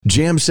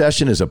Jam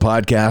Session is a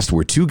podcast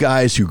where two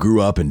guys who grew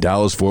up in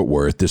Dallas-Fort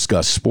Worth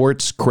discuss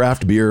sports,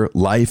 craft beer,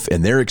 life,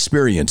 and their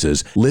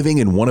experiences living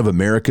in one of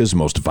America's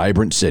most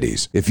vibrant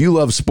cities. If you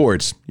love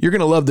sports, you're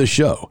going to love this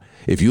show.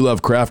 If you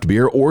love craft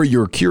beer or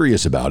you're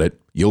curious about it,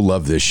 you'll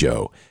love this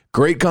show.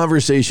 Great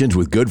conversations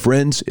with good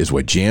friends is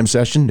what Jam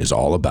Session is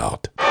all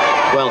about.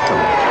 Welcome.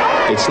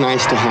 It's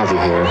nice to have you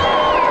here.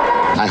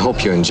 I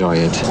hope you enjoy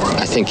it.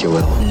 I think you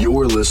will.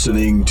 You're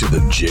listening to the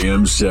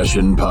Jam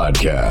Session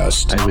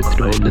Podcast. I was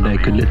told that I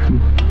could listen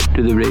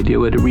to the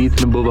radio at a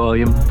reasonable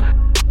volume.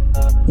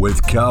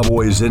 With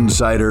Cowboys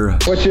insider...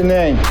 What's your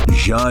name?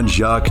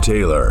 Jean-Jacques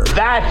Taylor.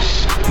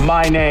 That's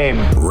my name.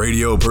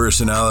 Radio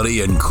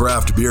personality and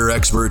craft beer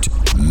expert,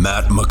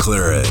 Matt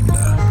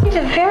McLaren. He's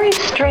a very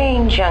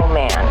strange young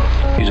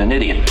man. He's an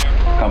idiot.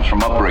 Comes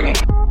from upbringing.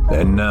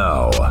 And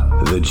now,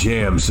 the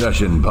Jam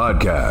Session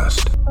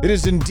Podcast. It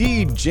is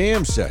indeed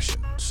Jam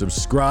Session.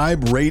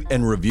 Subscribe, rate,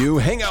 and review.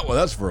 Hang out with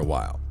us for a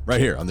while. Right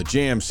here on the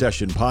Jam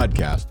Session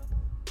Podcast.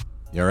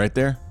 You all right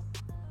there?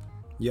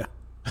 Yeah.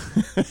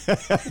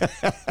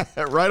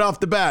 Right off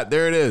the bat,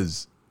 there it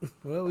is.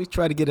 Well, we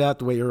try to get it out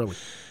the way early.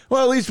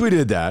 Well, at least we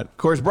did that. Of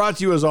course, brought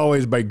to you as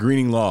always by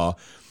Greening Law,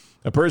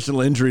 a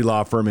personal injury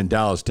law firm in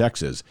Dallas,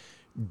 Texas.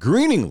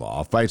 Greening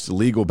Law fights the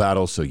legal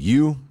battle so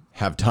you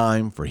have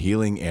time for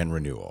healing and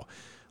renewal.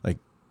 Like,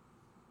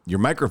 your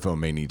microphone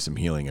may need some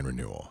healing and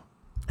renewal.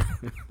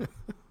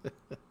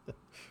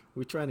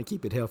 We're trying to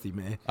keep it healthy,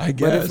 man. I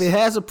guess. But if it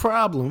has a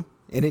problem,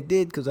 and it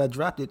did because I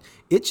dropped it,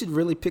 it should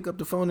really pick up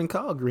the phone and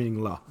call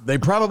Greening Law. They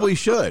probably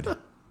should.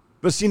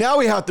 But see, now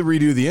we have to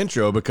redo the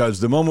intro because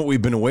the moment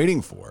we've been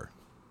waiting for.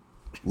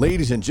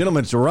 Ladies and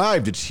gentlemen, it's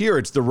arrived. It's here.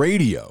 It's the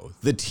radio,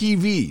 the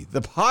TV,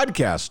 the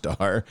podcast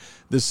star,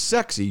 the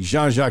sexy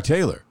Jean-Jacques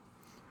Taylor.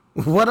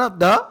 What up,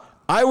 dog?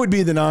 I would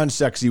be the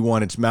non-sexy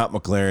one. It's Matt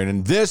McLaren,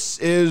 and this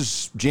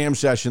is Jam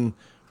Session,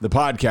 the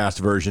podcast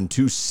version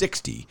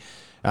 260,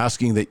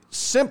 asking that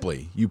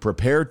simply you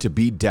prepare to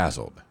be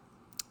dazzled.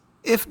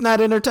 If not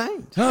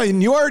entertained. Oh,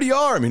 and you already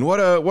are. I mean, what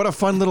a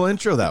fun little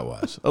intro that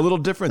was. A little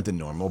different than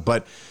normal,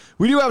 but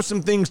we do have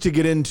some things to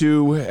get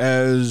into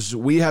as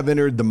we have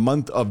entered the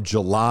month of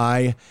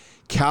July.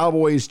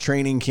 Cowboys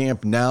training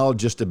camp now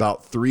just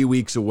about 3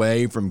 weeks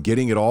away from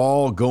getting it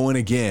all going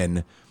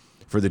again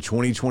for the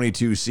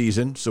 2022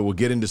 season. So we'll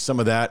get into some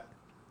of that.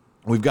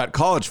 We've got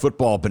college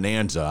football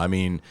bonanza. I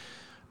mean,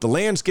 the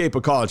landscape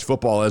of college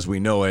football as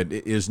we know it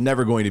is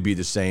never going to be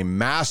the same.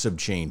 Massive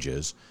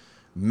changes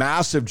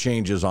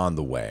on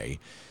the way.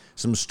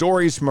 Some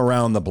stories from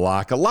around the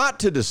block, a lot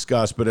to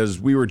discuss, but as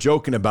we were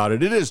joking about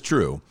it, it is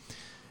true.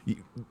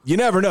 You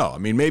never know. I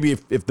mean, maybe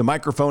if the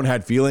microphone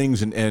had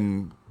feelings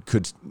and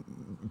could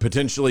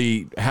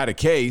potentially had a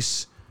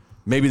case,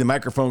 maybe the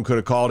microphone could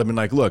have called him and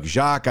like, look,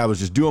 Jacques, I was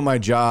just doing my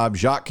job.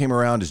 Jacques came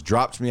around, just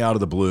dropped me out of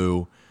the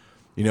blue.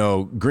 You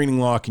know, Greening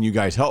Law, can you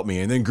guys help me?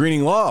 And then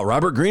Greening Law,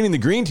 Robert Greening, the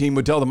green team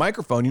would tell the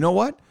microphone, you know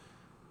what?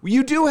 Well,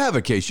 you do have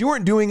a case. You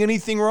weren't doing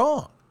anything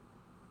wrong.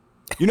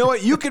 You know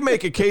what? You could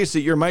make a case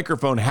that your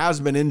microphone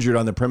has been injured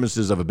on the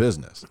premises of a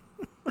business.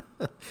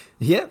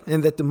 Yeah,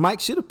 and that the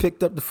mic should have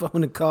picked up the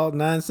phone and called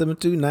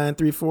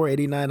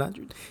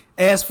 972-934-8900.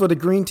 Asked for the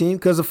green team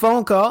because a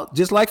phone call,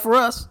 just like for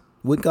us,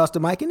 wouldn't cost the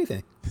mic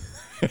anything.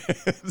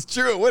 It's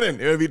true, it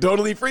wouldn't. It would be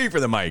totally free for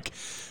the mic.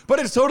 But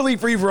it's totally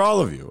free for all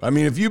of you. I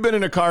mean, if you've been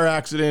in a car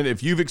accident,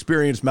 if you've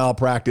experienced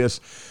malpractice,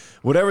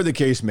 whatever the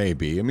case may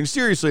be. I mean,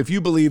 seriously, if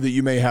you believe that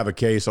you may have a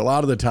case, a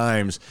lot of the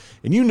times,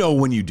 and you know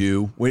when you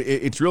do,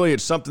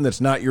 it's something that's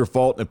not your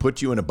fault and it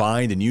puts you in a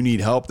bind and you need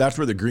help, that's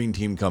where the green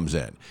team comes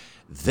in.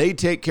 They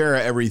take care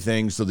of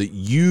everything so that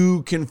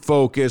you can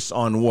focus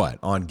on what?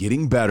 On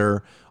getting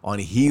better, on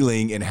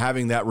healing, and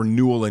having that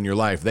renewal in your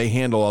life. They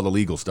handle all the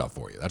legal stuff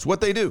for you. That's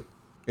what they do.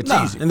 It's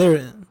easy.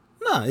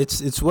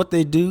 It's what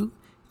they do.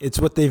 It's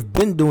what they've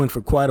been doing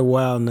for quite a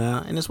while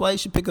now, and it's why you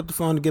should pick up the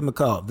phone and give them a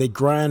call. They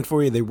grind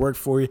for you, they work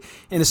for you,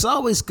 and it's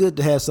always good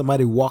to have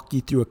somebody walk you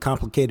through a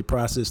complicated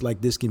process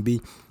like this can be,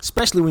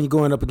 especially when you're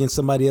going up against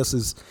somebody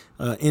else's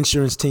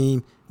insurance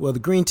team. Well, the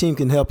green team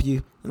can help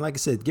you, and like I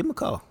said, give them a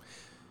call.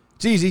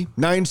 It's easy.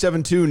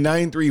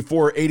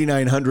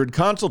 972-934-8900.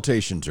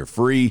 Consultations are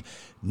free.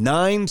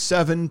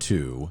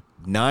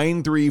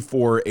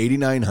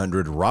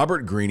 972-934-8900.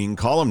 Robert Greening.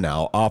 Call him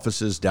now.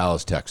 Offices,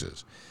 Dallas,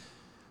 Texas.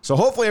 So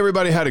hopefully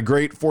everybody had a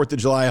great 4th of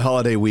July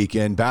holiday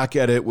weekend. Back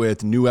at it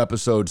with new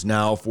episodes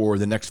now for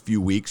the next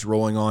few weeks,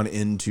 rolling on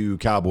into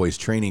Cowboys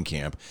training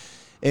camp.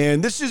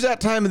 And this is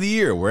that time of the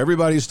year where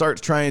everybody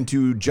starts trying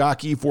to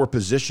jockey for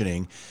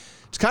positioning.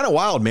 It's kind of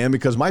wild, man,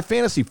 because my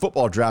fantasy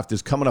football draft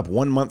is coming up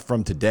 1 month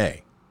from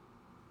today.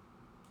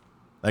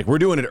 Like, we're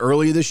doing it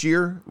early this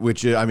year,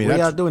 which, I mean, where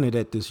y'all doing it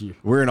at this year?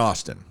 We're in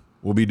Austin.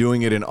 We'll be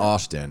doing it in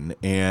Austin,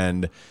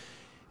 and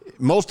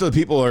most of the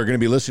people are going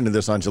to be listening to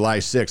this on July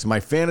 6th. My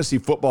fantasy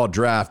football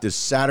draft is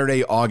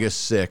Saturday,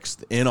 August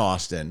 6th in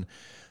Austin.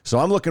 So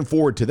I'm looking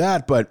forward to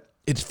that. But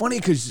it's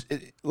funny because,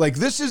 like,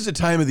 this is the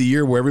time of the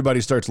year where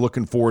everybody starts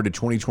looking forward to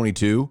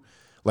 2022.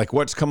 Like,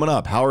 what's coming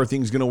up? How are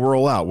things going to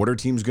roll out? What are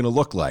teams going to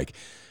look like?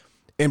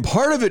 And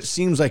part of it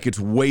seems like it's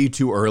way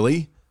too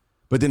early.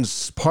 but then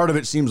part of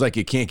it seems like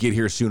it can't get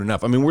here soon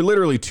enough. I mean, we're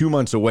literally 2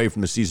 months away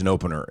from the season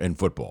opener in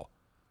football.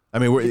 I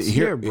mean, it's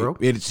here, bro.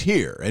 It's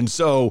here. And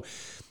so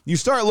you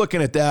start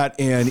looking at that,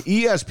 and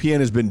ESPN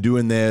has been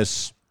doing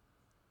this,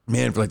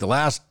 man, for like the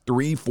last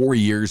 3-4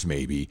 years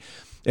maybe.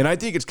 And I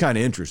think it's kind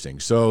of interesting.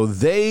 So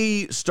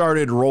they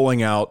started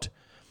rolling out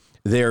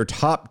their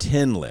top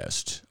 10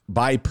 list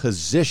by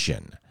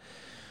position.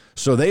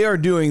 So they are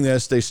doing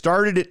this. They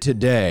started it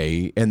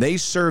today, and they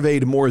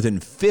surveyed more than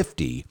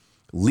 50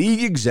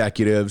 league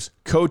executives,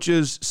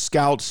 coaches,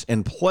 scouts,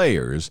 and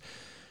players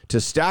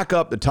to stack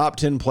up the top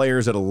 10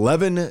 players at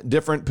 11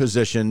 different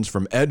positions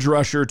from edge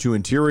rusher to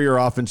interior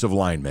offensive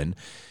lineman.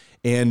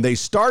 And they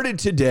started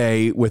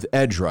today with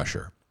edge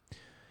rusher.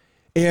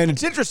 And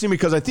it's interesting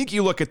because I think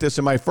you look at this,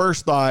 and my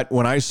first thought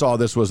when I saw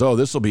this was, oh,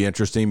 this will be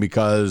interesting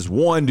because,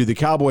 one, do the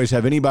Cowboys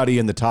have anybody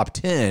in the top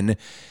 10?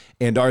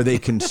 And are they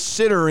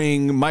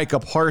considering Micah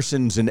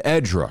Parsons an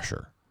edge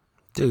rusher?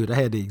 Dude, I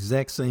had the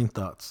exact same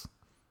thoughts.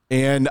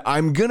 And I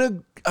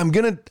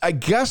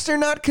guess they're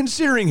not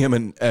considering him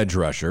an edge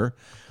rusher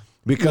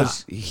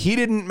because he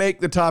didn't make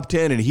the top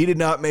 10 and he did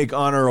not make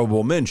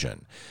honorable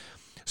mention.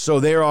 So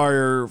there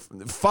are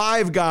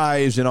 5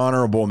 guys in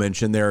honorable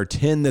mention. There are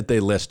 10 that they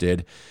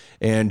listed.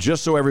 And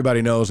just so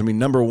everybody knows, I mean,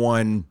 number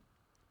one,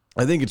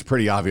 I think it's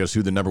pretty obvious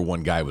who the number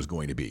one guy was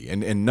going to be.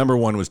 And number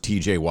one was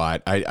TJ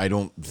Watt. I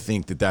don't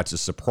think that that's a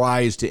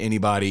surprise to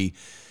anybody.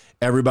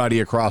 Everybody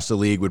across the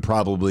league would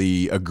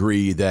probably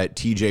agree that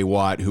TJ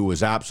Watt, who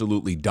was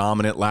absolutely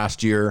dominant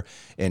last year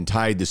and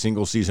tied the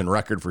single season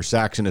record for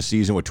sacks in a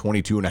season with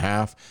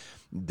 22.5,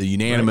 the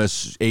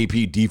unanimous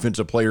AP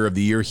Defensive Player of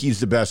the Year, he's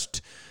the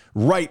best.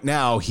 Right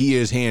now, he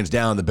is hands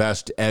down the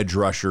best edge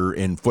rusher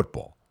in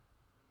football.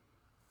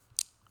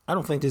 I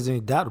don't think there's any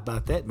doubt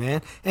about that,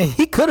 man. And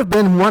he could have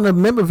been one of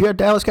the members of your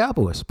Dallas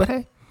Cowboys, but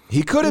hey.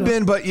 He could have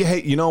been, but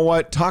hey, you know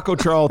what? Taco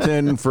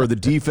Charlton for the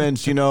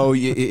defense, you know,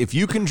 if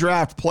you can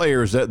draft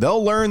players,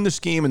 they'll learn the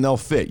scheme and they'll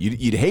fit.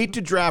 You'd hate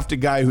to draft a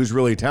guy who's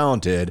really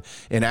talented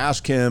and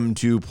ask him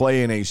to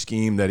play in a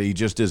scheme that he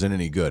just isn't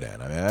any good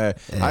at. I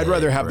mean, I'd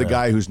rather have the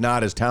guy who's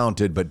not as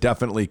talented but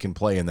definitely can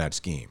play in that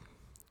scheme.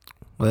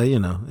 Well, you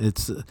know,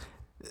 it's.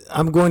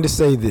 I'm going to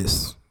say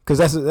this because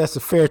that's a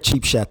fair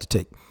cheap shot to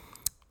take.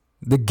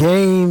 The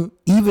game,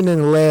 even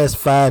in the last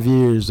 5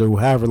 years or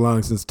however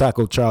long since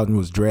Taco Charlton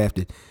was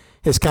drafted,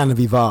 has kind of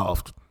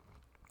evolved.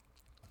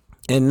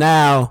 And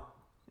now,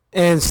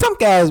 and some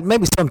guys,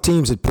 maybe some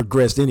teams had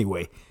progressed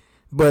anyway,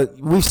 but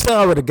we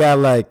saw with a guy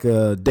like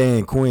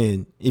Dan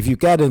Quinn, if you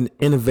got an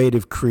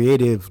innovative,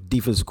 creative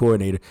defensive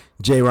coordinator,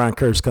 J-Ron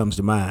Kurtz comes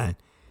to mind,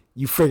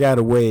 you figure out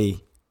a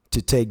way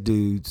to take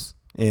dudes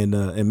and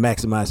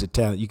maximize their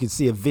talent. You can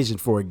see a vision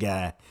for a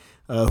guy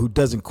who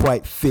doesn't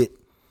quite fit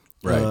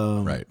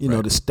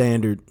the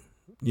standard,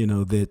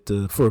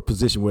 that for a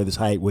position where there's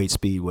height, weight,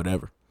 speed,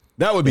 whatever.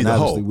 That would be the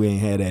hope. We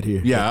ain't had that here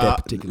at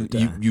that particular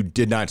time. You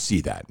did not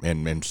see that,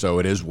 and so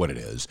it is what it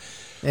is.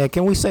 And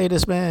can we say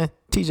this, man?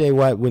 TJ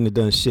Watt wouldn't have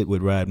done shit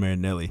with Rod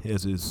Marinelli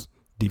as his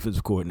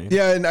defensive coordinator.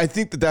 Yeah, and I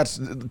think that's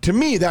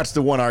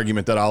the one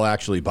argument that I'll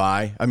actually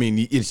buy. I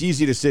mean, it's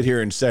easy to sit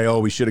here and say, oh,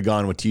 we should have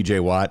gone with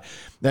TJ Watt.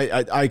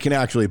 I can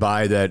actually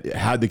buy that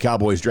had the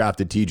Cowboys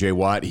drafted TJ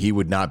Watt, he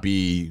would not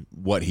be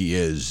what he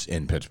is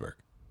in Pittsburgh.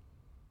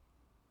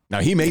 Now,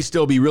 he may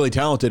still be really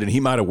talented, and he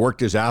might have worked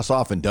his ass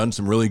off and done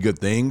some really good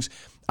things.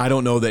 I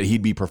don't know that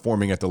he'd be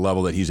performing at the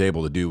level that he's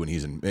able to do when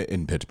he's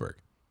in Pittsburgh.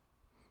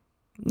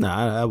 No,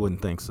 I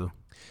wouldn't think so.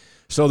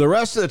 So the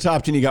rest of the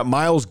top 10, you got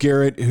Myles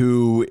Garrett,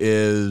 who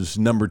is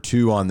number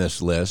 2 on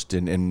this list,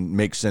 and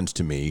makes sense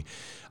to me.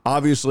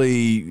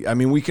 Obviously, I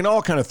mean, we can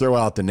all kind of throw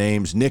out the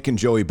names. Nick and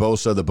Joey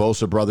Bosa, the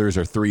Bosa brothers,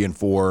 are 3 and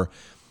 4.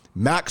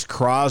 Max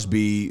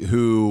Crosby,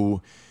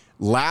 who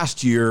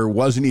last year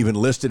wasn't even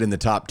listed in the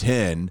top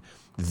 10,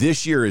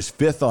 this year is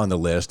 5th on the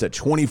list at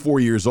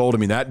 24 years old. I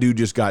mean, that dude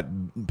just got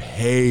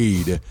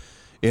paid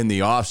in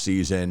the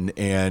offseason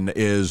and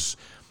is,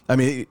 I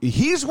mean,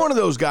 he's one of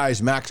those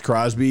guys, Max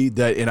Crosby,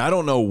 that, and I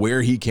don't know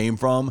where he came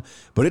from,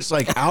 but it's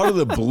like out of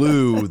the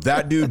blue,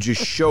 that dude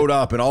just showed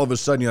up and all of a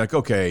sudden you're like,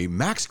 okay,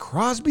 Max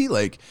Crosby,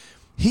 like,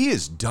 he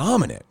is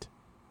dominant.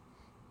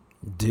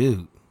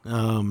 Dude.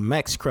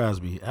 Max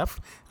Crosby.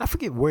 I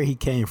forget where he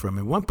came from.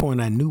 At one point,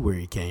 I knew where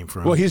he came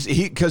from. Well,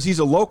 because he's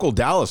a local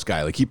Dallas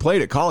guy. Like he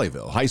played at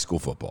Colleyville high school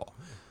football,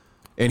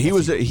 and he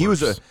was a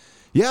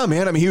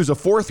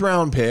 4th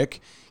round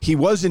pick. He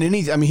wasn't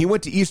he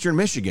went to Eastern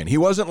Michigan. He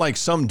wasn't like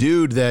some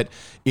dude that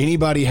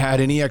anybody had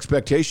any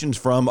expectations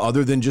from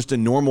other than just a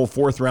normal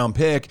 4th round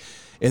pick.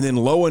 And then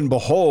lo and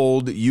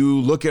behold,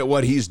 you look at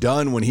what he's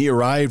done when he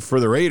arrived for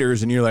the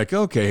Raiders, and you're like,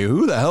 okay,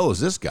 who the hell is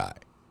this guy?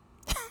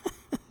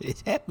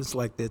 It happens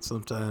like that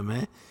sometimes,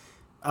 man.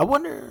 I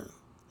wonder.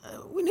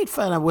 We need to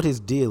find out what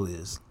his deal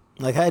is.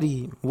 Like,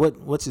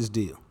 what's his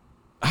deal?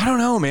 I don't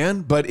know,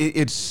 man. But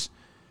it's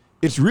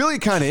really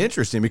kind of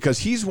interesting because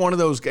he's one of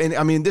those. And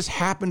I mean, this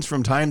happens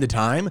from time to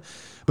time.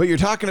 But you're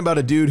talking about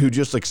a dude who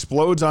just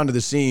explodes onto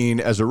the scene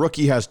as a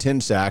rookie, has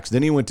 10 sacks.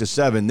 Then he went to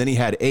 7. Then he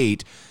had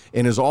 8,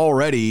 and is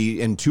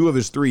already in 2 of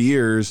his 3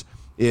 years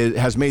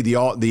has made the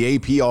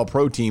AP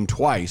All-Pro team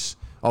twice,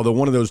 although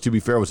one of those, to be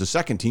fair, was the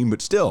second team,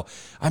 but still.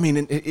 I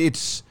mean,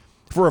 it's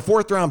for a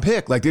fourth-round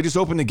pick. Like, they just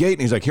opened the gate,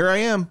 and he's like, here I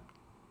am.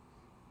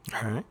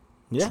 All right.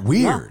 Yeah. It's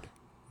weird.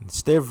 Yeah.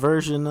 It's their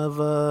version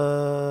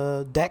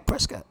of Dak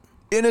Prescott.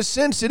 In a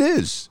sense, it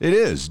is. It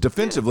is.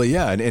 Defensively,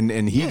 yeah.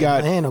 And he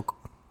got... They ain't no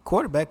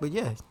quarterback, but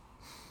yeah.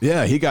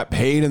 Yeah, he got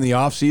paid in the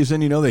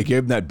offseason. You know, they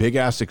gave him that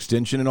big-ass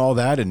extension and all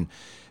that, and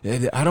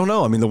I don't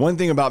know. I mean, the one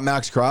thing about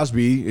Max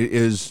Crosby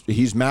is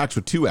he's Max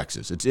with two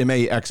X's. It's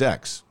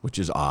MAXX, which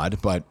is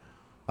odd, but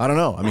I don't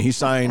know. I mean, he's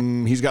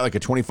got like a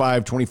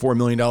 $24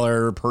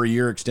 million per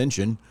year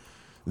extension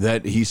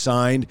that he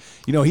signed.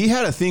 You know, he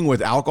had a thing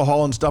with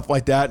alcohol and stuff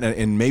like that,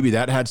 and maybe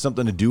that had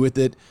something to do with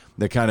it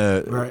that kind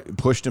of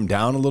pushed him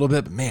down a little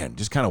bit. But, man,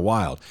 just kind of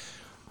wild.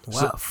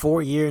 Wow,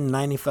 4-year,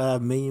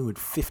 $95 million with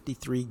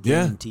 53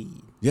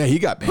 guaranteed. Yeah, he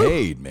got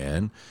paid,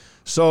 man.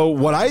 So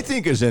what I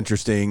think is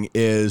interesting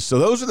is, so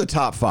those are the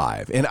top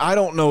 5, and I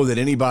don't know that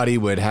anybody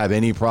would have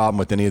any problem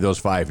with any of those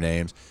 5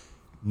 names.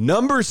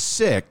 Number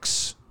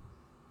 6,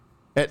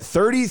 at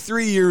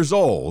 33 years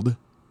old,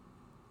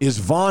 is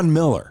Von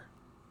Miller,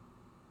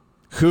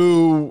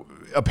 who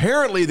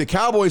apparently the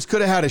Cowboys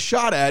could have had a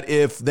shot at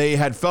if they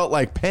had felt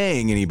like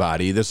paying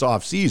anybody this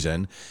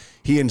offseason.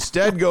 He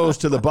instead goes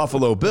to the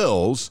Buffalo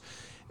Bills.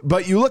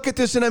 But you look at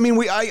this, and I mean,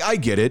 I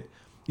get it.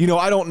 You know,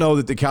 I don't know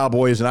that the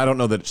Cowboys, and I don't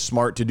know that it's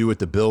smart to do what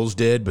the Bills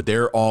did, but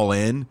they're all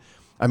in.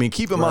 I mean,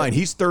 keep in mind,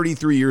 he's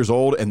 33 years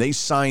old, and they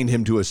signed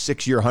him to a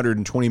 6-year,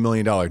 $120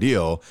 million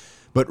deal.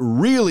 But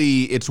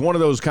really, it's one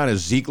of those kind of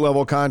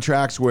Zeke-level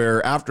contracts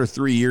where after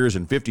 3 years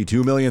and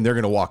 $52 million, they're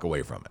going to walk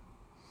away from it.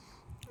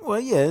 Well,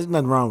 yeah, there's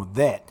nothing wrong with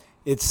that.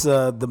 It's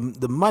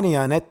the money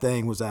on that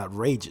thing was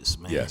outrageous,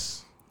 man.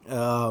 Yes.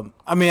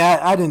 I mean,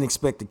 I didn't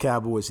expect the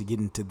Cowboys to get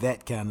into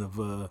that kind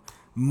of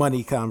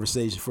money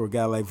conversation for a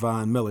guy like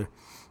Von Miller.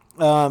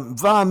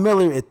 Von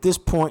Miller, at this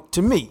point,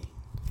 to me,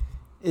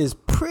 is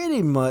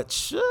pretty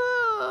much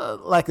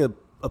like a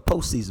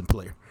postseason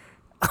player.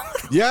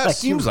 Yeah, like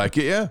seems like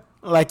it, yeah.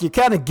 Like you're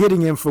kind of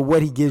getting him for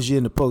what he gives you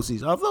in the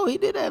postseason, although he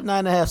did have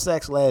 9.5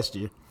 sacks last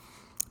year.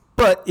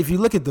 But if you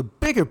look at the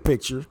bigger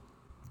picture,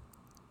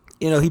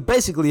 you know, he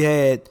basically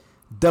had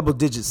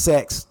double-digit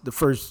sacks the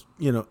first,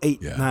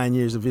 8-9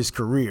 years of his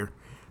career,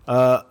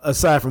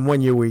 aside from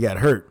 1 year where he got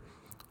hurt.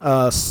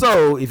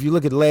 So if you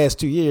look at the last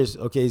 2 years,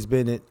 okay, he's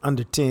been at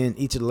under 10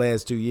 each of the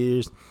last 2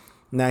 years.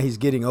 Now he's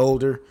getting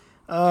older.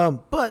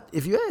 But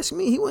if you ask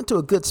me, he went to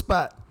a good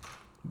spot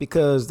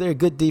because they're a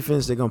good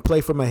defense. They're going to play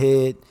from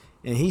ahead,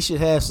 and he should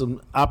have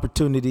some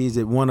opportunities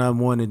at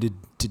one-on-one and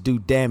to do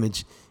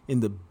damage in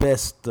the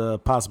best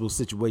possible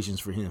situations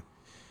for him.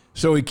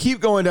 So we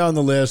keep going down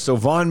the list. So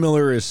Von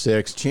Miller is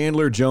 6.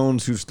 Chandler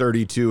Jones, who's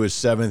 32, is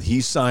 7th.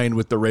 He's signed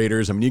with the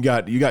Raiders. I mean, you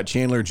got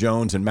Chandler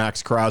Jones and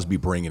Max Crosby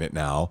bringing it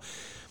now.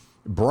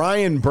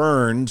 Brian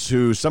Burns,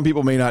 who some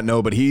people may not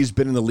know, but he's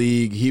been in the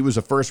league. He was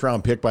a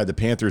first-round pick by the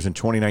Panthers in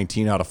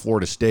 2019 out of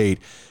Florida State.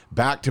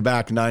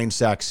 Back-to-back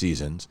 9-sack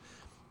seasons.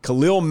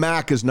 Khalil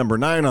Mack is number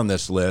 9 on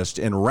this list.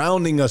 And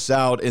rounding us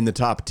out in the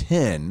top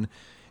 10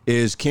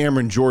 is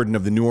Cameron Jordan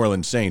of the New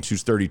Orleans Saints,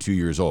 who's 32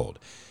 years old.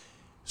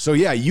 So,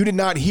 yeah, you did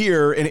not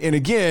hear, and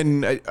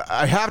again,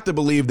 I have to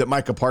believe that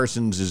Micah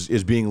Parsons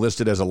is being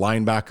listed as a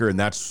linebacker, and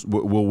that's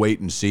we'll wait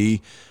and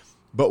see.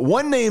 But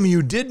one name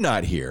you did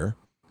not hear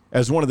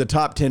as one of the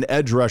top 10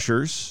 edge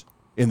rushers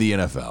in the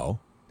NFL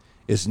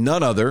is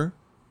none other.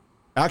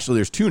 Actually,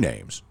 there's 2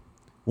 names.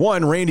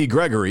 One, Randy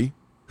Gregory,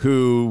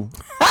 who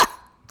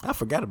I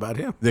forgot about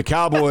him. The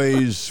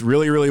Cowboys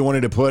really, really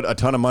wanted to put a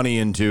ton of money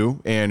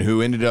into, and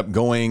who ended up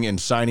going and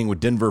signing with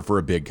Denver for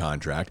a big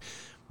contract.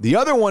 The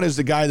other one is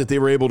the guy that they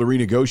were able to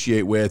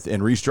renegotiate with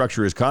and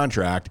restructure his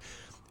contract,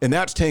 and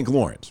that's Tank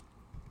Lawrence.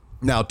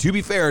 Now, to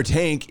be fair,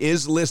 Tank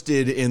is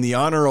listed in the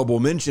honorable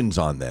mentions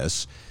on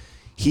this.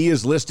 He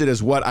is listed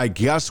as what I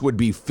guess would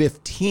be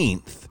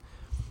 15th.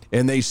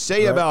 And they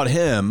say about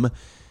him,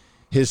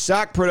 his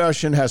sack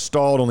production has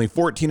stalled, only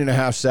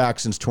 14.5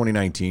 sacks since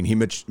 2019. He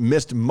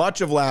missed much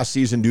of last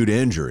season due to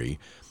injury.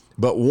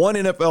 But one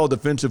NFL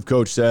defensive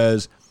coach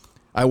says,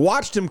 I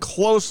watched him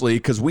closely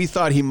because we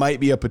thought he might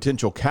be a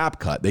potential cap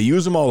cut. They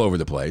use him all over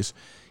the place.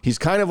 He's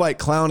kind of like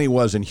Clowney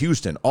was in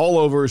Houston, all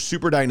over,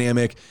 super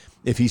dynamic.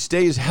 If he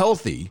stays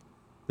healthy,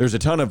 there's a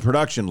ton of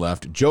production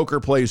left. Joker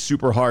plays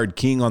super hard,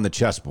 king on the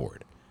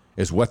chessboard,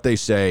 is what they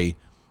say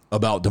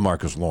about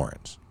DeMarcus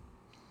Lawrence.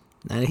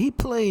 Now, he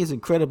plays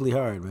incredibly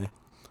hard,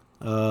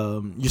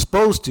 man. You're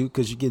supposed to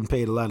because you're getting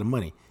paid a lot of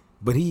money,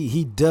 but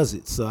he does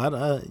it.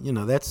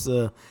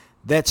 So,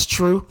 that's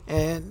true.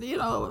 And,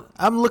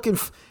 I'm looking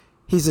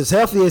he's as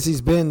healthy as he's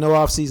been, no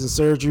offseason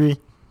surgery.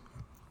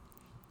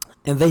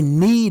 And they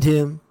need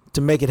him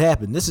to make it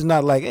happen. This is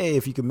not like, hey,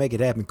 if you can make it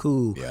happen,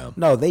 cool. Yeah.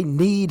 No, they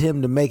need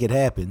him to make it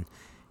happen.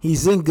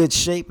 He's in good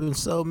shape. And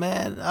so,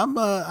 man,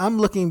 I'm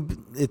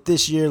looking at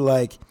this year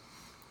like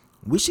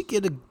we should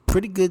get a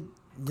pretty good,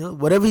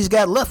 whatever he's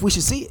got left, we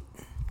should see it.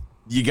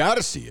 You got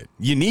to see it.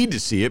 You need to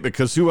see it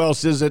because who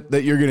else is it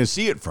that you're going to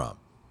see it from?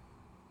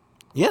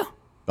 Yeah.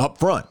 Up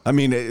front. I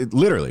mean,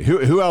 literally,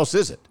 who else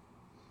is it?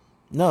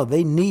 No,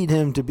 they need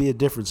him to be a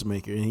difference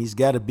maker, and he's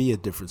got to be a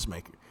difference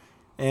maker.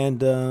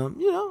 And,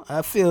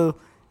 I feel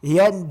he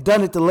hadn't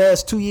done it the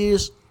last 2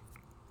 years,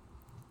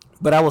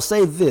 but I will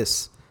say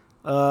this.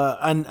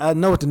 I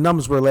know what the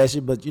numbers were last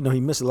year, but, he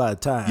missed a lot of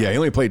time. Yeah, he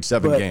only played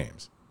 7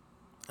 games.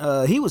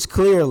 He was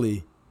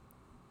clearly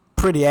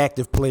pretty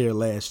active player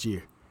last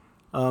year.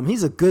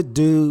 He's a good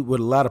dude with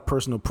a lot of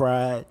personal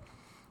pride.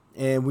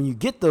 And when you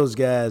get those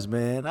guys,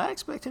 man, I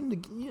expect him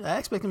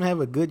to have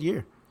a good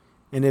year.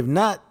 And if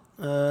not,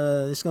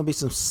 it's going to be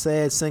some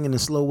sad singing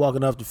and slow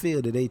walking off the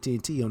field at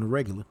AT&T on the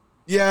regular.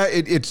 Yeah,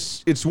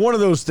 it's one of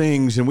those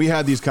things, and we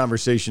had these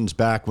conversations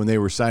back when they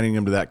were signing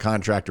him to that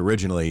contract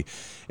originally.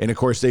 And, of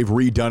course, they've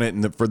redone it.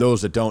 And for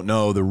those that don't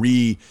know, the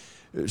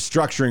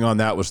restructuring on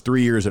that was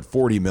 3 years at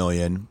 $40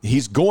 million.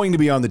 He's going to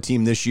be on the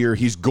team this year.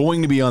 He's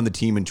going to be on the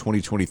team in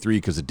 2023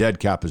 because the dead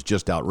cap is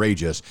just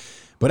outrageous.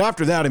 But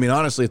after that, I mean,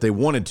 honestly, if they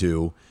wanted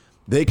to,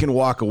 they can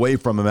walk away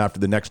from him after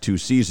the next 2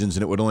 seasons,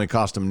 and it would only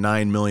cost him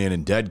 $9 million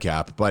in dead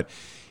cap. But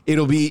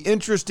it'll be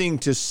interesting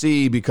to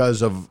see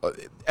because of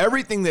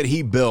everything that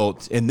he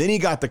built, and then he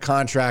got the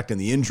contract and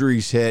the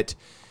injuries hit.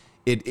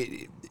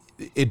 It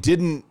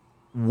didn't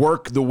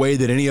work the way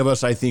that any of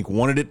us, I think,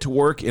 wanted it to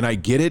work, and I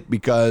get it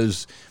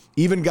because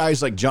even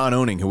guys like John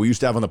Owning, who we used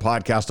to have on the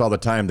podcast all the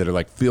time that are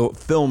like film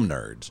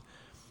nerds,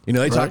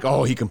 they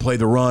talk, he can play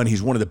the run.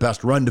 He's one of the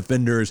best run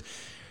defenders.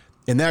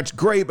 And that's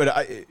great,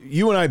 but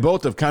you and I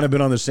both have kind of been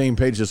on the same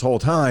page this whole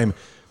time.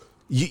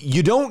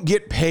 You don't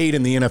get paid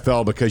in the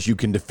NFL because you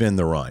can defend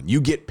the run.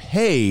 You get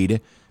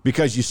paid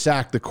because you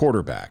sack the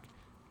quarterback.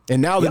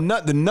 And now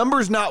the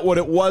number's not what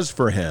it was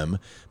for him,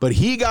 but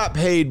he got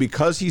paid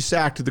because he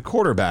sacked the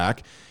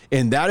quarterback,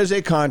 and that is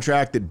a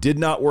contract that did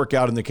not work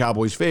out in the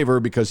Cowboys' favor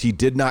because he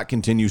did not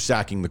continue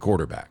sacking the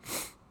quarterback.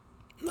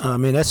 I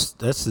mean,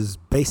 that's as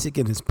basic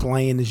and as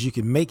plain as you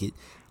can make it.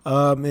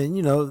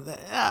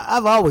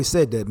 I've always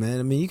said that, man.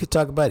 I mean, you could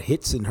talk about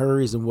hits and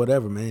hurries and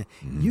whatever, man.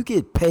 Mm-hmm. You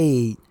get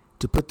paid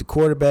to put the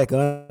quarterback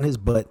on his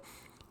butt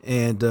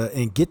and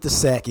get the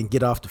sack and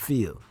get off the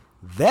field.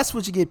 That's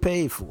what you get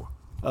paid for.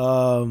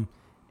 And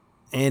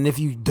if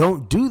you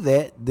don't do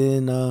that,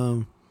 then,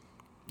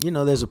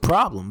 there's a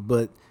problem.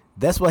 But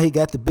that's why he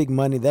got the big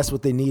money. That's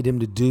what they need him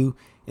to do.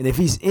 And if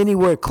he's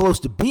anywhere close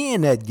to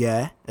being that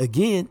guy,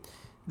 again,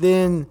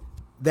 then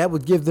that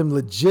would give them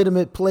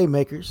legitimate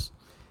playmakers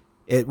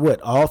at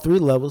all 3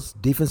 levels: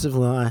 defensive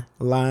line,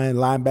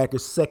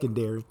 linebackers,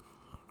 secondary.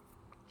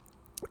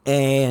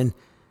 And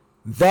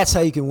that's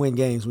how you can win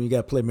games when you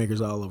got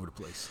playmakers all over the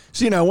place.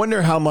 See, now I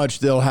wonder how much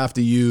they'll have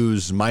to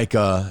use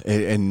Micah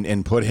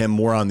and put him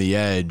more on the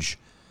edge.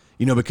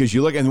 Because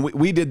you look, and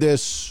we did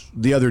this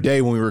the other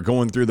day when we were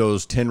going through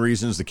those 10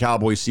 reasons the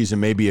Cowboys season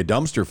may be a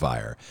dumpster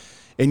fire.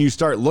 And you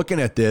start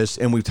looking at this,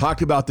 and we've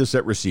talked about this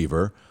at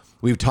receiver.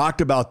 We've talked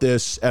about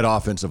this at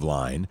offensive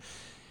line.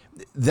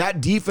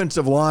 That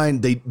defensive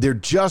line, there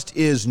just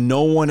is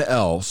no one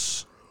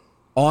else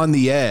on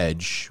the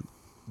edge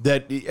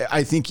that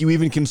I think you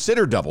even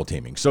consider double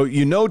teaming. So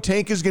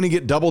Tank is going to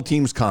get double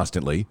teams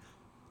constantly.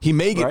 He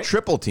may get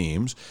triple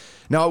teams.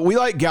 Now, we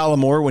like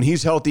Gallimore. When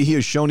he's healthy, he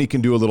has shown he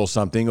can do a little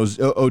something.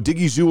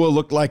 Odigizua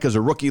looked like as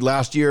a rookie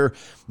last year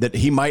that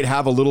he might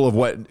have a little of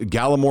what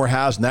Gallimore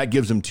has, and that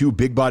gives him 2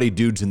 big-bodied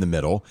dudes in the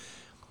middle.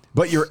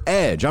 But your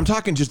edge, I'm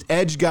talking just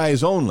edge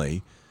guys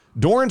only.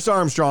 Dorrance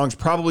Armstrong's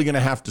probably going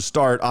to have to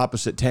start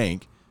opposite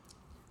Tank.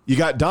 You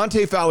got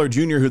Dante Fowler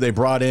Jr., who they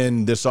brought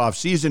in this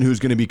offseason, who's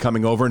going to be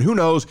coming over. And who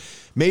knows,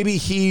 maybe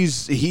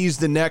he's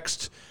the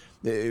next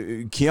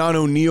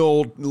Keanu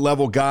Neal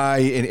level guy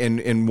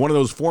and one of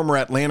those former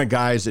Atlanta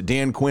guys that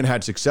Dan Quinn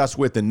had success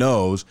with and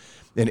knows.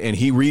 And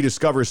he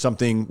rediscovers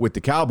something with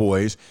the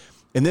Cowboys.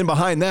 And then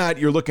behind that,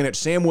 you're looking at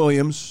Sam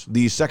Williams,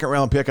 the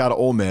second-round pick out of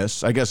Ole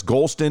Miss. I guess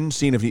Golston,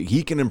 seeing if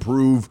he can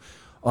improve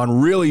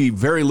on really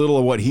very little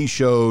of what he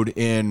showed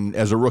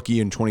as a rookie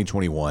in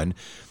 2021.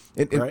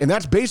 And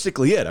that's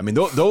basically it. I mean,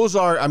 those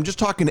are, I'm just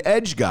talking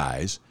edge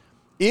guys.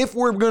 If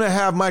we're going to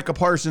have Micah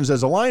Parsons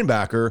as a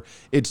linebacker,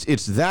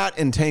 it's that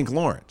and Tank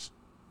Lawrence.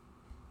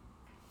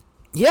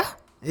 Yeah.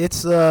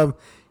 It's, the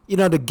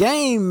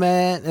game,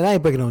 man, and I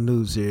ain't breaking no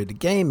news here. The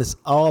game is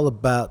all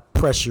about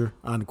pressure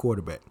on the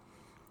quarterback.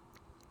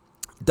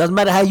 It doesn't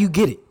matter how you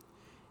get it.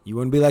 You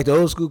want to be like the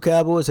old school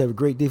Cowboys, have a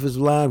great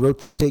defensive line,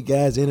 rotate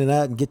guys in and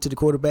out and get to the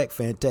quarterback?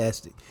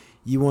 Fantastic.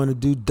 You want to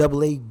do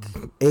double A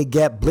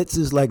gap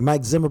blitzes like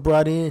Mike Zimmer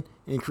brought in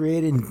and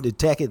created and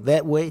attack it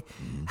that way?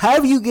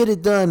 However you get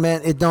it done,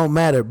 man, it don't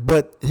matter.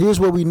 But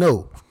here's what we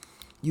know.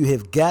 You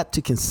have got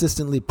to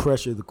consistently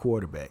pressure the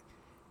quarterback.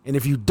 And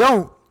if you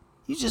don't,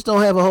 you just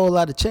don't have a whole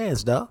lot of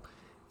chance, dog,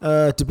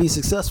 to be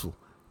successful.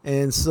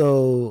 And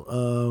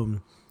so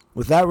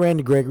without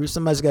Randy Gregory,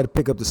 somebody's got to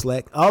pick up the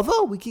slack.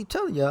 Although we keep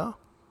telling y'all,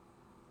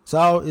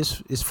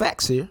 it's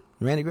facts here.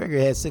 Randy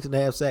Gregory had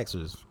 6.5 sacks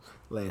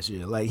last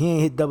year. Like, he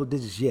ain't hit double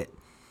digits yet.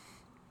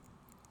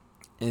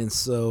 And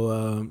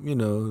so,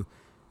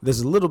 there's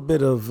a little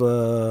bit of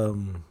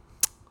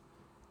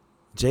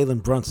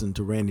Jalen Brunson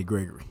to Randy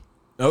Gregory.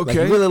 Okay.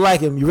 Like, you really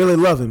like him. You really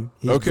love him.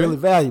 He's really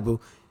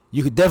valuable.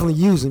 You could definitely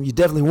use him. You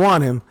definitely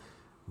want him.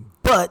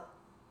 but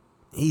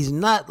he's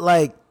not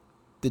like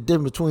the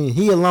difference between,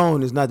 he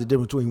alone is not the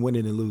difference between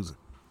winning and losing.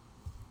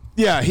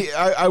 Yeah,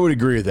 I would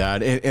agree with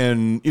that.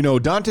 And, you know,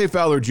 Dante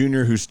Fowler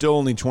Jr., who's still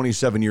only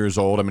 27 years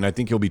old, I mean, I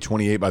think he'll be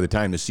 28 by the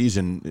time the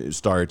season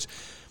starts.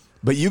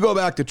 But you go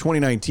back to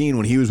 2019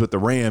 when he was with the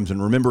Rams,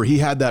 and remember, he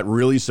had that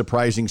really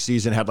surprising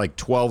season, had like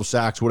 12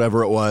 sacks,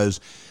 whatever it was.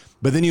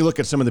 But then you look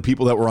at some of the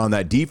people that were on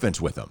that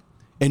defense with him,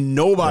 and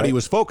nobody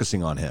was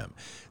focusing on him.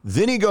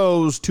 Then he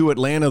goes to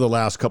Atlanta the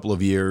last couple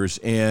of years,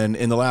 and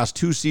in the last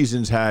 2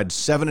 seasons had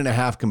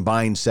 7.5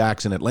 combined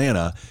sacks in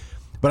Atlanta.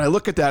 But I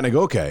look at that and I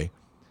go, okay,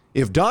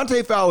 if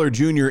Dante Fowler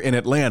Jr. in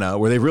Atlanta,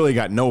 where they've really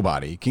got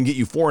nobody, can get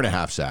you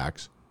 4.5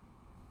 sacks,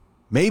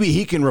 maybe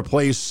he can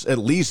replace at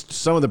least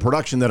some of the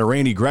production that a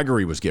Randy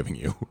Gregory was giving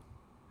you.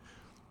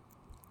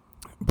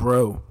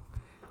 Bro,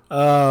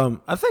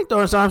 I think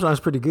Dorrance Armstrong's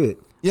pretty good.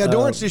 Yeah,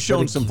 Dorrance has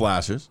shown some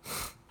flashes.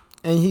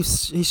 And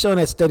he's shown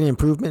that steady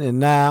improvement. And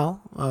now,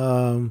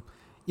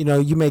 you know,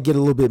 you may get a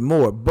little bit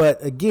more.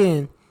 But,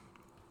 again,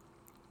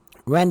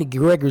 Randy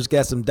Gregory's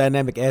got some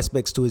dynamic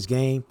aspects to his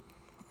game.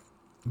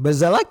 But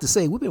as I like to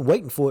say, we've been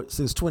waiting for it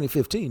since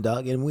 2015,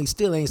 dog, and we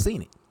still ain't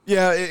seen it.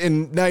 Yeah,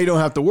 and now you don't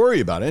have to worry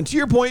about it. And to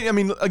your point, I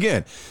mean,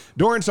 again,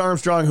 Dorrance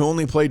Armstrong, who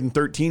only played in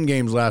 13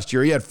 games last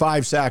year, he had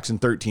 5 sacks in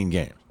 13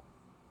 games.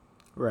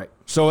 Right.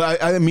 So,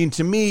 I mean,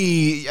 to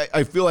me,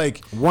 I feel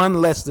like... one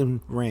less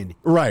than Randy.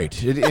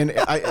 Right. And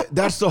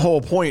that's the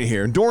whole point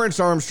here. And Dorrance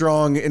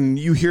Armstrong, and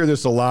you hear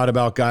this a lot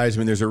about guys. I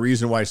mean, there's a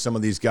reason why some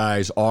of these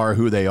guys are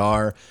who they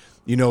are.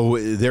 You know,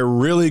 they're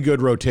really good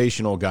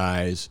rotational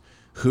guys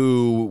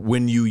who,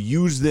 when you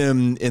use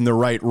them in the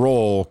right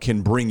role,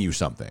 can bring you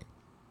something.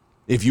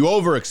 If you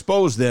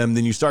overexpose them,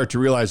 then you start to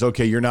realize,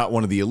 okay, you're not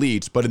one of the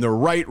elites. But in the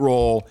right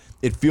role,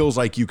 it feels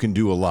like you can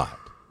do a lot.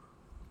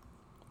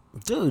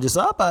 Dude, it's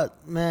all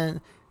about,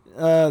 man,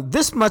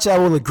 this much I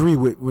will agree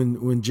with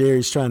when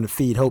Jerry's trying to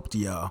feed hope to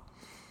y'all.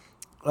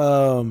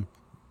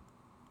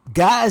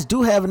 Guys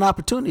do have an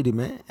opportunity,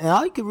 man. And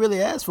all you can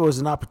really ask for is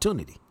an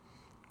opportunity.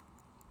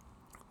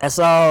 That's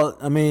all.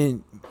 I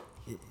mean,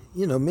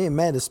 you know, me and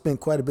Matt have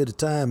spent quite a bit of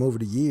time over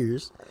the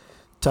years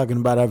talking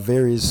about our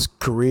various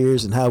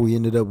careers and how we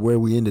ended up where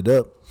we ended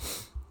up.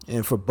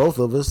 And for both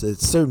of us, at a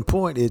certain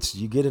point, it's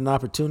you get an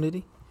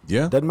opportunity.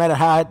 Yeah. Doesn't matter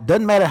how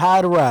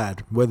it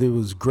arrived, whether it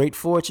was great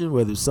fortune,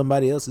 whether it's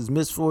somebody else's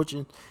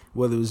misfortune,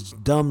 whether it was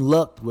dumb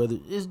luck,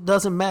 it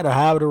doesn't matter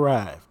how it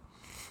arrived.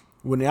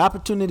 When the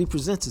opportunity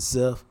presents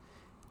itself,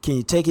 can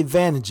you take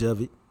advantage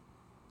of it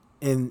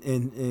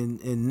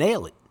and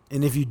nail it?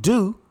 And if you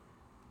do,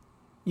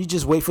 you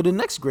just wait for the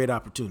next great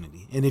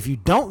opportunity. And if you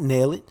don't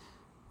nail it,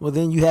 well,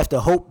 then you have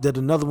to hope that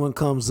another one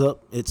comes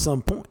up at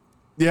some point.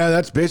 Yeah,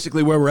 that's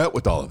basically where we're at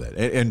with all of it.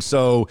 And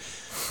so,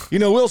 you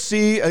know, we'll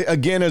see,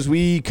 again, as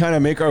we kind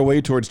of make our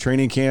way towards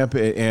training camp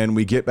and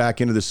we get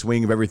back into the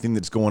swing of everything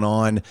that's going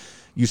on,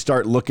 you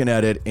start looking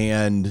at it,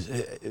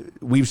 and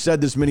we've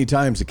said this many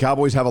times, the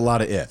Cowboys have a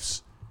lot of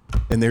ifs.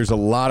 And there's a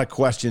lot of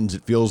questions,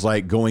 it feels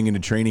like, going into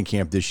training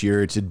camp this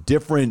year.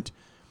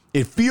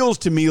 It feels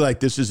to me like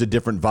this is a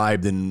different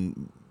vibe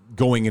than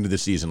going into the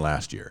season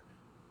last year.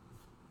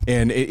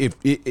 And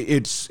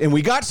and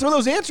we got some of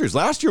those answers.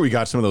 Last year we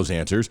got some of those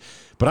answers,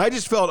 but I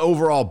just felt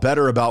overall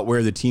better about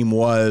where the team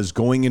was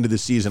going into the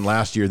season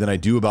last year than I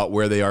do about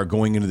where they are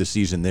going into the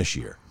season this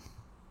year.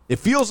 It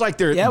feels like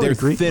they're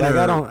thinner.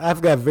 Like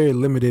I've got very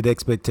limited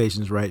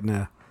expectations right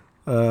now.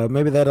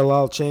 Maybe that'll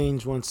all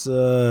change once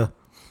they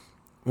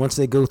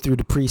go through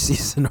the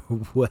preseason or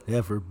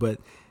whatever. But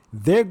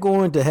they're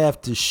going to have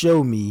to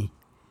show me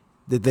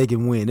that they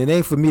can win. It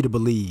ain't for me to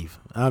believe.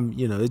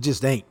 It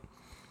just ain't.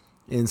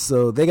 And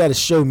so they got to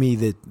show me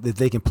that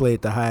they can play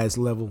at the highest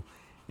level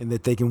and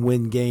that they can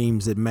win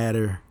games that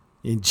matter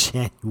in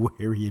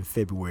January and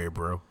February,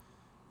 bro.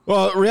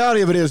 Well, the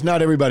reality of it is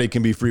not everybody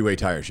can be Freeway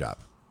Tire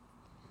Shop.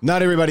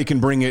 Not everybody can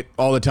bring it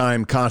all the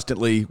time,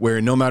 constantly, where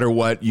no matter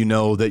what, you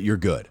know that you're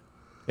good.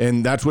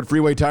 And that's what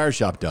Freeway Tire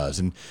Shop does.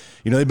 And,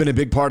 you know, they've been a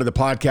big part of the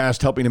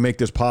podcast, helping to make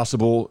this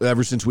possible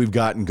ever since we've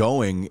gotten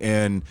going.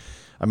 And,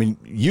 I mean,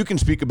 you can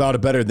speak about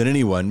it better than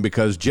anyone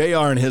because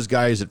JR and his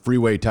guys at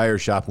Freeway Tire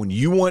Shop, when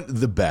you want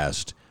the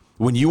best,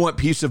 when you want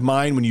peace of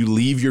mind, when you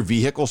leave your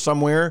vehicle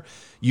somewhere,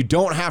 you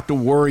don't have to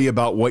worry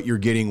about what you're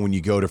getting when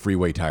you go to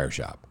Freeway Tire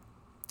Shop.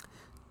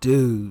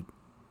 Dude,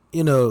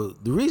 you know,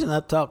 the reason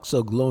I talk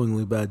so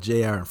glowingly about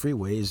JR and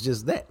Freeway is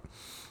just that.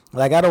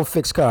 Like, I don't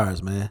fix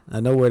cars, man. I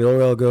know where the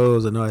oil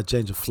goes. I know how to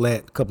change a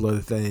flat, a couple other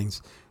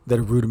things that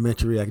are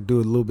rudimentary. I can do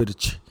a little bit of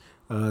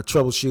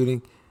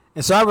troubleshooting.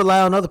 And so I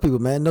rely on other people,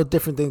 man. No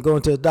different than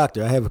going to a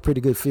doctor. I have a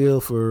pretty good feel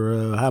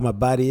for how my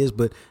body is,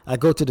 but I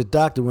go to the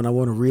doctor when I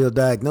want a real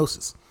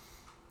diagnosis.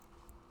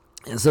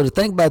 And so the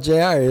thing about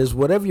JR is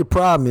whatever your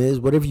problem is,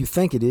 whatever you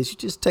think it is, you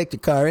just take the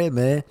car in,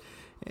 man.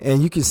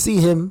 And you can see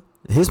him,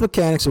 his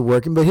mechanics are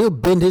working, but he'll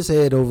bend his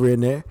head over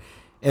in there.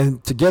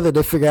 And together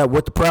they figure out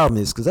what the problem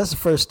is, because that's the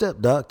first step,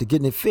 doc, to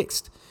getting it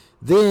fixed.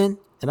 Then,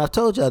 and I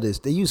told y'all this,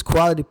 they use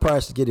quality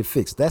parts to get it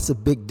fixed. That's a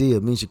big deal.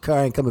 It means your car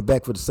ain't coming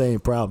back for the same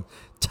problem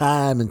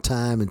time and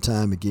time and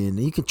time again.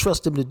 And you can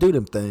trust them to do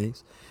them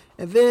things.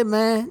 And then,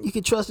 man, you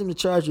can trust him to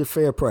charge you a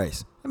fair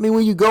price. I mean,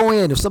 when you go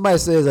in, if somebody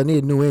says, I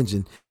need a new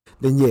engine,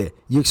 then yeah,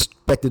 you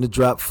expect them to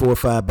drop 4 or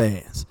 5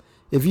 bands.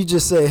 If you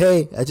just say,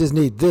 hey, I just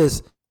need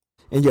this,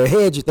 in your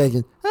head you're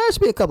thinking, it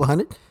should be a couple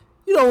hundred.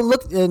 You don't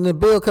look, and the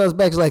bill comes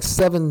back, it's like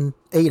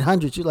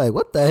 700-800. You're like,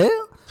 what the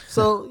hell?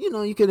 So,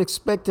 you can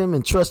expect him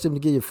and trust him to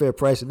give you a fair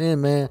price. And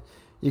then, man,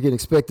 you can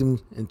expect him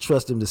and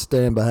trust him to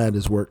stand behind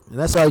his work. And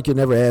that's all you can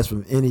never ask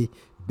from any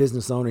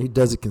business owner. He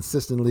does it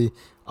consistently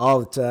all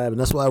the time. And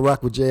that's why I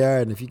rock with JR.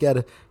 And if you got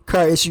a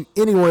car issue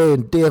anywhere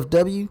in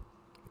DFW,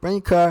 bring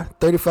your car,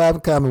 35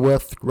 in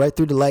Commonwealth, right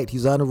through the light.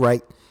 He's on the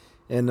right.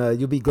 And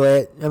you'll be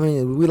glad. I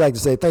mean, we like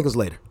to say, thank us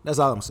later. That's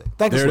all I'm saying.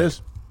 Thank us later. There it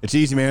is. It's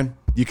easy, man.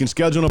 You can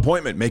schedule an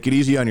appointment. Make it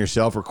easy on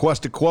yourself.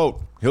 Request a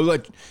quote. He'll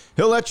let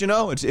you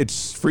know.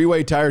 It's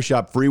Freeway Tire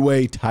Shop,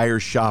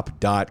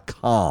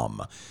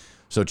 freewaytireshop.com.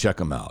 So check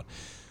them out.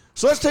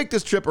 So let's take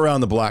this trip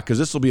around the block because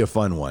this will be a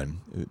fun one.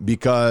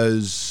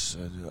 Because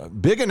a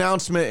big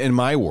announcement in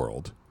my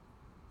world,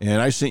 and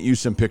I sent you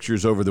some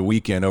pictures over the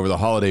weekend, over the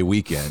holiday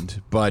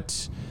weekend,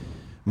 but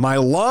my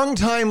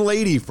longtime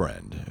lady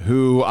friend,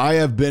 who I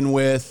have been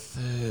with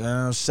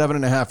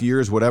 7.5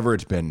 years, whatever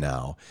it's been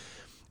now,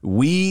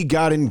 we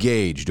got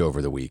engaged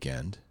over the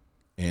weekend.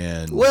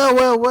 And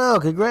well,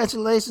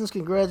 congratulations.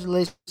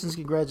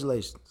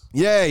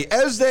 Yay.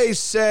 As they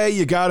say,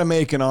 you got to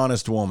make an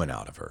honest woman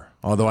out of her,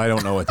 although I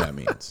don't know what that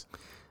means.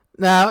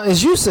 Now,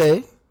 as you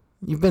say,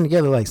 you've been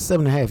together like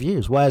 7.5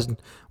 years. Why is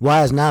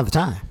now the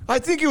time? I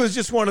think it was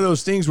just one of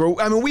those things where,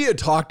 I mean, we had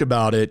talked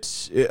about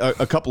it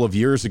a couple of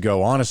years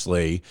ago,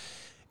 honestly.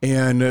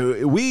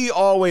 And we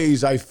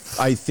always, I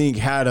think,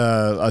 had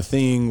a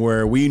thing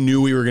where we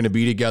knew we were going to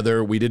be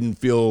together. We didn't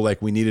feel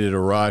like we needed a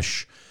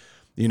rush.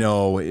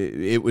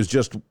 It was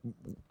just,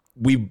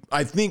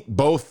 I think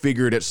both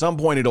figured at some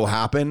point it'll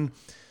happen.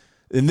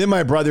 And then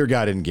my brother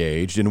got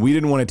engaged, and we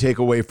didn't want to take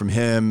away from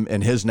him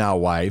and his now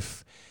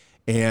wife.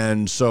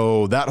 And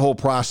so that whole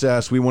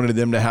process, we wanted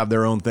them to have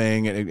their own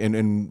thing.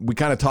 And we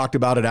kind of talked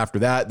about it after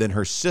that. Then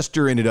her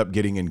sister ended up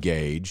getting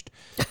engaged.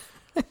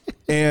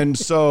 And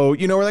so,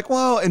 we're like,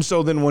 well, and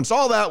so then once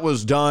all that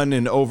was done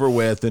and over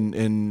with,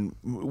 and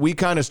we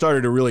kind of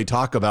started to really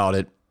talk about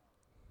it,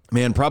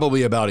 man,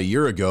 probably about a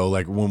year ago,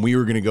 like when we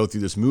were going to go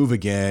through this move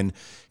again,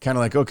 kind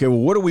of like, okay, well,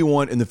 what do we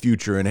want in the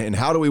future and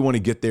how do we want to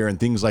get there and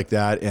things like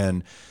that.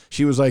 And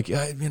she was like,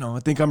 I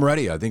think I'm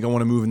ready. I think I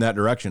want to move in that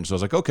direction. So I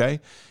was like, okay.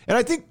 And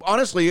I think,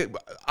 honestly,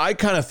 I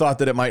kind of thought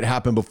that it might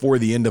happen before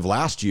the end of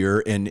last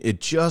year. And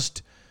it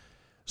just,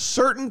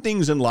 certain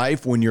things in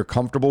life, when you're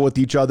comfortable with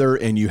each other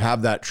and you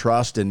have that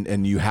trust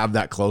and you have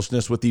that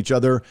closeness with each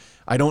other,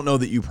 I don't know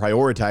that you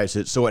prioritize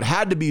it. So it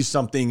had to be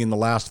something in the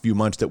last few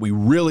months that we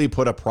really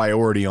put a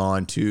priority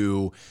on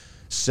to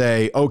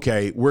say,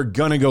 okay, we're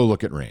going to go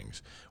look at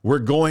rings. We're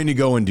going to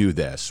go and do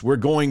this. We're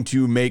going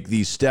to make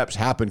these steps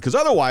happen, because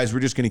otherwise we're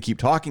just going to keep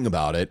talking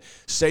about it,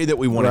 say that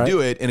we want to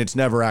do it, and it's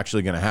never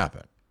actually going to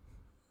happen.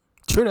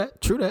 True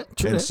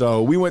that. And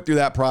so we went through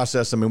that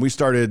process. I mean, we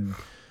started,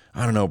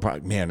 I don't know,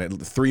 probably,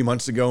 3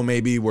 months ago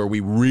maybe, where we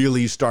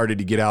really started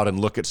to get out and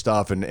look at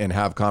stuff and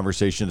have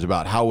conversations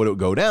about how would it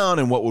go down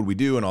and what would we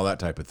do and all that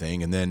type of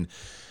thing. And then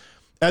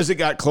as it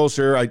got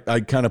closer,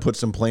 I kind of put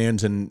some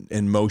plans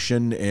in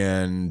motion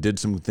and did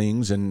some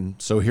things. And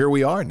so here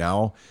we are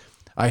now.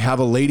 I have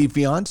a lady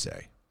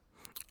fiance.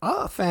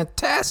 Oh,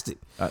 fantastic.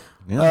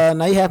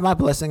 Now you have my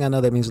blessing. I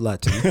know that means a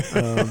lot to you.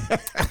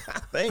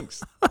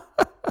 Thanks.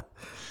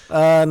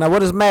 Now, what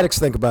does Maddox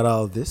think about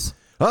all of this?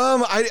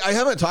 I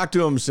haven't talked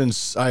to him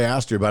since I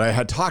asked her, but I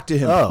had talked to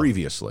him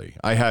previously.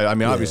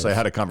 Obviously I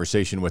had a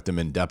conversation with him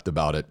in depth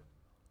about it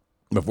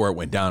before it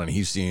went down, and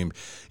he seemed,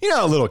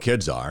 how little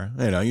kids are.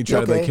 You try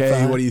to be like, hey,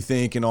 fine. What do you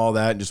think and all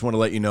that, and just want to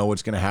let you know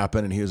what's going to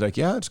happen. And he was like,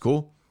 yeah, it's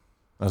cool.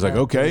 I was like,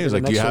 okay. He was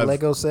like, do you have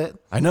Lego set?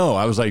 I know.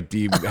 I was like, do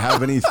you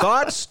have any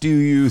thoughts? Do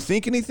you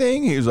think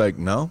anything? He was like,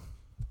 no.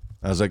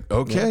 I was like,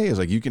 okay. Yeah. He was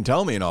like, you can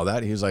tell me and all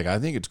that. He was like, I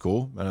think it's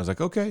cool. And I was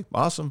like, okay,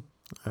 awesome.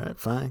 All right,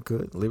 fine,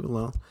 good. Leave it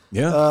alone.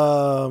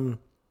 Yeah.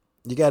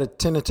 You got a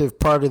tentative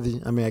part of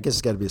the, I guess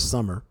it's got to be a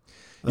summer.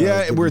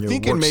 Yeah, we're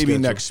thinking maybe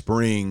next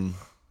spring,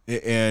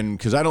 and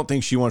because I don't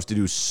think she wants to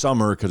do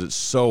summer because it's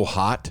so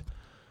hot.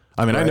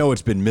 Right. I know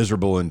it's been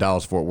miserable in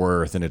Dallas-Fort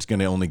Worth, and it's going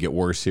to only get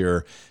worse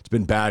here. It's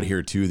been bad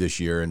here, too, this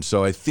year. And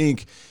so I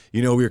think,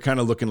 we were kind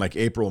of looking like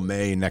April,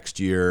 May next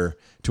year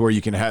to where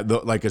you can have,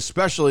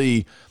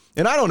 especially,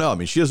 and I don't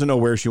know. She doesn't know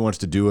where she wants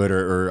to do it,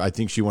 or I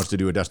think she wants to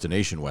do a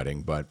destination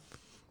wedding, but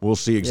we'll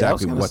see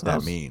exactly what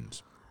that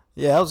means.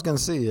 Yeah, I was going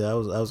to see. I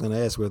was going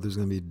to ask whether it's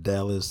going to be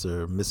Dallas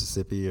or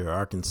Mississippi or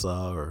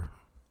Arkansas or.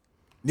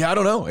 Yeah, I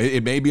don't know.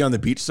 It may be on the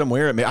beach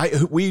somewhere.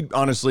 We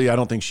honestly, I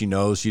don't think she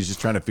knows. She's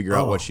just trying to figure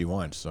out what she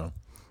wants. So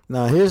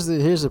now here's the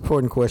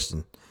important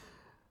question.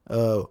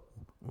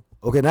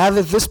 Okay, now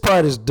that this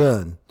part is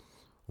done,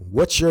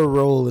 what's your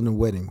role in the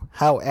wedding?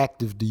 How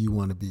active do you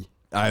want to be?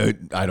 I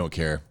don't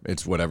care.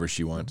 It's whatever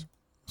she wants.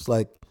 It's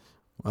like,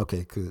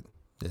 okay, good.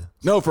 Yeah.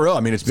 No, for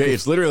real.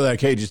 It's literally like,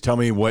 hey, just tell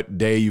me what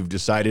day you've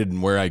decided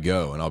and where I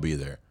go, and I'll be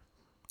there.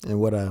 And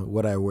what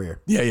I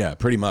wear. Yeah,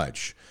 pretty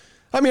much.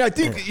 I mean, I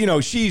think,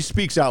 she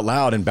speaks out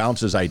loud and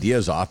bounces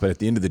ideas off, but at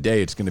the end of the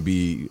day, it's going to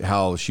be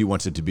how she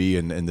wants it to be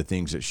and the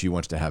things that she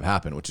wants to have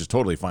happen, which is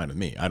totally fine with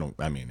me.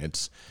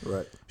 It's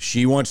right.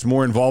 She wants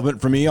more involvement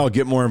from me, I'll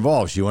get more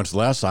involved. She wants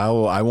less,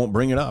 I won't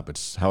bring it up.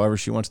 It's however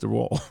she wants to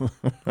roll. All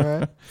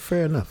right.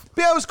 Fair enough.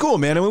 Yeah, it was cool,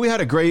 man. I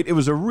mean, it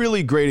was a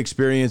really great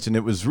experience, and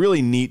it was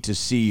really neat to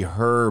see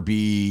her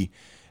be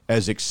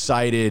as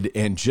excited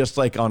and just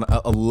like on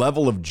a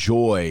level of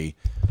joy.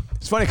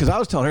 It's funny because I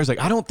was telling her,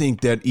 I don't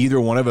think that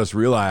either one of us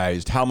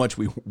realized how much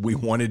we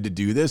wanted to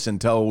do this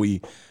until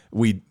we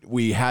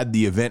had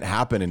the event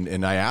happen.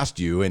 And I asked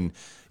you, and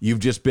you've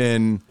just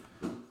been,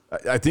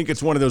 I think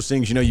it's one of those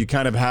things, you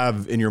kind of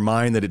have in your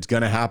mind that it's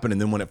going to happen. And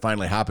then when it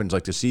finally happens,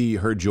 like to see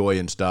her joy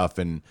and stuff.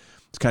 And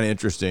it's kind of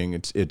interesting.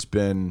 It's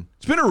been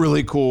a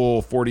really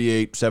cool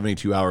 48,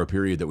 72 hour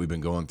period that we've been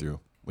going through,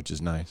 which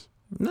is nice.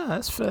 No,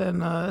 that's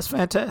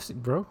fantastic,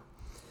 bro.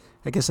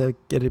 I guess I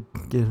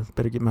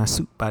better get my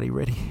suit body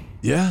ready.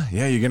 Yeah,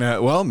 you're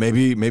gonna. Well,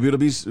 maybe it'll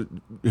be.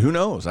 Who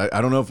knows? I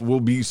don't know if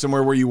we'll be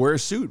somewhere where you wear a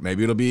suit.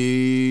 Maybe it'll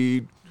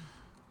be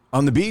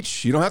on the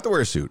beach. You don't have to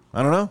wear a suit.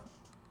 I don't know.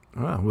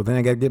 Oh, well, then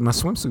I got to get my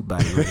swimsuit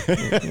body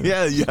ready.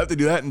 Yeah, you have to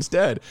do that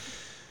instead.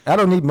 I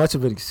don't need much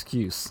of an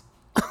excuse.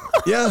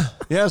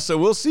 Yeah. So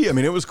we'll see. I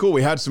mean, it was cool.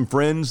 We had some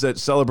friends that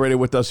celebrated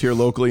with us here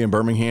locally in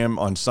Birmingham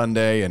on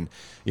Sunday, and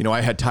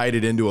I had tied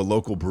it into a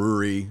local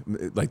brewery,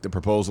 like the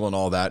proposal and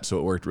all that, so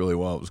it worked really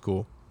well. It was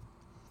cool.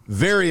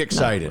 Very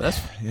excited.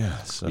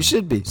 So. You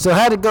should be. So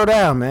how'd it go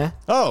down, man?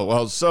 Oh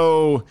well,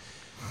 so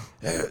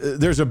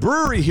there's a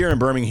brewery here in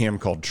Birmingham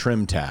called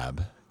Trim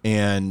Tab.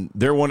 And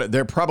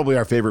they're probably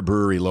our favorite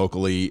brewery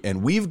locally,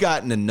 and we've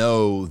gotten to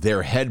know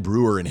their head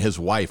brewer and his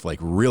wife like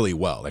really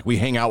well. Like we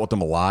hang out with them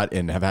a lot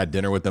and have had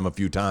dinner with them a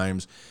few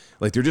times.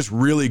 Like they're just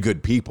really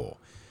good people.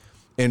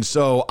 And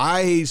so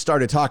I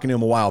started talking to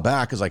him a while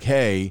back. I was like,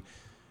 hey,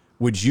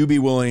 would you be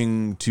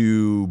willing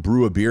to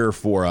brew a beer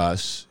for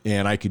us?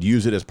 And I could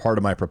use it as part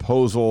of my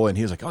proposal. And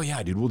he was like, oh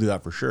yeah, dude, we'll do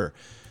that for sure.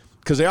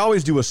 Because they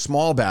always do a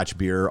small batch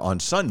beer on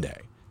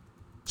Sunday.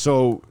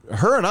 So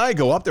her and I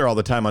go up there all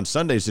the time on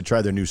Sundays to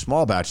try their new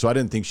small batch. So I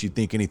didn't think she'd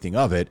think anything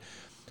of it.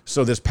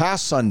 So this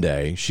past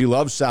Sunday, she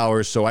loves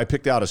sours. So I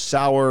picked out a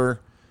sour.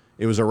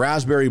 It was a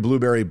raspberry,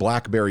 blueberry,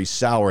 blackberry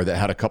sour that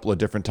had a couple of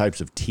different types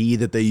of tea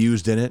that they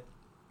used in it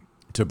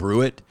to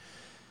brew it.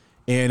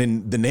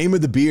 And the name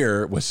of the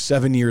beer was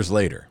 7 Years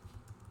Later.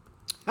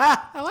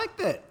 I like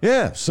that.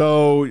 Yeah.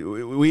 So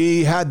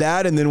we had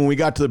that. And then when we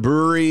got to the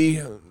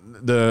brewery,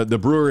 the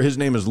brewer, his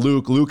name is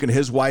Luke. Luke and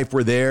his wife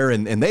were there,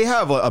 and they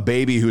have a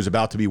baby who's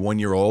about to be 1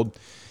 year old.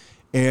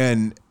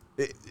 And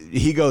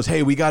he goes,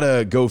 hey, we got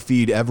to go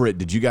feed Everett.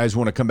 Did you guys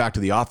want to come back to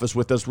the office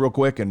with us real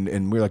quick? And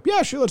we were like,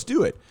 yeah, sure, let's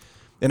do it.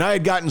 And I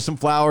had gotten some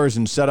flowers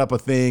and set up a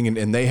thing,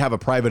 and they have a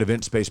private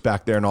event space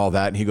back there and all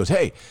that. And he goes,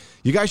 hey,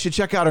 you guys should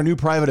check out our new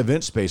private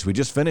event space. We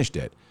just finished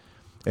it.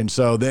 And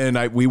so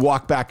then we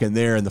walked back in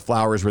there, and the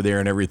flowers were there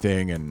and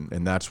everything,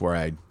 and that's where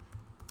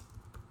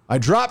I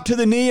dropped to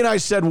the knee and I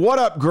said, what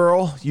up,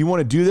 girl? You want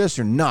to do this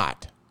or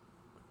not?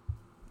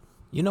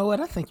 You know what?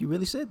 I think you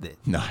really said that.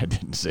 No, I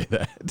didn't say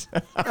that.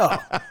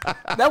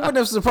 That wouldn't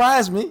have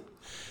surprised me.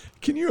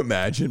 Can you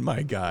imagine?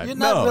 My God. You're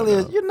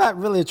not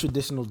really a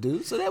traditional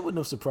dude, so that wouldn't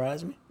have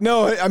surprised me.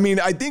 No, I mean,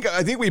 I think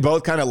we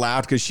both kind of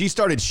laughed because she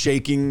started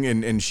shaking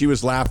and she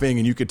was laughing,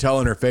 and you could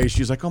tell in her face,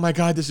 she's like, oh my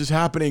God, this is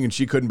happening. And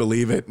she couldn't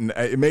believe it. And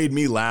it made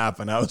me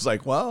laugh. And I was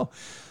like, well,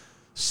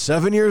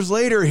 7 years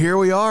later, here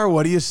we are.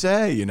 What do you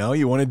say?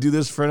 You want to do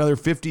this for another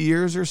 50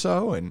 years or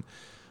so? And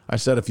I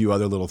said a few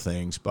other little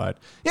things, but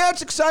yeah,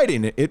 it's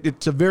exciting.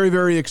 It's a very,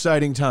 very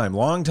exciting time.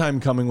 Long time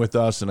coming with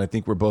us, and I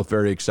think we're both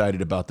very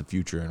excited about the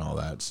future and all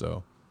that.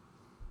 So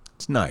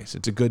it's nice.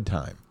 It's a good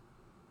time.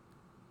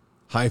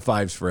 High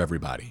fives for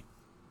everybody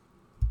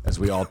as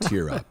we all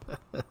tear up.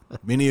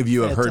 Many of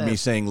you have heard me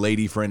saying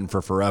lady friend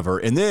for forever.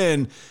 And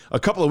then a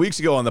couple of weeks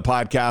ago on the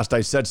podcast, I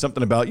said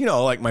something about,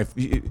 like my...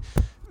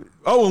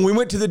 Oh, when we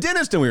went to the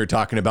dentist and we were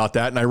talking about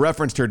that, and I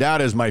referenced her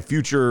dad as my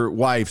future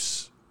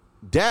wife's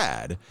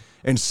dad,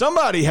 and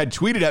somebody had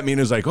tweeted at me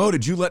and was like, oh,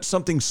 did you let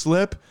something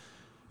slip?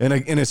 And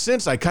in a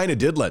sense, I kind of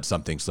did let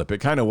something slip. It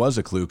kind of was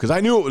a clue because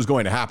I knew it was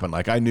going to happen.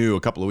 Like I knew a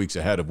couple of weeks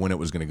ahead of when it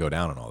was going to go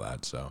down and all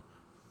that. So,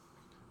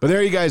 but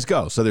there you guys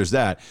go. So there's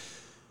that.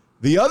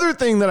 The other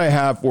thing that I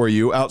have for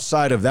you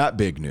outside of that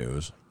big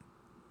news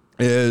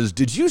is,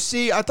 did you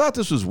see, I thought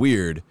this was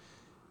weird.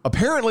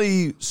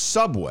 Apparently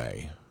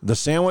Subway, the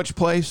sandwich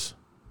place,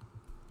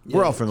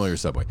 we're all familiar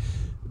with Subway.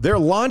 They're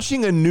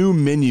launching a new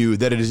menu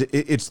that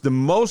it's the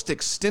most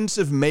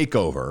extensive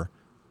makeover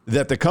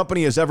that the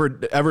company has ever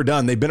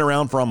done. They've been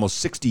around for almost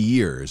 60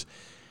 years.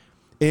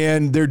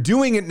 And they're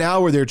doing it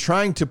now where they're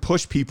trying to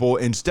push people,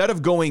 instead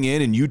of going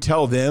in and you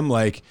tell them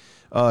like,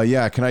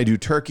 yeah, can I do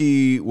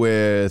turkey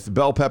with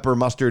bell pepper,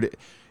 mustard?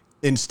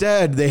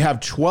 Instead, they have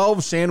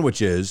 12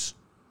 sandwiches.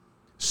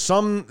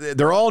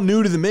 They're all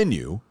new to the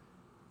menu,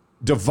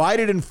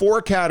 divided in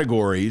 4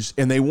 categories,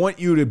 and they want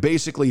you to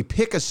basically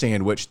pick a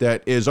sandwich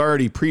that is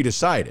already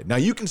pre-decided. Now,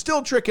 you can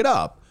still trick it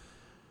up,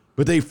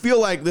 But they feel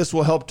like this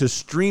will help to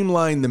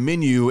streamline the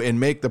menu and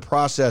make the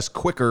process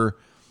quicker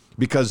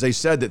because they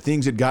said that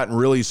things had gotten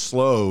really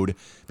slowed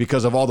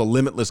because of all the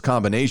limitless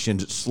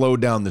combinations. It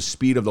slowed down the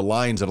speed of the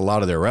lines at a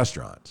lot of their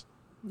restaurants.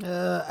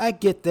 I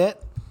get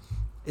that.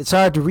 It's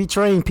hard to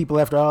retrain people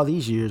after all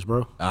these years,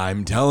 bro.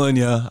 I'm telling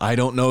you, I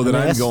don't know that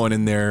I'm going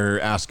in there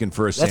asking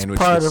for a sandwich.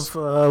 That's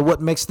part of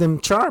what makes them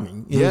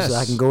charming. Yes.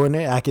 I can go in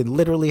there. I can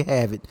literally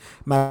have it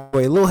my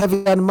way. A little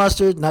heavy on the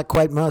mustard, not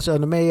quite much on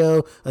the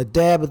mayo, a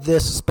dab of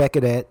this, a speck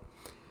of that.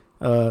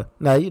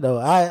 Now,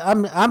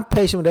 I'm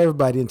patient with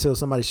everybody until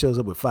somebody shows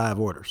up with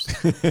 5 orders.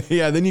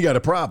 Yeah, then you got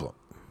a problem.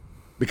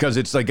 Because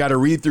it's like got to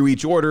read through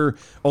each order.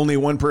 Only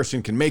one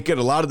person can make it.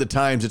 A lot of the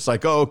times it's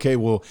like, oh, okay,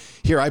 well,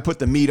 here, I put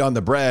the meat on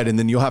the bread, and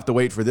then you'll have to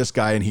wait for this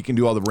guy, and he can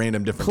do all the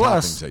random different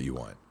toppings that you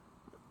want.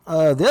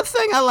 The other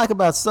thing I like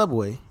about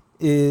Subway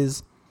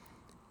is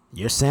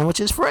your sandwich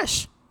is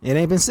fresh. It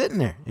ain't been sitting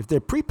there. If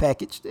they're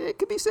prepackaged, it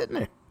could be sitting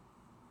there.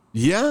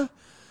 Yeah?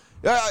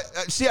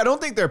 See, I don't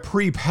think they're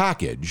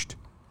prepackaged.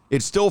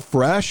 It's still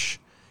fresh.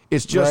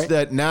 It's just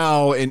that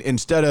now,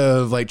 instead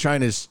of like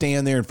trying to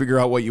stand there and figure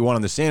out what you want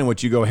on the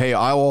sandwich, you go, hey,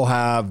 I will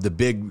have the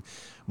big,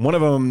 one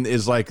of them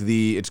is like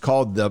it's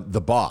called the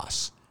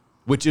Boss,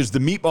 which is the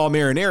meatball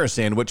marinara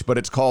sandwich, but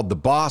it's called the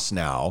Boss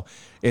now.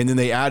 And then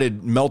they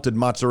added melted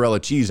mozzarella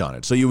cheese on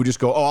it. So you would just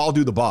go, oh, I'll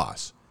do the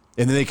Boss.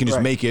 And then they can just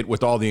make it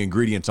with all the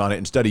ingredients on it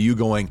instead of you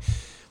going,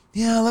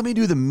 yeah, let me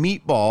do the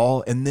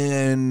meatball. And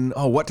then,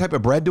 oh, what type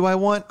of bread do I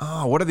want?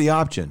 Oh, what are the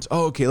options?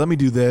 Oh, okay, let me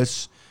do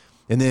this.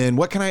 And then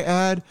what can I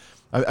add?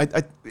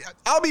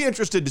 I'll be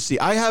interested to see.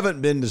 I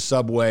haven't been to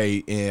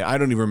Subway I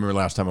don't even remember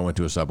last time I went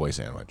to a Subway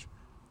sandwich.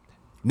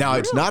 Now,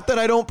 It's not that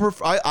I don't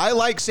prefer. I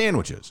like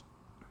sandwiches.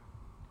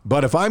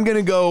 But if I'm going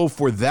to go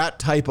for that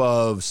type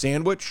of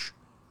sandwich,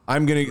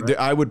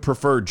 I would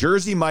prefer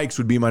Jersey Mike's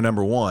would be my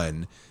number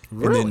 1.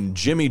 Really? And then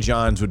Jimmy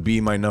John's would be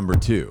my number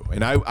 2.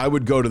 And I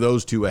would go to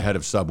those 2 ahead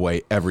of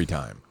Subway every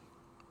time.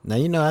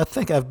 Now, I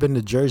think I've been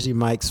to Jersey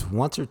Mike's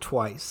once or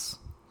twice.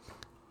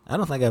 I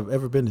don't think I've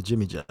ever been to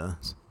Jimmy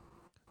John's.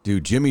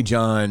 Dude, Jimmy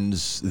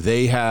John's,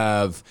 they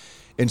have,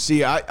 and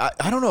see, I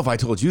don't know if I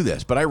told you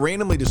this, but I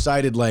randomly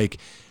decided, like,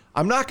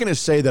 I'm not going to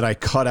say that I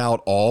cut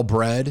out all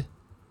bread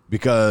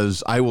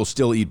because I will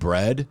still eat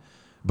bread,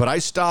 but I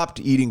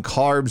stopped eating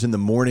carbs in the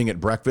morning at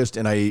breakfast,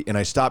 and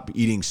I stopped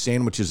eating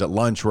sandwiches at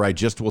lunch where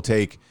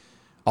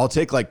I'll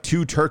take like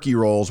 2 turkey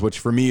rolls, which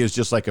for me is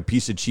just like a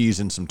piece of cheese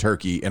and some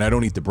turkey, and I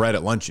don't eat the bread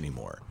at lunch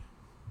anymore.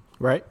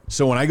 Right.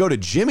 So when I go to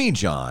Jimmy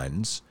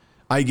John's,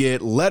 I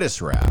get lettuce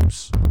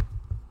wraps.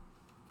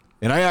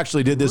 And I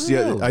actually did this.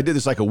 Really? I did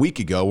this like a week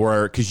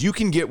ago, because you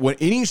can get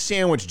any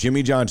sandwich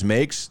Jimmy John's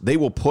makes, they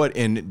will put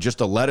in just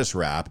a lettuce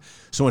wrap.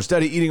 So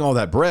instead of eating all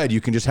that bread, you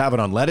can just have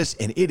it on lettuce,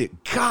 and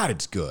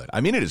it's good.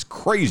 I mean, it is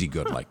crazy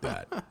good like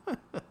that.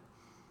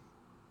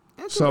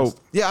 So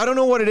yeah, I don't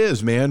know what it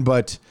is, man,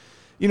 but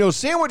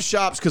sandwich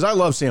shops, because I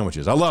love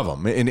sandwiches, I love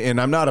them, and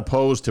I'm not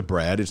opposed to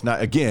bread. It's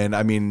not. Again,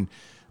 I mean,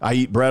 I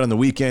eat bread on the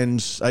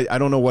weekends. I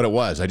don't know what it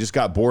was. I just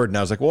got bored, and I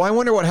was like, well, I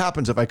wonder what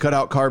happens if I cut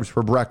out carbs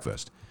for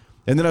breakfast.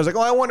 And then I was like,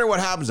 oh, I wonder what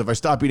happens if I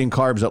stop eating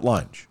carbs at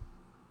lunch.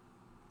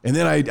 And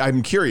then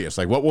I'm curious,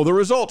 like, what will the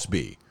results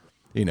be?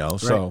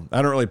 So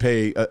I don't really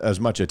pay as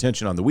much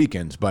attention on the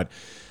weekends. But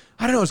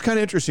I don't know. It's kind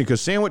of interesting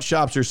because sandwich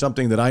shops are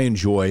something that I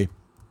enjoy.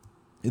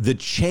 The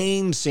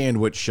chain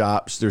sandwich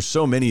shops, there's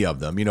so many of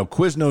them.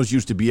 Quiznos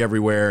used to be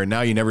everywhere, and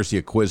now you never see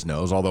a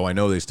Quiznos, although I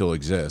know they still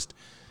exist.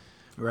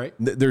 Right.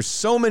 There's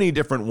so many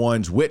different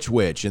ones,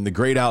 Which, and the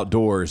Great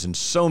Outdoors, and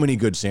so many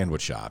good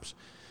sandwich shops.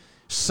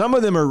 Some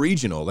of them are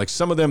regional. Like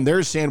some of them,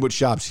 there's sandwich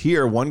shops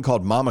here, one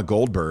called Mama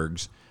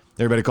Goldberg's.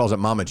 Everybody calls it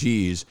Mama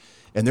G's.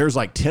 And there's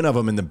like 10 of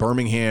them in the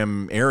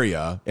Birmingham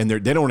area, and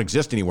they don't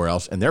exist anywhere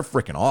else, and they're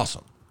freaking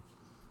awesome.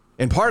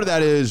 And part of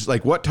that is,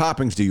 like, what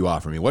toppings do you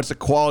offer me? What's the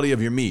quality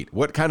of your meat?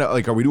 What kind of,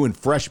 like, are we doing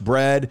fresh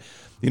bread?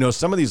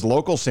 Some of these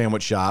local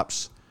sandwich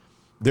shops,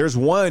 there's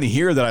one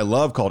here that I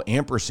love called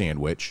Amper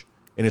Sandwich,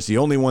 and it's the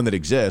only one that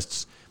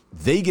exists.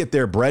 They get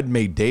their bread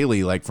made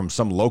daily, like from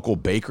some local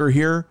baker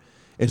here.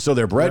 And so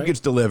their bread gets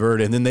delivered,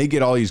 and then they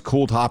get all these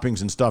cool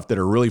toppings and stuff that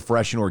are really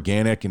fresh and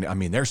organic. And I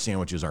mean, their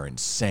sandwiches are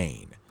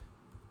insane.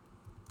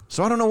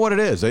 So I don't know what it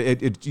is.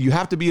 You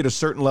have to be at a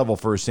certain level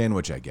for a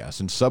sandwich, I guess.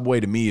 And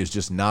Subway to me is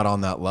just not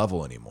on that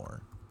level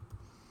anymore.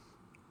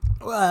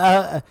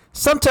 Well,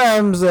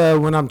 sometimes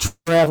when I'm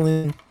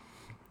traveling,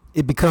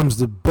 it becomes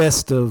the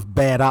best of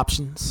bad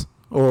options,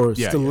 or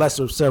the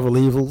lesser of several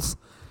evils.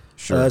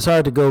 Sure. It's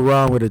hard to go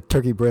wrong with a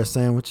turkey breast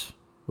sandwich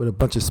with a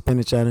bunch of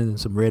spinach on it and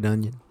some red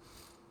onion.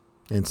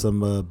 And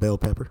some bell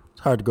pepper.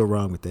 It's hard to go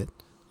wrong with that.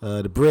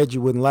 The bread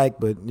you wouldn't like,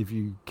 but if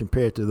you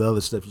compare it to the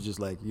other stuff, you're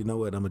just like, you know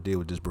what, I'm going to deal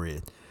with this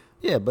bread.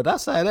 Yeah, but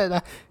outside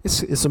that,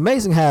 it's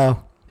amazing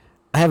how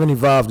I haven't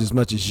evolved as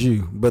much as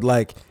you. But,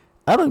 like,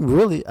 I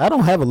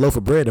don't have a loaf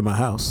of bread in my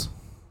house.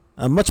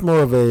 I'm much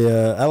more of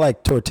I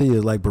like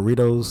tortillas, like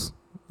burritos.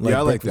 Like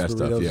I like that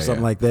stuff. Yeah,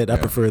 something like that. I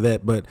prefer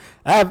that. But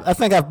I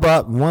think I've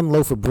bought 1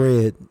 loaf of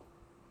bread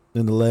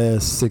in the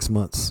last 6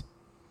 months.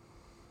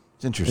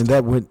 It's interesting.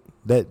 And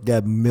that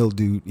got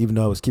mildewed, even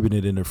though I was keeping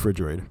it in the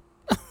refrigerator.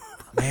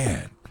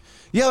 Man.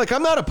 Yeah, like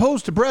I'm not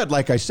opposed to bread,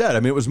 like I said. I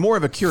mean, it was more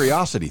of a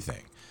curiosity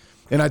thing.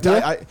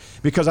 And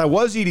because I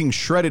was eating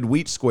shredded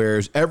wheat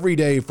squares every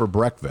day for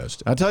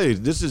breakfast. I'll tell you,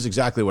 this is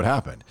exactly what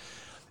happened.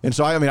 And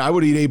so, I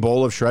would eat a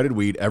bowl of shredded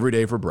wheat every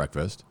day for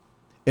breakfast.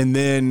 And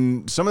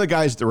then some of the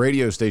guys at the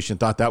radio station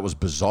thought that was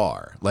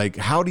bizarre. Like,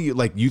 how do you,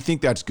 like, you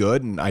think that's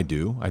good? And I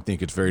do. I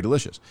think it's very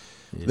delicious.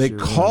 Yeah, they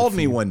called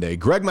me one day,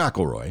 Greg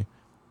McElroy,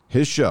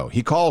 his show.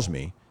 He calls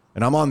me,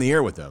 and I'm on the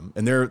air with them.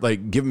 And they're,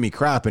 like, giving me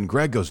crap. And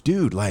Greg goes,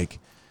 dude, like,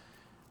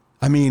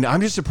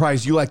 I'm just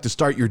surprised you like to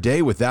start your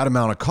day with that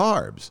amount of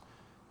carbs.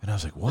 And I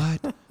was like,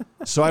 what?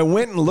 So I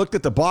went and looked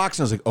at the box,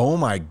 and I was like, oh,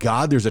 my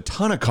God, there's a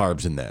ton of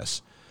carbs in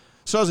this.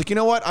 So I was like, you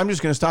know what? I'm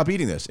just going to stop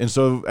eating this. And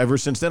so ever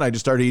since then, I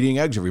just started eating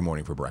eggs every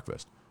morning for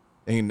breakfast.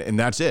 And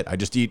that's it. I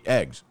just eat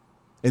eggs.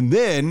 And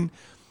then,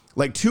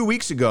 like 2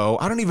 weeks ago,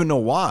 I don't even know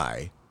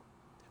why,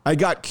 I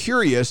got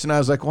curious, and I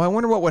was like, well, I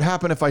wonder what would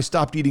happen if I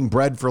stopped eating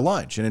bread for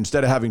lunch. And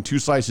instead of having 2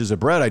 slices of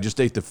bread, I just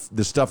ate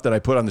the stuff that I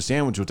put on the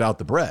sandwich without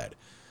the bread.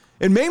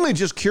 And mainly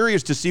just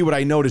curious to see what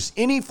I notice,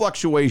 any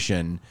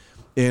fluctuation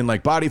in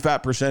like body fat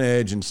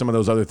percentage and some of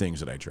those other things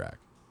that I track.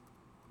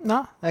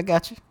 No, I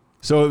got you.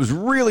 So it was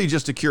really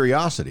just a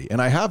curiosity,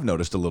 and I have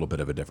noticed a little bit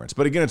of a difference.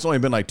 But again, it's only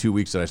been like 2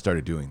 weeks that I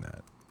started doing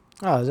that.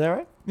 Oh, is that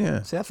right?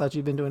 Yeah. See, I thought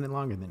you'd been doing it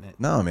longer than that.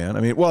 No, man.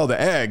 The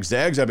eggs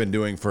I've been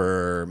doing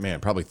for,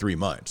 probably 3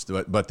 months.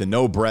 But the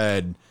no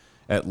bread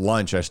at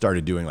lunch I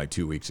started doing like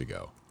 2 weeks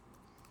ago.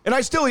 And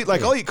I still eat,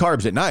 I'll eat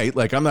carbs at night.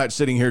 Like, I'm not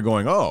sitting here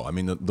going,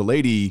 the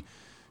lady,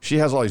 she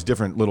has all these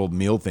different little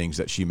meal things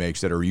that she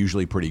makes that are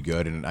usually pretty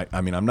good. And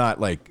I'm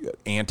not like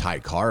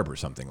anti-carb or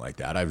something like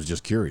that. I was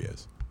just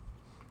curious.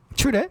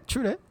 True that.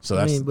 So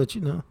that's, but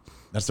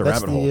that's the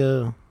rabbit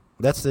hole.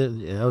 I was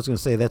going to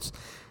say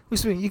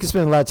you can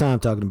spend a lot of time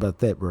talking about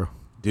that, bro.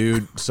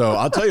 Dude, so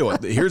I'll tell you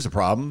what, here's the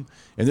problem,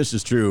 and this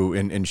is true,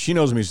 and she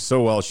knows me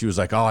so well. She was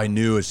like, oh, I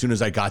knew as soon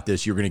as I got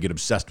this, you were going to get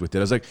obsessed with it.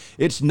 I was like,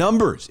 it's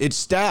numbers,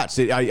 it's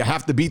stats. I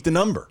have to beat the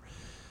number.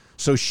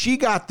 So she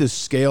got this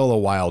scale a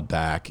while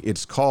back.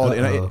 It's called,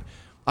 and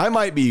I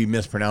might be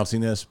mispronouncing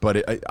this,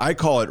 but I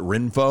call it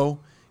Renpho.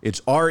 It's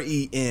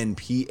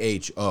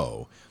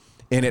RENPHO,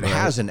 and it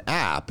has an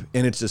app,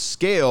 and it's a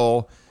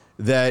scale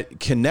that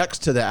connects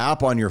to the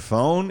app on your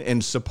phone,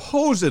 and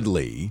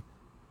supposedly,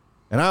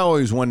 and I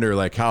always wonder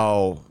like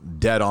how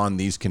dead on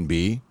these can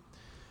be,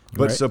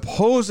 but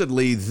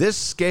supposedly this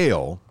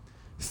scale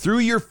through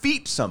your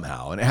feet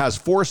somehow, and it has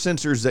 4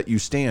 sensors that you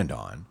stand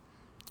on.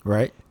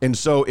 Right. And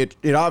so it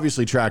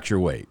obviously tracks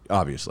your weight,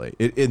 obviously.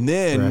 And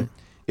then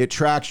it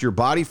tracks your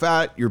body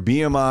fat, your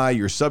BMI,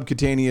 your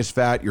subcutaneous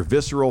fat, your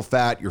visceral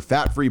fat, your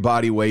fat-free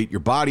body weight, your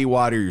body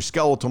water, your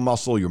skeletal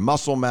muscle, your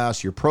muscle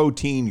mass, your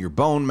protein, your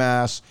bone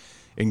mass,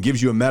 and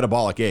gives you a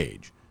metabolic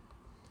age.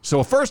 So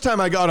the first time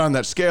I got on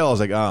that scale, I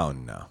was like, oh,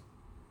 no.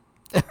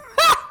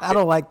 I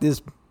don't like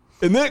this.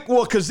 And then,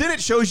 because then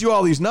it shows you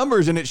all these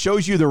numbers, and it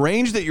shows you the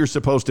range that you're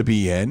supposed to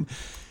be in.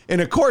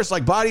 And, of course,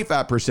 like body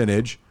fat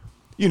percentage,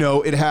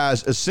 it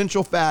has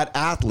essential fat,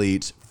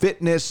 athletes,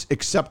 fitness,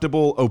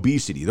 acceptable,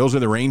 obesity. Those are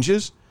the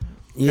ranges.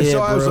 Yeah, and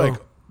so I was like,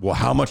 well,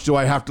 how much do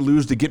I have to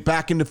lose to get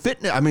back into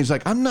fitness? It's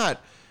like, I'm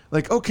not,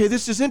 like, okay,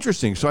 this is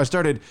interesting. So I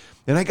started,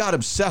 and I got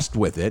obsessed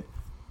with it.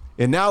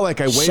 And now, like,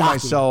 I weigh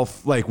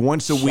myself, like,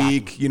 once a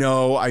week.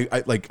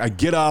 I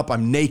get up,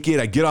 I'm naked,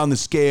 I get on the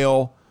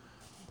scale.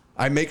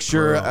 I make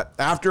sure,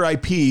 after I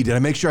peed, and I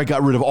make sure I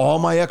got rid of all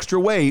my extra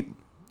weight.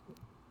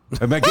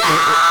 Am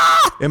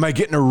I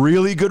getting a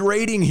really good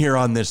rating here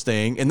on this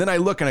thing? And then I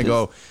look and I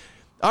go,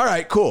 all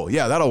right, cool.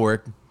 Yeah, that'll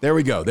work. There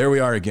we go. There we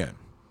are again.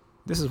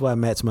 This is why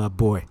Matt's my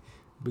boy,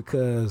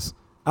 because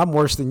I'm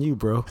worse than you,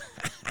 bro.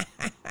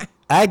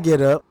 I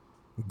get up,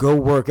 go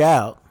work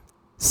out,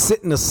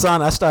 sit in the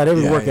sauna. I start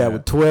every workout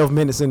with 12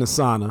 minutes in the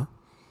sauna.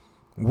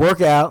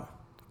 Work out,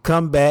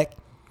 come back,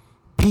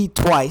 pee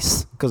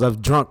twice because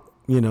I've drunk,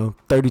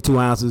 32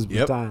 ounces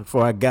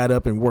before I got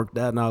up and worked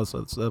out and all this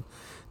other stuff.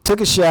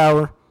 Took a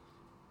shower,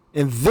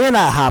 and then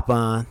I hop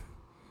on.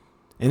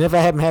 And if I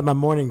haven't had my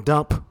morning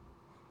dump,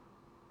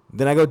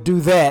 then I go do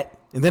that,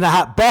 and then I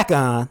hop back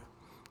on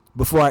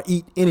before I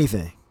eat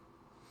anything.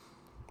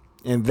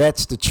 And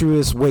that's the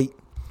truest weight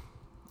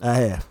I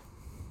have.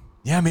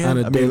 Yeah, man.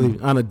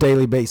 On a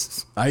daily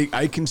basis.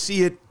 I can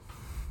see it.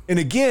 And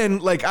again,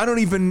 like,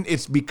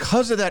 it's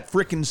because of that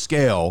freaking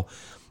scale.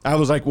 I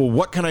was like, well,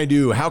 what can I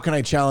do? How can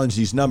I challenge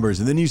these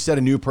numbers? And then you set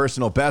a new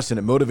personal best, and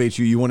it motivates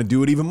you. You want to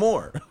do it even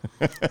more.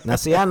 Now,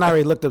 see, I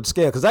already looked up the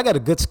scale because I got a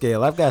good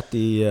scale. I've got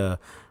the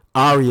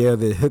Aria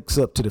that hooks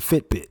up to the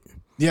Fitbit.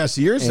 Yeah,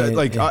 so yours,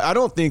 I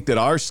don't think that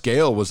our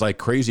scale was like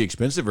crazy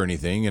expensive or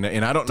anything,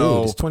 and I don't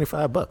know. It's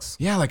 $25.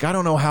 Yeah, like I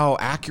don't know how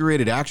accurate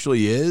it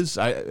actually is.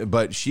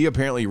 But she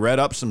apparently read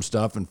up some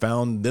stuff and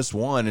found this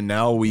one, and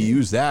now we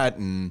use that,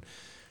 and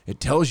it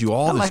tells you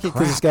all this crap. I like it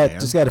because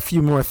it's got a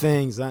few more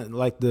things.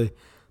 Like the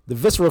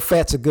visceral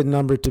fat's a good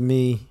number to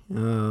me,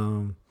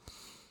 or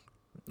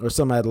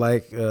something I'd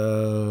like.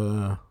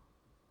 The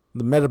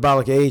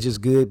metabolic age is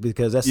good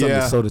because that's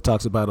something Soda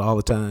talks about all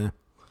the time.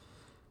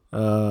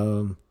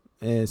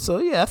 And so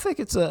yeah, I think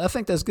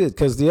that's good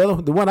because the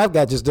one I've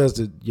got just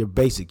does your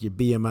basic, your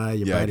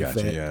BMI, your body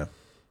fat,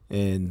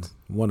 and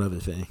one other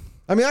thing.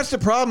 I mean, that's the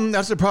problem.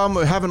 That's the problem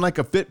with having like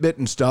a Fitbit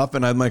and stuff.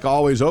 And I'm like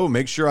always,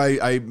 make sure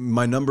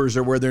my numbers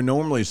are where they're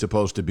normally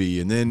supposed to be.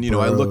 And then,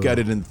 I look at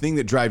it, and the thing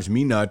that drives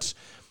me nuts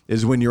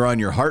is when you're on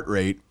your heart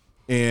rate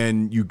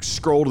and you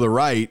scroll to the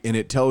right and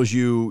it tells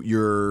you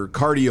your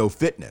cardio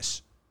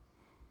fitness.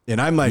 And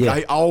I'm like,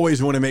 I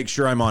always want to make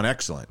sure I'm on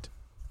excellent.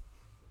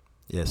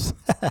 Yes.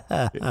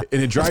 And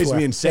it drives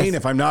me insane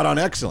if I'm not on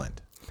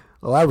excellent.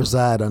 Well, I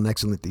reside on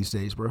excellent these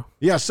days, bro.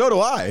 Yeah, so do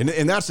I.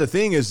 And that's the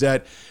thing is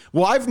that,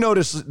 I've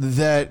noticed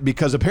that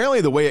because apparently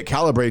the way it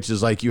calibrates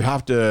is like you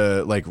have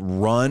to like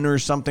run or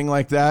something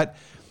like that.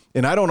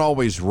 And I don't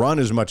always run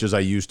as much as I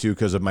used to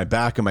because of my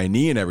back and my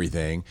knee and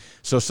everything.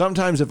 So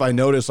sometimes if I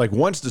notice, like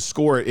once the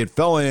score, it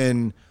fell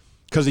in,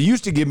 because it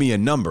used to give me a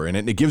number and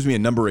it gives me a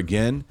number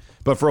again.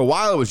 But for a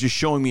while, it was just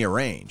showing me a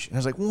range. And I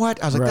was like,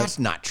 what? I was like, that's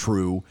not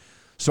true.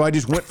 So I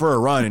just went for a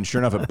run, and sure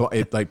enough,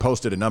 it like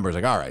posted a number. I was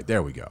like, all right,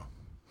 there we go.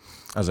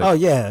 I was like, oh,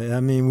 yeah. I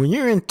mean, when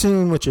you're in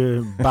tune with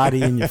your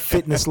body and your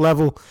fitness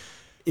level,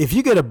 if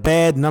you get a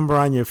bad number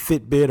on your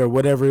Fitbit or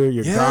whatever,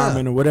 your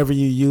Garmin or whatever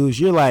you use,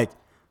 you're like,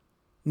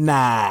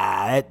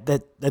 nah,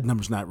 that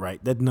number's not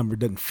right. That number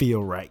doesn't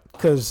feel right.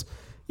 Because,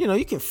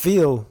 you can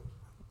feel,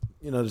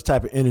 the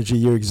type of energy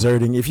you're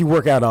exerting. If you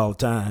work out all the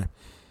time,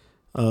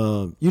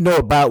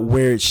 about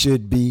where it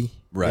should be.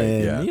 Right,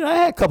 and, I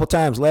had a couple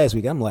times last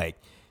week, I'm like,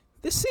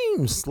 this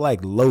seems like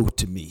low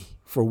to me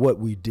for what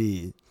we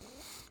did.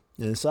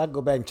 And so I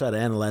go back and try to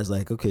analyze,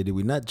 like, okay, did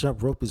we not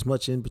jump rope as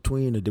much in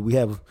between, or did we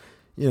have,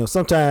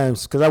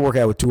 sometimes, because I work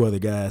out with two other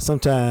guys,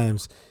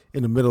 sometimes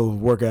in the middle of a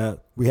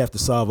workout, we have to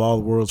solve all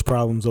the world's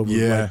problems over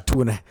like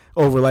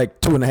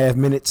 2.5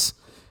 minutes.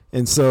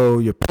 And so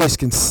your pace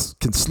can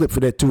slip for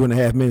that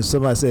 2.5 minutes.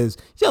 Somebody says,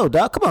 yo,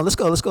 Doc, come on, let's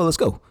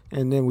go.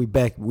 And then we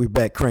back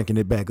cranking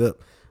it back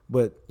up.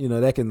 But,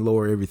 that can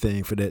lower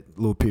everything for that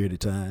little period of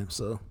time.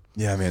 So.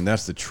 Yeah, man,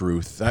 that's the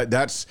truth.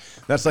 That's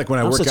like when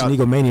I work out. I'm such an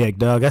egomaniac,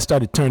 dog. I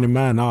started turning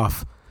mine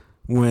off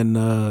when,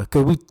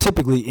 because we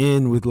typically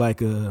end with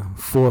like a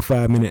 4 or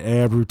 5 minute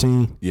ab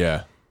routine.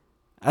 Yeah.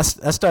 I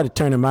started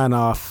turning mine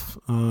off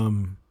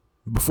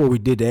before we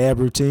did the ab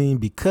routine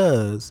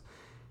because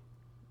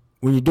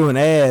when you're doing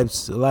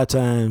abs, a lot of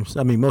times,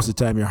 most of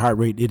the time, your heart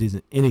rate, it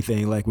isn't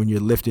anything like when you're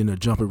lifting or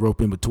jumping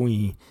rope in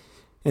between.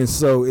 And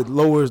so it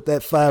lowers,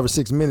 that 5 or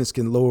 6 minutes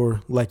can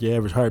lower like your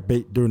average heart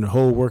rate during the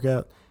whole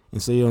workout.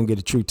 And so you don't get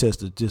a true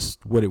test of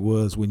just what it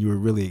was when you were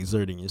really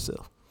exerting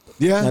yourself.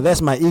 Yeah. Now, that's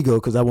my ego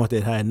because I want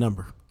that high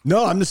number.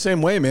 No, I'm the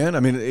same way,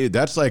 man.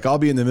 That's like I'll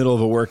be in the middle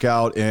of a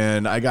workout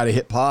and I got to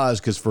hit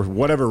pause because for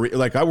whatever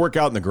like I work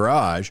out in the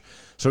garage.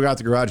 So I got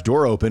the garage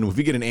door open. If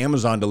we get an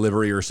Amazon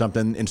delivery or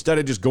something, instead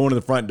of just going to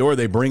the front door,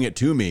 they bring it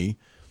to me.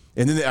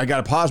 And then I got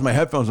to pause my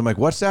headphones. I'm like,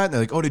 what's that? And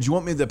they're like, oh, did you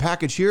want me the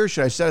package here?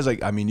 Should I say? I was like,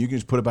 you can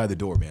just put it by the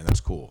door, man.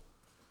 That's cool.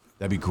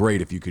 That'd be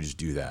great if you could just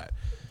do that.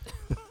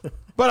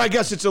 But I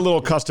guess it's a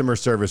little customer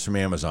service from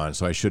Amazon,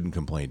 so I shouldn't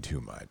complain too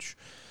much.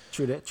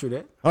 True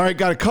that. All right,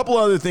 got a couple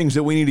other things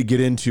that we need to get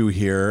into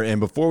here. And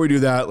before we do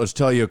that, let's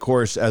tell you, of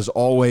course, as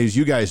always,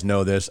 you guys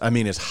know this.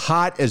 As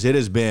hot as it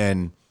has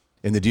been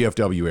in the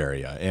DFW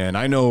area. And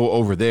I know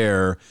over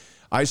there,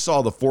 I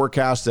saw the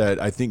forecast that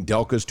I think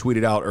Delca's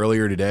tweeted out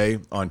earlier today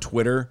on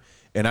Twitter.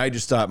 And I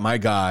just thought, my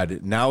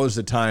God, now is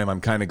the time.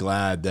 I'm kind of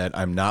glad that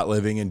I'm not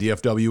living in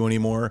DFW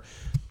anymore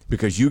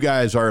because you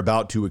guys are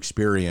about to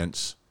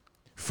experience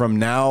from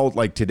now,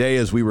 like today,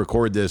 as we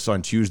record this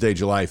on Tuesday,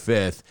 July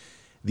 5th,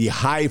 the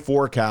high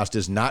forecast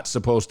is not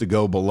supposed to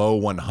go below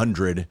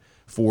 100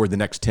 for the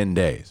next 10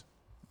 days.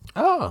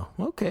 Oh,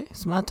 okay.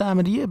 It's my time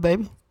of the year,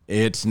 baby.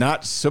 It's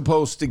not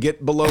supposed to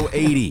get below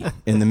 80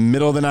 in the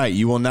middle of the night.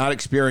 You will not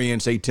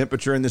experience a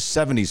temperature in the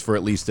 70s for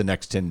at least the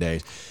next 10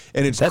 days.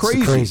 And it's That's crazy.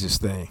 That's the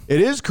craziest thing. It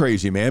is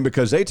crazy, man,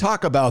 because they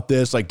talk about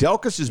this. Like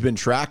Delcas has been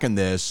tracking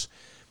this,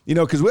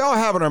 because we all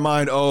have in our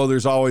mind,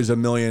 there's always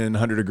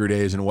 1,100-degree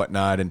days and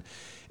whatnot. And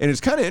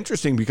it's kind of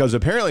interesting because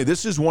apparently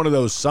this is one of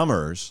those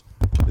summers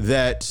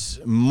that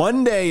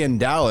Monday in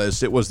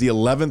Dallas, it was the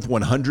 11th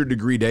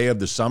 100-degree day of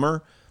the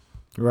summer.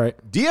 Right.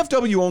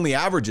 DFW only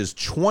averages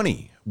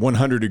 20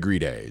 100-degree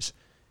days.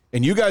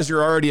 And you guys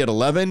are already at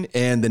 11,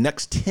 and the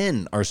next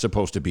 10 are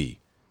supposed to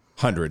be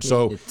 100.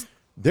 So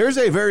there's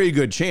a very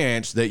good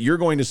chance that you're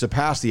going to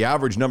surpass the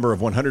average number of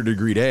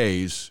 100-degree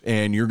days,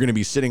 and you're going to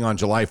be sitting on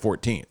July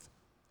 14th.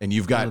 And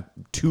you've got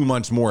 2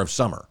 months more of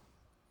summer.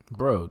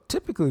 Bro,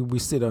 typically we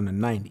sit on the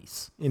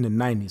 90s, in the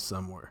 90s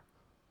somewhere.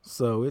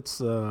 So it's,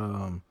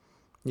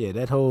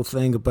 that whole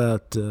thing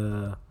about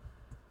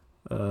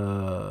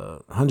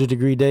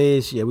 100-degree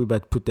days, we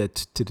about to put that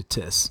to the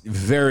test.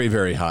 Very,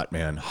 very hot,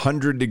 man.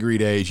 100-degree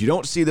days. You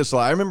don't see this a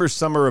lot. I remember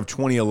summer of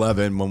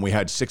 2011 when we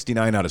had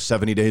 69 out of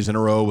 70 days in a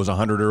row was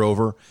 100 or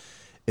over.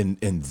 And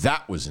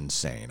that was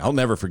insane. I'll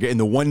never forget. And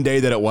the one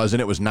day that it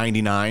was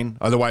 99.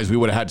 Otherwise, we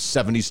would have had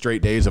 70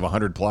 straight days of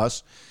 100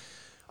 plus.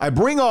 I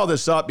bring all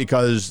this up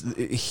because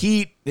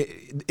heat,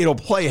 it'll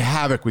play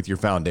havoc with your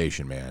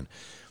foundation, man.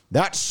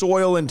 That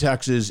soil in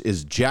Texas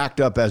is jacked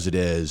up as it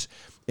is,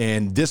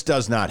 and this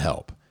does not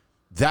help.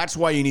 That's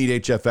why you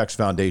need HFX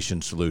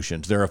Foundation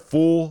Solutions. They're a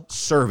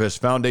full-service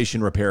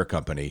foundation repair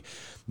company.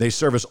 They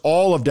service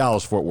all of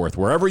Dallas-Fort Worth.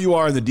 Wherever you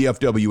are in the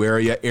DFW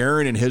area,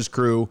 Aaron and his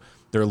crew,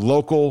 they're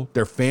local,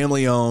 they're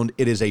family-owned.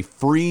 It is a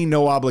free,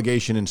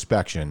 no-obligation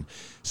inspection.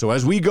 So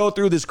as we go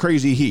through this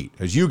crazy heat,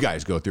 as you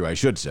guys go through, I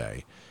should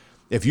say,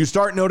 if you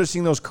start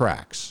noticing those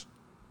cracks,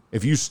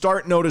 if you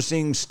start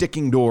noticing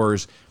sticking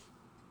doors,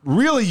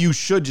 really you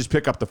should just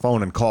pick up the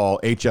phone and call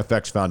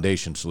HFX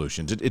Foundation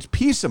Solutions. It's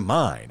peace of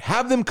mind.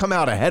 Have them come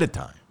out ahead of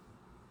time.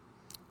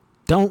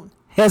 Don't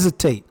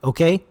hesitate,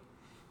 okay?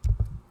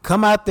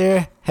 Come out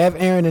there, have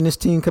Aaron and his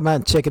team come out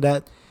and check it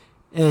out,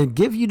 and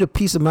give you the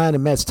peace of mind that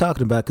Matt's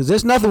talking about. Because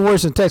there's nothing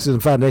worse in Texas than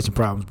foundation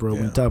problems, bro,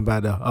 when you're talking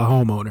about a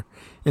homeowner.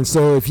 And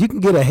so if you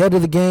can get ahead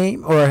of the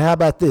game, or how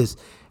about this?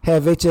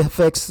 Have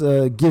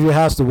HFX give your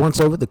house the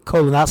once-over, the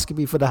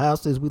colonoscopy for the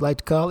house, as we like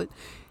to call it,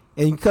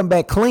 and you come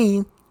back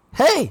clean.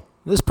 Hey,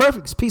 it's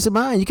perfect. It's peace of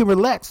mind. You can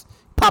relax.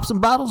 Pop some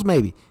bottles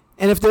maybe.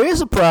 And if there is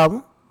a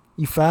problem,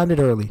 you find it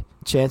early.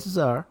 Chances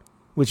are,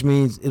 which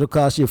means it'll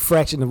cost you a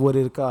fraction of what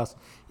it'll cost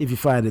if you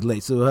find it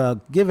late.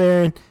 So give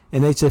Aaron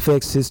and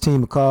HFX, his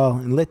team, a call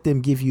and let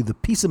them give you the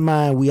peace of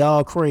mind we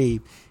all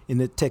crave in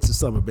the Texas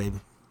summer, baby.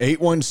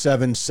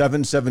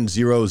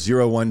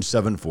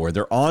 817-770-0174.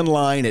 They're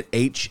online at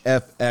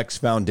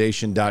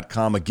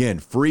hfxfoundation.com. Again,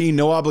 free,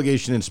 no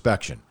obligation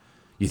inspection.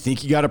 You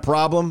think you got a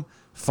problem?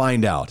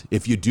 Find out.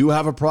 If you do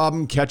have a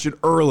problem, catch it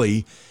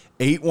early.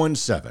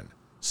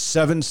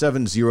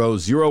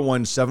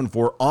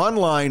 817-770-0174.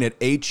 Online at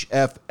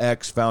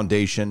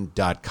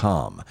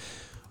hfxfoundation.com.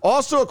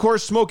 Also, of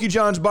course, Smokey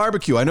John's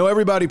Barbecue. I know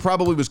everybody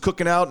probably was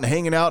cooking out and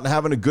hanging out and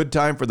having a good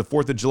time for the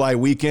 4th of July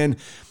weekend.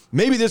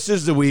 Maybe this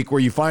is the week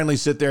where you finally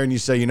sit there and you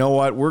say, you know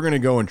what, we're going to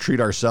go and treat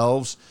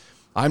ourselves.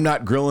 I'm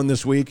not grilling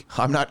this week.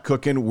 I'm not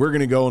cooking. We're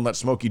going to go and let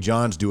Smokey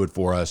John's do it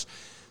for us.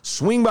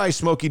 Swing by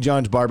Smokey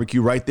John's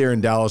Barbecue right there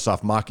in Dallas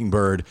off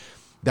Mockingbird.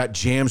 That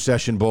jam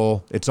session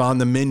bowl, it's on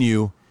the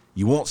menu.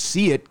 You won't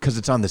see it because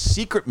it's on the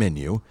secret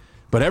menu,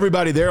 but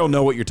everybody there will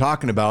know what you're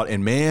talking about.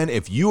 And man,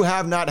 if you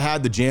have not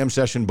had the jam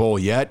session bowl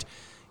yet,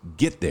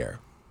 get there.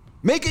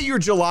 Make it your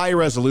July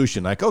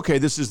resolution. Like, okay,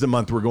 this is the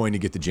month we're going to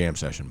get the jam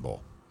session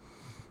bowl.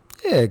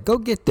 Yeah, go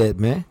get that,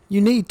 man.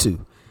 You need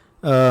to.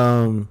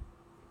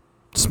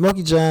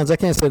 Smokey John's, I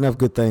can't say enough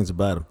good things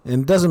about them.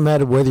 And it doesn't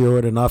matter whether you're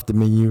ordering off the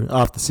menu,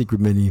 off the secret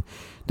menu.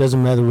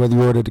 Doesn't matter whether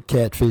you order the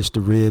catfish, the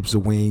ribs, the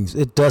wings.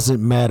 It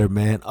doesn't matter,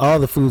 man. All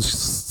the food's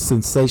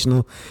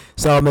sensational.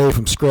 It's all made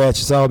from scratch.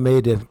 It's all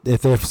made at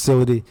their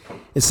facility.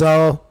 It's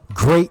all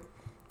great.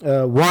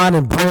 Juan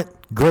and Brent,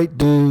 great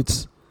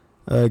dudes,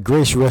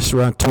 great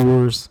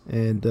restaurateurs.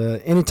 And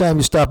anytime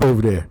you stop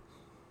over there,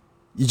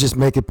 you just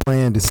make a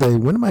plan to say,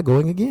 when am I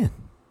going again?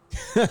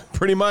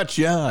 Pretty much,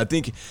 yeah. I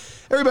think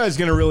everybody's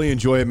going to really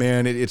enjoy it,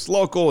 man. It's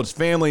local. It's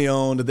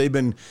family-owned. They've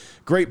been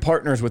great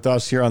partners with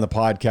us here on the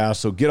podcast,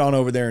 so get on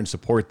over there and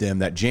support them.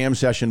 That jam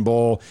session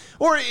bowl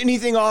or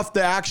anything off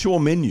the actual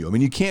menu. I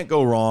mean, you can't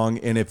go wrong,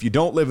 and if you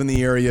don't live in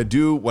the area,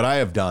 do what I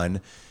have done.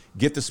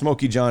 Get the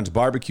Smokey John's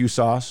barbecue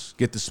sauce.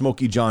 Get the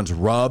Smokey John's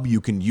rub.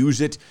 You can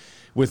use it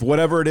with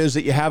whatever it is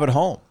that you have at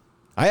home.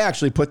 I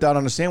actually put that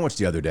on a sandwich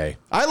the other day.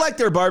 I like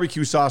their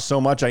barbecue sauce so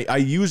much, I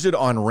use it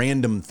on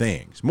random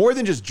things, more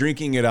than just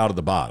drinking it out of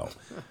the bottle.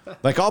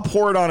 Like I'll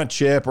pour it on a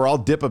chip, or I'll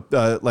dip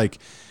a like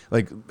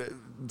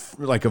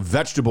a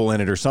vegetable in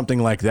it or something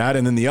like that.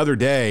 And then the other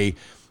day,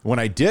 when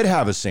I did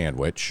have a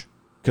sandwich,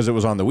 because it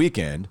was on the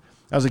weekend,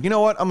 I was like, you know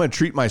what? I'm going to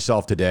treat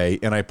myself today.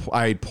 And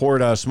I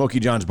poured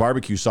Smokey John's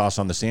barbecue sauce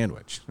on the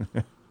sandwich.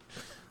 And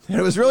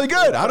it was really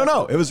good. I don't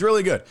know. It was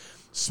really good.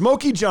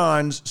 Smokey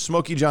John's,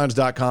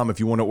 SmokeyJohns.com if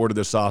you want to order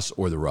the sauce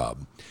or the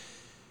rub.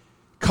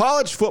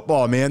 College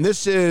football, man. I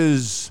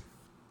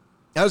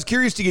was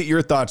curious to get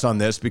your thoughts on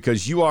this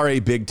because you are a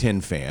Big Ten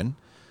fan.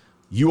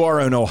 You are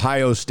an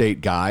Ohio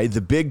State guy.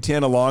 The Big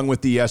Ten along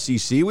with the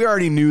SEC, we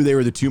already knew they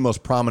were the two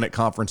most prominent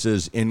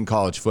conferences in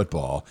college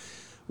football.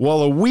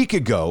 Well, a week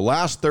ago,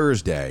 last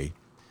Thursday,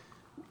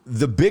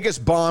 the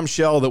biggest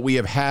bombshell that we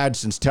have had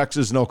since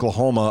Texas and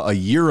Oklahoma a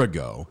year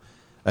ago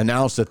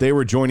announced that they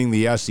were joining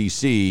the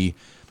SEC,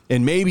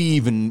 and maybe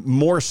even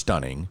more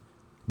stunning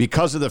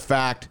because of the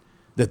fact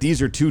that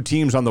these are two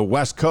teams on the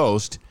West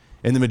Coast,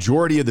 and the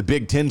majority of the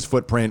Big Ten's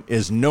footprint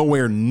is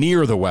nowhere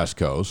near the West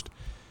Coast.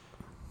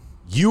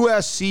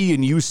 USC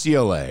and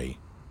UCLA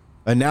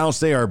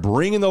announced they are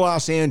bringing the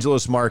Los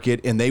Angeles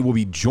market, and they will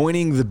be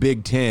joining the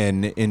Big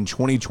Ten in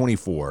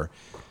 2024.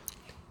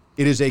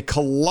 It is a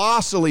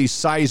colossally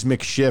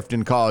seismic shift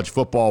in college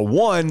football,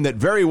 one that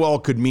very well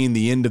could mean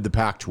the end of the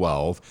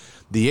Pac-12.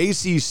 The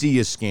ACC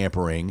is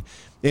scampering,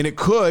 and it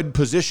could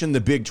position the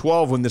Big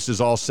 12 when this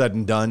is all said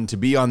and done to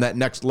be on that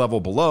next level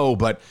below.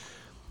 But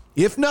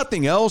if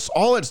nothing else,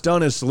 all it's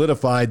done is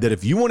solidified that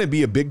if you want to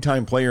be a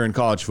big-time player in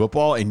college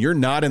football and you're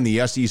not in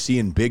the SEC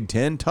and Big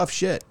 10, tough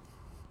shit.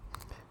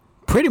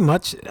 Pretty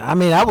much. I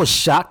mean, I was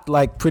shocked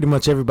like pretty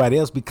much everybody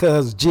else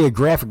because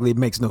geographically it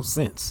makes no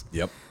sense.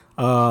 Yep.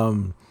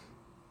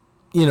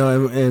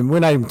 and we're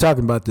not even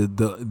talking about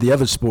the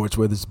other sports,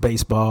 whether it's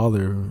baseball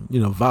or,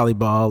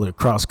 volleyball or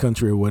cross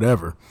country or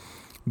whatever.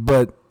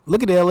 But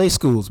look at the LA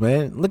schools,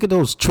 man. Look at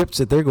those trips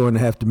that they're going to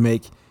have to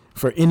make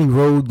for any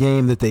road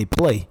game that they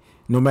play,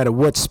 no matter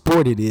what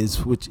sport it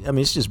is, which,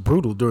 it's just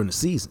brutal during the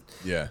season.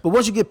 Yeah. But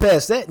once you get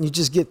past that and you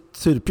just get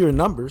to the pure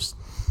numbers,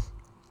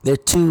 they're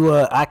two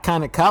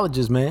iconic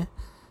colleges, man.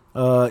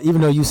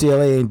 Even though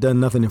UCLA ain't done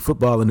nothing in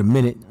football in a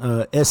minute,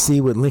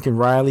 SC with Lincoln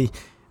Riley,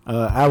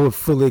 I would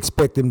fully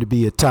expect them to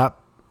be a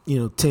top,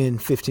 10,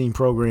 15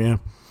 program.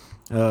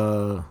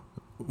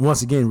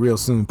 Once again, real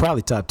soon,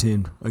 probably top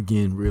 10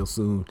 again real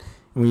soon.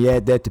 And when you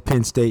add that to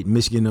Penn State,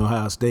 Michigan,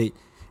 Ohio State,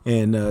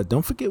 and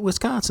don't forget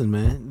Wisconsin,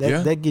 man.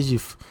 That gives you,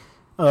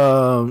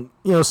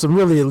 some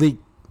really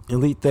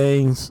elite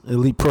things,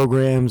 elite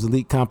programs,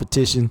 elite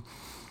competition.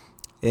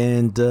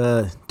 And,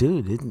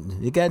 dude,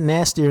 it got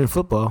nastier in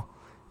football.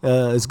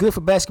 It's good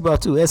for basketball,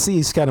 too. SC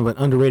is kind of an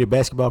underrated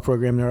basketball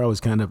program. They're always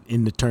kind of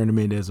in the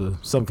tournament as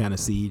some kind of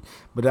seed.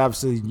 But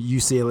obviously,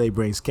 UCLA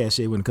brings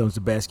cachet when it comes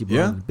to basketball.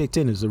 Yeah. The Big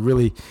Ten is a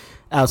really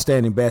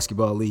outstanding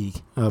basketball league,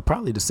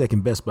 probably the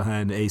second best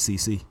behind the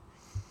ACC.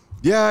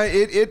 Yeah,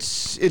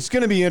 it's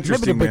going to be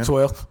interesting, Maybe the Big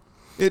 12.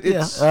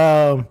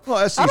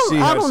 SEC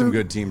had some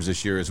good teams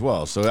this year as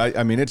well. So, college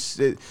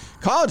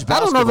basketball. I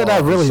don't know that I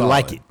really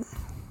like it.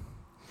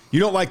 You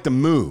don't like the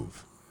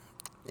move?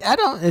 I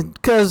don't,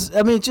 because,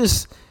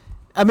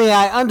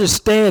 I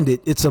understand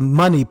it. It's a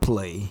money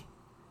play.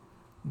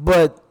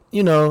 But,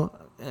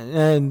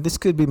 and this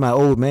could be my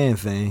old man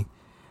thing.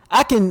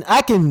 I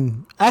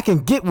can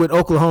get with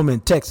Oklahoma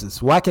and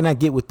Texas. Why can't I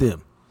get with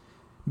them?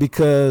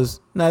 Because,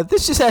 now,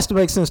 this just has to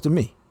make sense to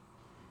me.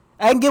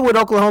 I can get with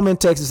Oklahoma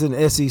and Texas in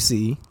the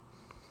SEC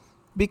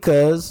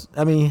because,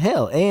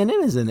 hell, A&M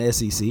is in the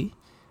SEC.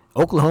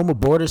 Oklahoma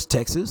borders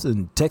Texas,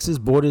 and Texas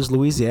borders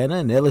Louisiana,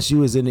 and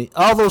LSU is in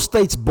all those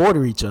states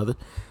border each other.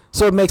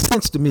 So it makes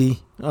sense to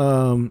me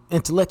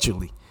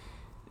intellectually.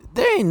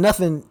 There ain't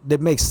nothing that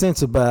makes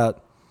sense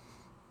about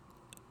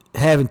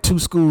having two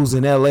schools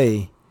in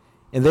L.A.,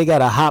 and they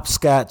got a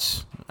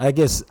hopscotch. I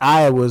guess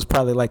Iowa is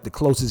probably like the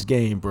closest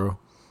game, bro.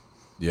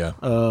 Yeah.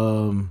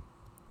 Or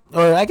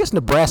I guess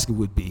Nebraska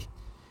would be.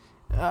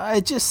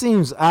 It just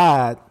seems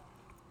odd.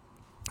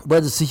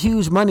 But it's a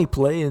huge money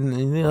play,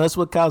 and that's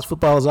what college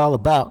football is all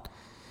about.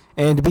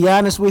 And to be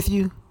honest with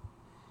you,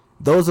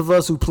 those of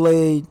us who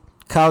played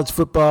college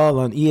football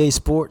on EA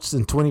Sports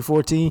in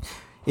 2014,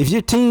 if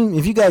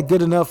you got a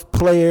good enough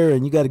player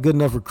and you got a good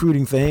enough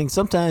recruiting thing,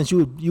 sometimes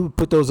you would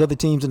put those other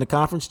teams in the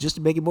conference just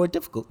to make it more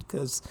difficult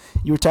because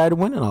you were tired of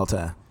winning all the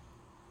time.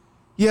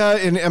 Yeah,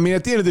 and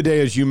at the end of the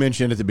day, as you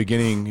mentioned at the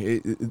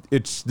beginning,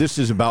 this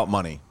is about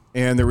money.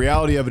 And the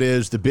reality of it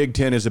is the Big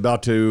Ten is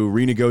about to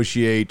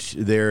renegotiate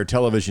their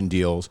television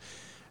deals.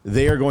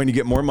 They are going to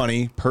get more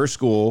money per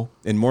school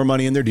and more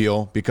money in their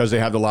deal because they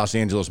have the Los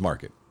Angeles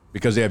market,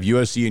 because they have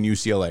USC and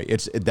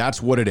UCLA.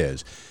 That's what it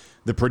is.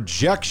 The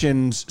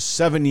projections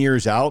 7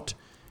 years out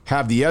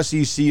have the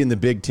SEC and the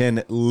Big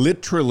Ten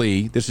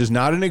literally, this is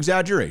not an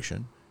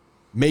exaggeration,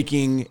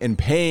 making and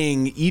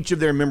paying each of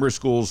their member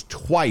schools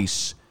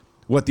twice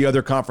what the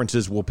other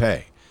conferences will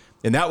pay.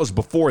 And that was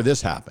before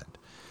this happened.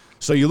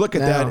 So you look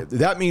at that,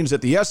 that means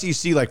that the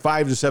SEC, like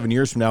 5 to 7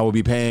 years from now, will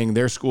be paying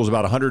their schools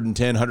about $110,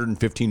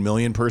 $115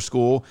 million per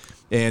school,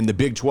 and the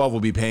Big 12 will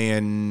be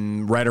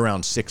paying right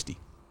around 60.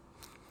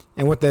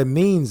 And what that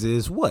means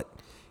is what?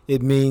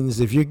 It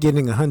means if you're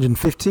getting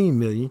 $115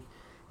 million,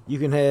 you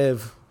can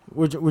have,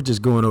 we're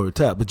just going over the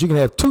top, but you can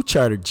have 2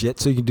 chartered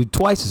jets, so you can do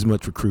twice as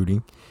much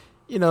recruiting.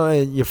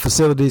 And your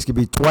facilities can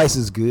be twice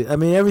as good.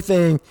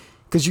 Everything,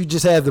 because you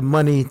just have the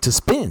money to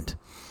spend.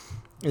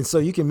 And so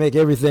you can make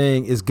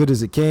everything as good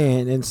as it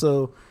can. And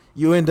so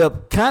you end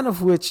up kind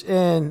of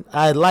and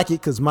I like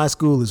it because my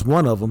school is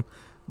one of them.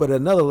 But at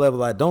another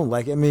level, I don't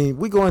like it.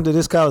 We go into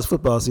this college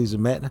football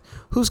season, Matt.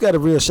 Who's got a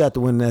real shot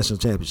to win the national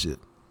championship?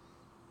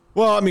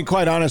 Well,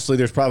 quite honestly,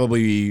 there's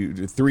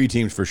probably 3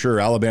 teams for sure: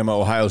 Alabama,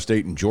 Ohio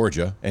State, and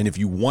Georgia. And if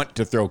you want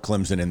to throw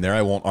Clemson in there,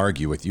 I won't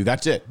argue with you.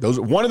 That's it.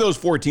 One of those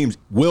 4 teams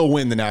will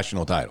win the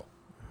national title.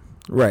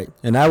 Right.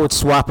 And I would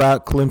swap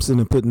out Clemson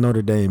and put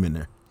Notre Dame in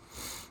there,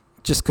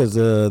 just because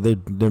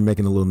they're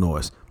making a little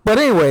noise. But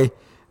anyway,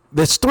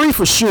 there's 3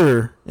 for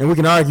sure, and we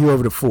can argue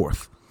over the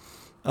 4th.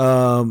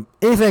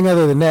 Anything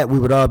other than that, we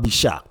would all be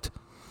shocked.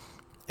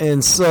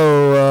 And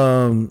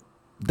so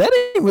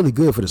that ain't really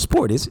good for the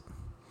sport, is it?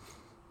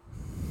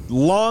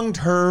 Long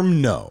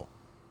term, no.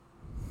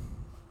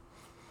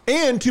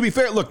 And to be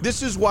fair, look,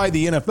 this is why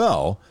the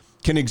NFL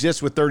can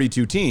exist with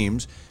 32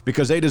 teams,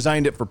 because they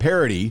designed it for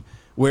parity,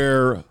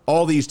 where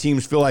all these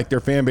teams feel like their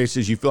fan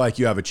bases, you feel like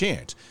you have a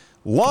chance.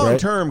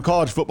 Long-term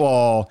college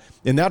football,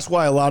 and that's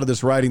why a lot of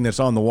this writing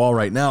that's on the wall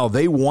right now,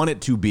 they want it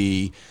to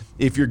be,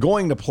 if you're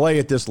going to play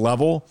at this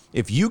level,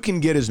 if you can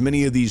get as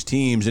many of these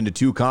teams into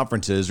 2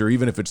 conferences, or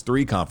even if it's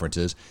 3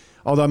 conferences,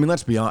 although,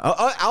 let's be honest,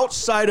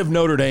 outside of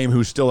Notre Dame,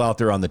 who's still out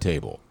there on the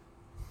table,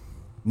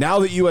 Now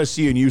that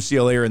USC and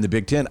UCLA are in the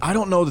Big Ten, I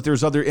don't know that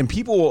there's other, and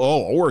people will,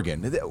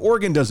 Oregon.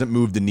 Oregon doesn't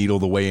move the needle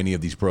the way any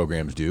of these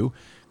programs do.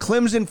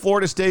 Clemson,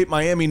 Florida State,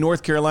 Miami,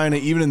 North Carolina,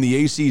 even in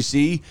the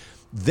ACC,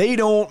 they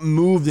don't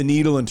move the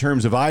needle in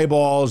terms of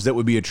eyeballs that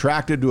would be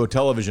attracted to a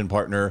television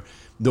partner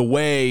the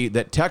way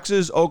that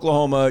Texas,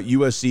 Oklahoma,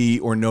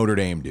 USC, or Notre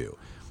Dame do.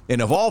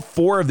 And if all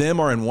four of them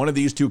are in one of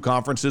these two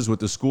conferences with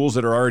the schools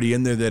that are already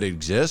in there that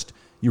exist,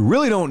 you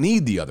really don't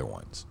need the other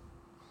ones.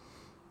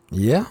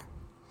 Yeah.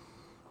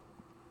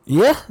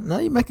 Yeah, no,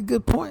 you make a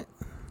good point.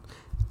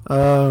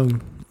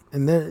 And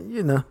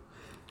then,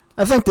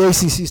 I think the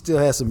ACC still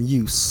has some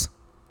use.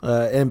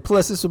 And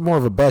plus, it's more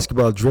of a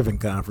basketball-driven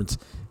conference.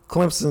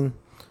 Clemson,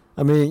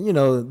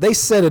 they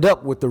set it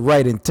up with the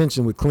right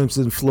intention with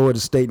Clemson, Florida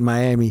State, and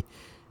Miami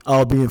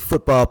all being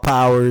football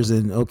powers.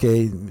 And,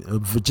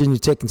 Virginia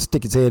Tech can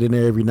stick its head in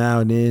there every now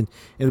and then.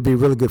 It'll be a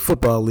really good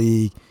football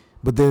league.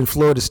 But then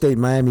Florida State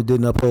and Miami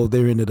didn't uphold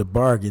their end of the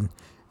bargain,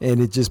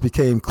 and it just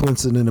became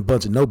Clemson and a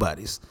bunch of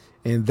nobodies.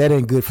 And that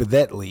ain't good for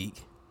that league.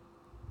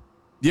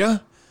 Yeah.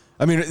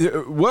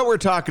 What we're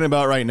talking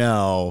about right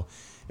now,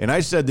 and I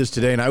said this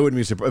today, and I wouldn't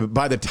be surprised,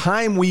 by the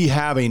time we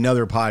have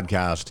another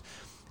podcast,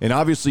 and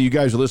obviously you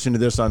guys are listening to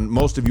this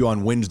most of you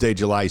on Wednesday,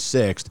 July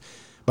 6th,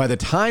 by the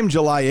time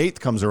July 8th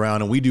comes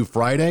around and we do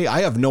Friday,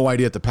 I have no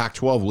idea if the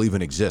Pac-12 will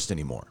even exist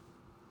anymore.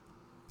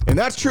 And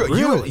that's true.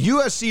 Really?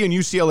 USC and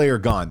UCLA are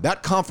gone.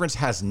 That conference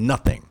has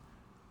nothing.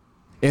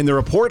 And the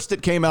reports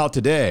that came out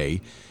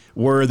today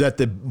were that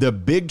the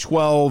Big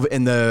 12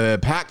 and the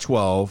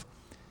Pac-12,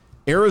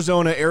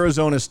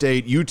 Arizona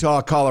State,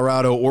 Utah,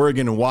 Colorado,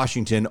 Oregon, and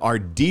Washington are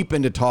deep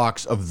into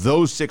talks of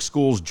those 6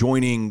 schools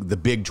joining the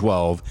Big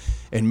 12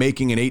 and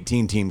making an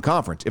 18-team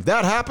conference. If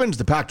that happens,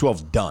 the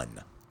Pac-12's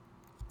done.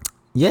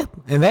 Yeah,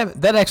 and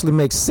that actually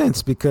makes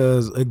sense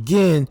because,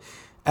 again,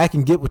 I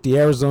can get with the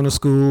Arizona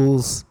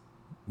schools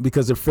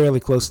because they're fairly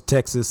close to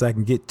Texas. I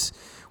can get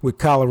with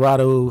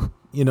Colorado,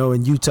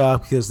 and Utah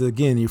because,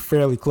 again, you're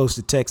fairly close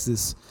to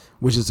Texas,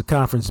 which is a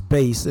conference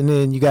base. And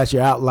then you got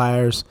your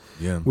outliers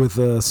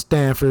with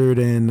Stanford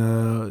and,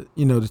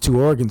 the 2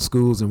 Oregon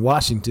schools in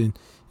Washington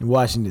and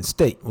Washington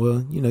State.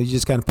 Well, you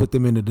just kind of put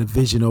them in a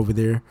division over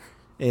there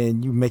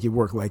and you make it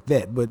work like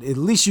that. But at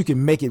least you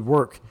can make it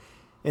work.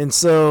 And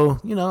so,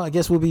 I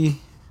guess we'll be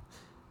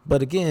 –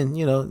 but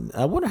again,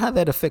 I wonder how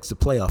that affects the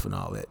playoff and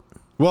all that.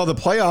 Well, the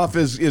playoff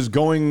is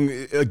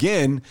going,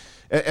 again,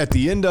 at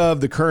the end of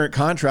the current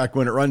contract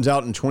when it runs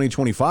out in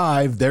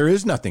 2025, there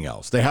is nothing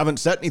else. They haven't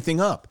set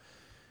anything up.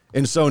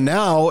 And so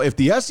now if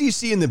the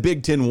SEC and the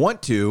Big Ten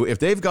want to, if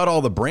they've got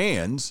all the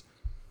brands,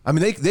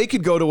 they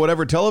could go to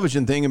whatever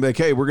television thing and be like,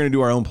 hey, we're going to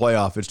do our own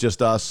playoff. It's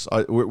just us.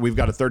 We've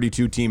got a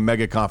 32-team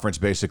mega conference,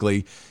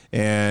 basically,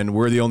 and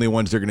we're the only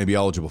ones that are going to be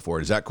eligible for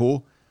it. Is that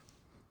cool?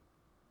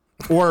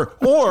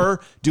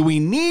 Or do we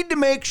need to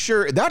make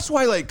sure? That's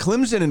why like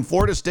Clemson and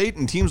Florida State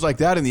and teams like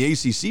that in the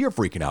ACC are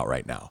freaking out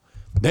right now.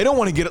 They don't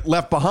want to get it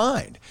left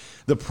behind.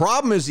 The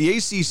problem is the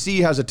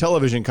ACC has a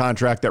television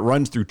contract that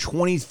runs through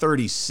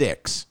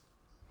 2036,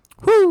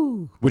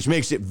 which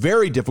makes it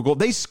very difficult.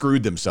 They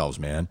screwed themselves,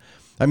 man.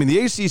 The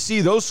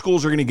ACC, those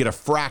schools are going to get a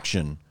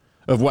fraction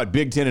of what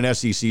Big Ten and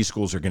SEC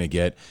schools are going to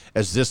get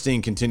as this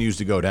thing continues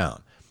to go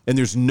down. And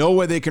there's no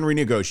way they can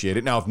renegotiate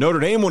it. Now, if Notre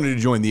Dame wanted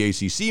to join the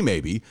ACC,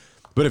 maybe.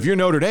 But if you're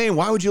Notre Dame,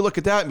 why would you look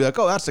at that and be like,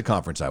 oh, that's the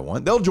conference I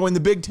want? They'll join the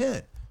Big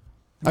Ten.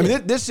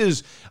 This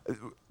is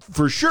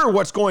for sure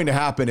what's going to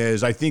happen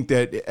is I think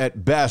that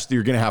at best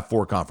you're going to have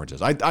 4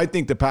 conferences. I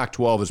think the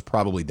Pac-12 is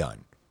probably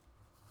done.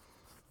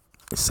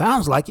 It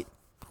sounds like it.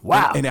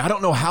 Wow. And I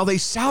don't know how they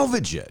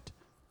salvage it.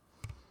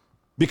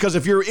 Because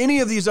if you're any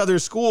of these other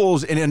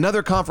schools and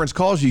another conference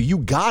calls you, you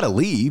got to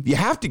leave. You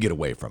have to get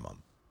away from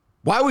them.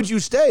 Why would you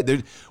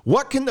stay?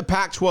 What can the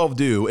Pac-12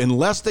 do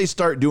unless they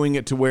start doing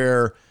it to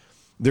where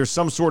there's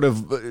some sort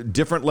of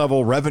different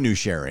level revenue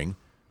sharing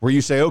where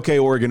you say, okay,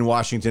 Oregon,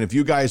 Washington, if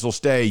you guys will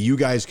stay, you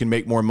guys can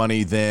make more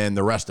money than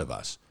the rest of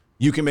us.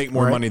 You can make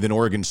more money than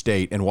Oregon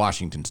State and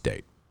Washington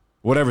State,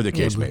 whatever the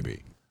case may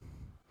be.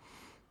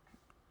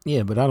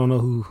 Yeah, but I don't know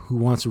who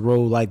wants to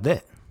roll like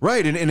that.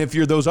 Right, and if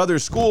you're those other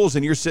schools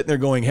and you're sitting there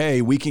going,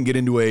 hey, we can get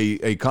into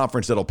a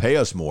conference that'll pay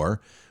us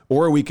more,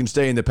 or we can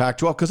stay in the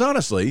Pac-12. Because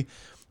honestly,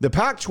 the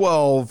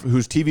Pac-12,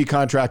 whose TV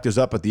contract is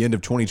up at the end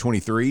of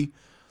 2023,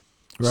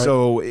 right.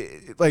 So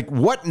like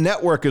what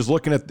network is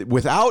looking at,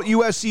 without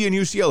USC and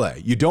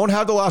UCLA, you don't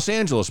have the Los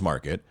Angeles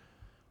market.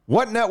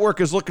 What network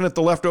is looking at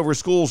the leftover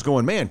schools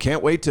going, man,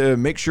 can't wait to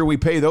make sure we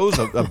pay those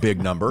a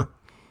big number?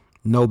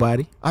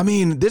 Nobody.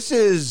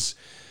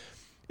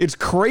 It's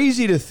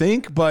crazy to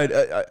think, but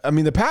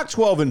the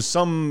Pac-12 in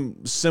some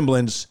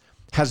semblance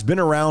has been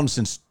around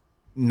since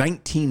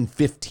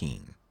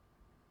 1915,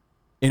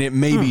 and it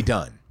may be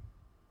done.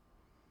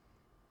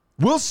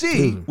 We'll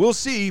see. We'll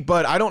see,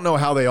 but I don't know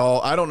how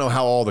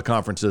all the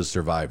conferences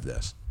survive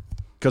this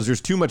because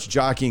there's too much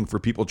jockeying for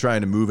people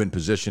trying to move in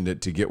position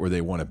to get where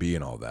they want to be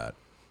and all that.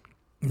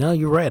 No,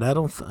 you're right. I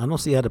don't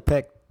see how the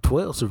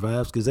Pac-12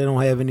 survives because they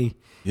don't have any.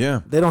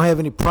 Yeah. They don't have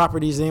any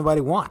properties anybody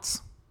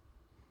wants.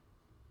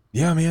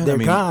 Yeah, man. They're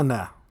gone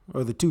now.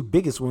 or the two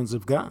biggest ones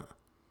have gone.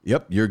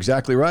 Yep, you're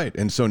exactly right.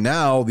 And so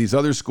now these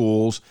other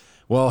schools,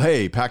 well,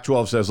 hey,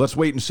 Pac-12 says, let's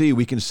wait and see.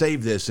 We can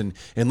save this and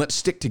let's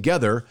stick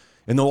together.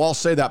 And they'll all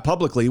say that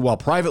publicly, while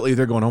privately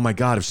they're going, oh, my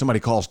God, if somebody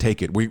calls,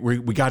 take it. We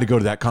got to go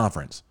to that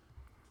conference.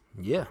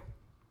 Yeah.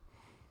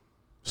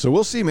 So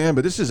we'll see, man.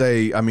 But this is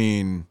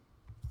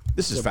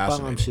this is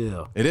fascinating.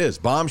 Bombshell. It is.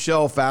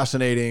 Bombshell,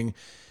 fascinating.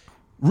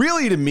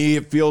 Really, to me,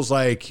 it feels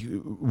like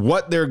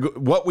what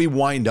we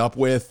wind up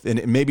with,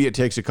 and maybe it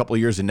takes a couple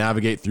of years to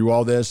navigate through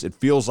all this. It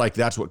feels like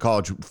that's what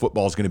college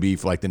football is going to be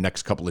for like the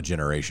next couple of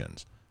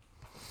generations.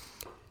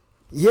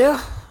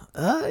 Yeah,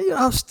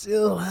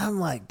 I'm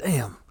like,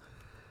 damn.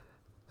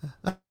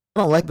 I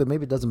don't like it, but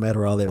maybe it doesn't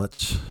matter all that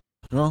much.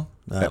 Well,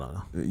 I don't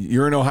know.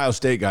 You're an Ohio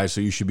State guy,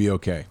 so you should be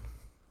okay.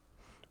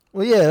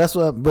 Well, yeah, that's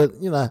what. But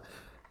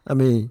I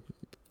mean,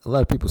 a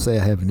lot of people say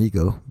I have an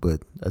ego,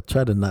 but I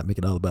try to not make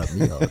it all about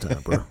me all the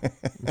time, bro.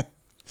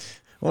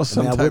 Well,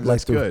 sometimes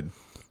that's good.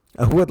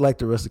 I would like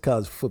the rest of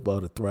college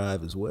football to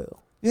thrive as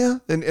well. Yeah,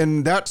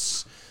 and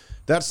that's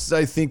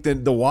I think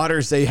that the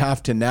waters they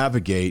have to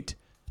navigate.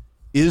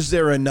 Is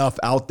there enough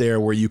out there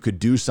where you could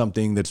do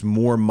something that's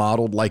more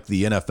modeled like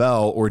the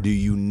NFL, or do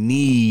you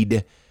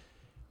need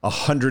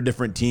 100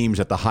 different teams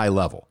at the high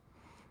level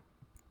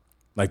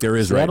like there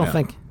is right now?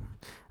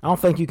 I don't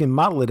think you can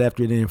model it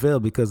after the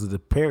NFL because of the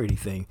parity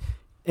thing.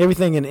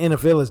 Everything in the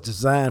NFL is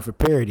designed for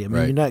parity. I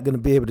mean, You're not going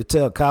to be able to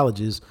tell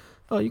colleges,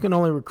 oh, you can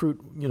only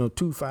recruit, 2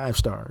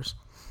 5-stars.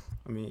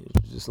 I mean,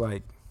 it's just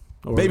like...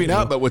 Maybe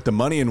not, but with the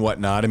money and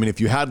whatnot, I mean,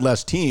 if you had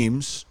less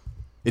teams,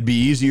 it'd be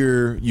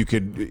easier.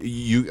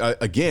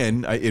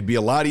 It'd be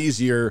a lot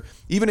easier,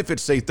 even if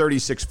it's, say,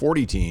 36,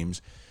 40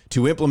 teams,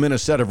 to implement a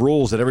set of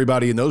rules that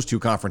everybody in those two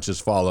conferences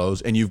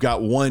follows, and you've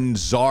got one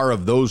czar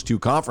of those two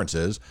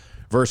conferences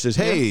versus,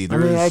 hey,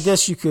 there's... I mean, I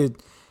guess you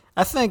could...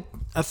 I think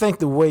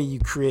the way you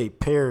create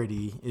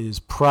parity is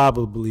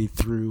probably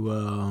through...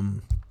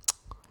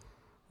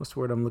 what's the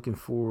word I'm looking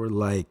for?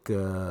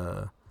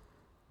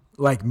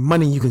 Like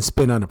money you can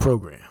spend on a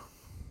program.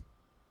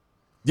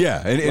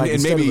 Yeah, and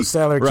instead maybe of a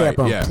salary cap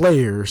on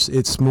players,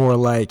 it's more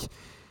like,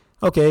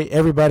 okay,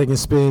 everybody can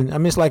spend. I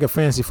mean, it's like a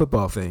fantasy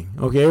football thing.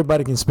 Okay,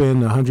 everybody can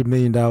spend $100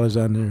 million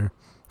on their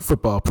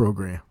football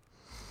program.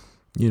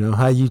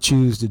 How you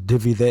choose to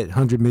divvy that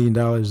 $100 million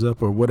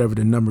up or whatever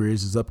the number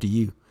is up to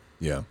you.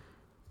 Yeah.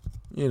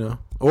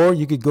 Or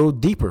you could go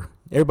deeper.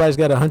 Everybody's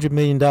got $100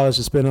 million to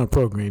spend on a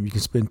program. You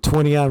can spend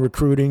 20 on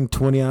recruiting,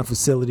 20 on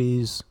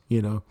facilities,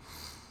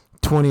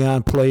 20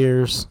 on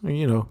players.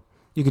 You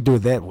could do it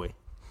that way.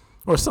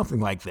 Or something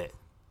like that.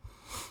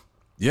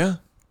 Yeah.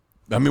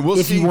 I mean, we'll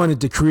see. If you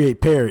wanted to create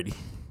parity.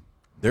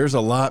 There's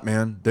a lot,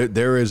 man.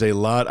 There is a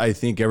lot. I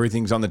think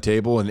everything's on the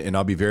table, and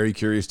I'll be very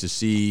curious to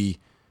see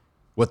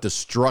what the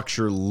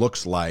structure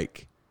looks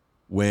like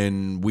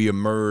when we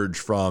emerge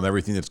from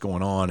everything that's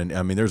going on. And,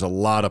 I mean, there's a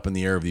lot up in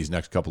the air of these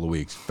next couple of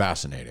weeks.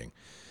 Fascinating.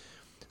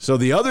 So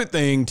the other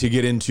thing to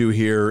get into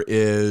here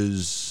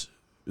is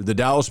the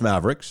Dallas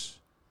Mavericks.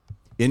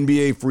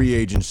 NBA free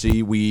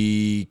agency.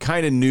 We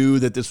kind of knew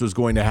that this was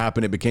going to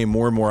happen. It became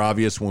more and more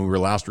obvious when we were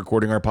last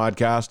recording our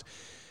podcast.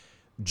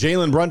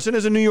 Jalen Brunson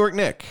is a New York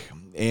Knick,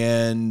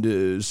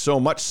 and so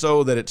much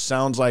so that it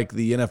sounds like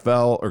the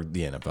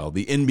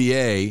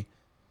NBA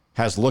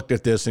has looked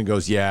at this and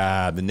goes,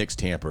 yeah, the Knicks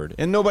tampered,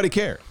 and nobody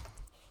cared.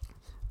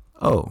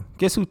 Oh,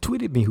 guess who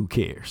tweeted me who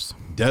cares?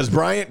 Des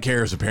Bryant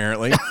cares,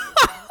 apparently.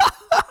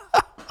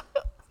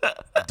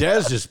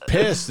 Des is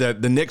pissed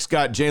that the Knicks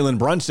got Jalen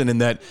Brunson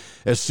and that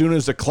as soon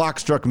as the clock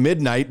struck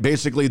midnight,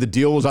 basically the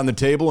deal was on the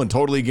table and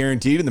totally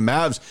guaranteed. And the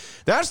Mavs,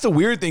 that's the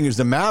weird thing, is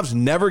the Mavs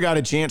never got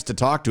a chance to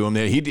talk to him.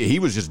 He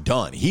was just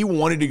done. He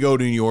wanted to go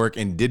to New York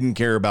and didn't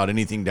care about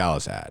anything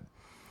Dallas had.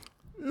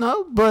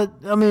 No, but,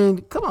 I mean,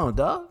 come on,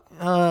 dog.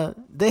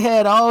 They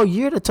had all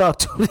year to talk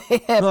to him. They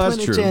had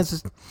plenty of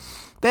chances.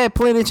 They had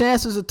plenty of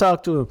chances to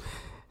talk to him.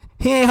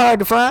 He ain't hard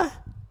to find.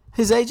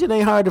 His agent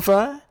ain't hard to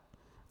find.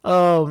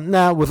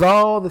 Now, with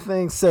all the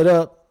things set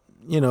up,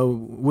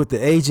 with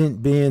the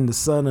agent being the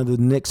son of the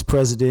Knicks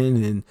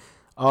president and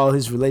all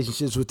his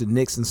relationships with the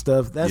Knicks and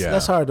stuff,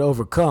 that's hard to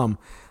overcome.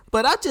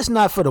 But I'm just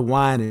not for the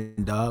whining,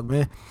 dog,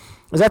 man.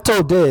 As I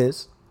told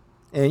Dez,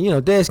 and,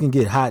 Dez can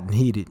get hot and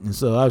heated, and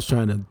so I was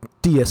trying to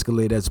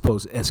de-escalate as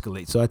opposed to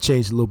escalate. So I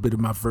changed a little bit of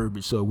my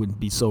verbiage so it wouldn't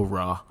be so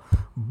raw.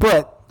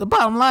 But the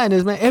bottom line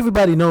is, man,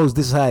 everybody knows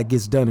this is how it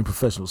gets done in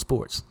professional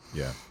sports.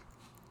 Yeah.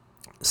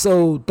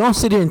 So don't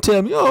sit here and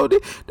tell me, oh, they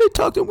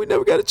talked to him, we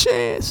never got a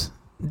chance.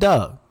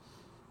 Dog,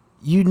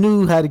 you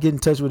knew how to get in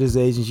touch with his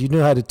agents. You knew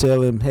how to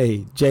tell him, hey,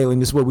 Jalen,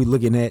 this is what we're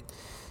looking at.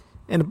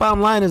 And the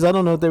bottom line is, I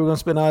don't know if they were going to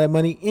spend all that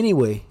money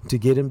anyway to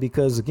get him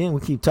because, again,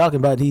 we keep talking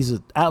about he's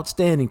an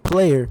outstanding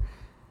player.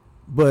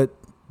 But,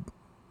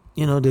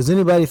 does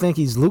anybody think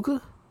he's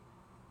Luka?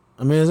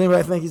 I mean, does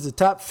anybody think he's a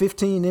top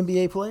 15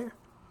 NBA player?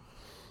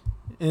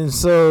 And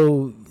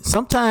so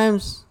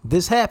sometimes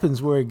this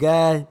happens where a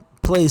guy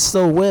plays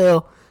so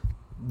well,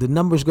 the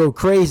numbers go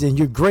crazy, and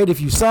you're great if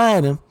you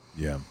sign him.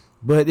 Yeah.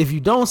 But if you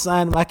don't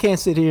sign him, I can't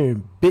sit here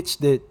and bitch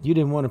that you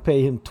didn't want to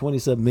pay him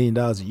 $27 million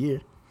a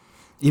year,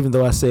 even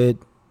though I said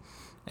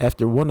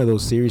after one of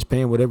those series,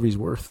 paying whatever he's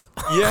worth.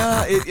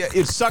 Yeah,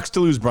 it sucks to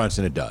lose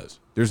Brunson. It does.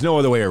 There's no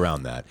other way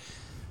around that.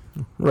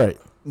 Right.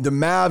 The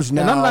Mavs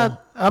now. And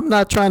I'm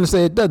not trying to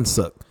say it doesn't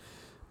suck,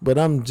 but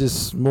I'm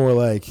just more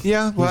like,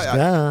 Yeah,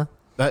 well,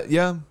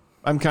 yeah,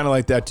 I'm kind of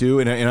like that too,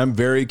 and I'm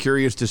very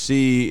curious to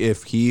see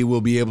if he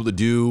will be able to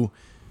do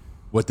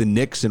what the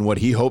Knicks and what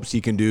he hopes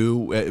he can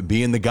do,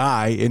 being the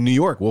guy in New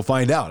York. We'll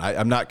find out.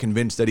 I'm not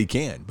convinced that he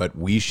can, but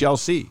we shall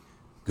see.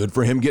 Good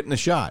for him getting a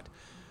shot.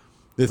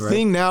 The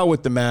thing now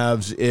with the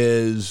Mavs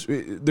is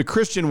the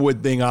Christian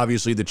Wood thing,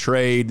 obviously the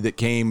trade that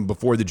came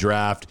before the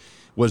draft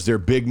was their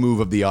big move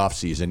of the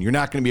offseason. You're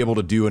not going to be able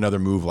to do another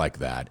move like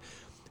that.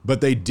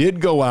 But they did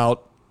go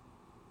out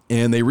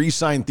and they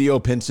re-signed Theo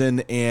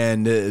Pinson,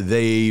 and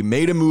they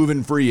made a move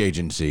in free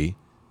agency,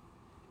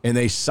 and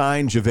they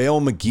signed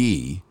JaVale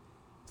McGee,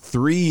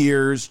 3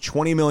 years,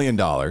 $20 million.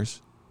 Of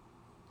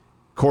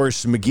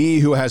course, McGee,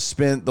 who has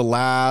spent the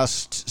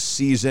last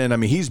season, I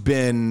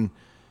mean,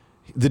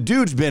 the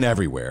dude's been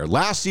everywhere.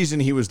 Last season,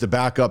 he was the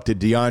backup to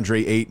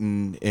DeAndre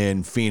Ayton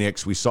in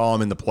Phoenix. We saw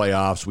him in the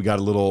playoffs. We got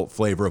a little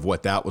flavor of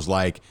what that was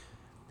like.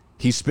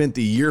 He spent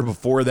the year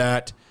before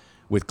that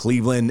with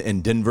Cleveland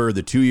and Denver,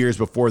 the 2 years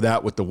before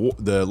that with the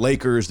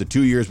Lakers, the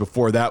 2 years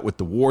before that with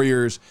the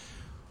Warriors.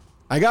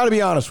 I got to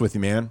be honest with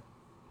you, man.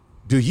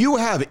 Do you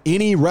have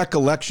any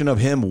recollection of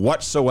him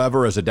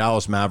whatsoever as a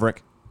Dallas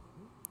Maverick?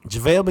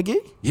 JaVale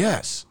McGee?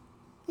 Yes.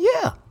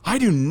 Yeah. I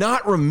do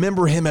not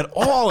remember him at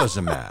all as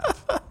a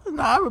Mav.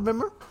 No, I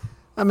remember.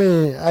 I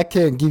mean, I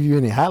can't give you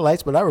any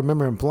highlights, but I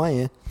remember him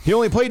playing. He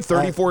only played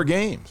 34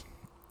 games.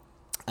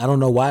 I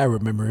don't know why I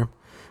remember him.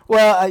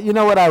 Well, you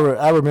know what?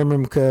 I remember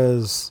him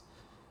because,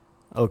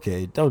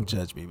 okay, don't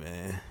judge me,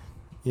 man.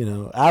 You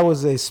know, I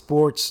was a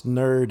sports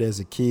nerd as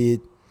a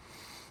kid.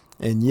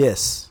 And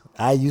yes,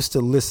 I used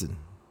to listen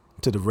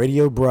to the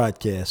radio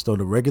broadcast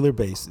on a regular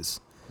basis.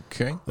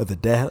 Okay. Of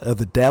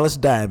the Dallas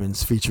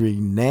Diamonds,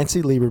 featuring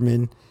Nancy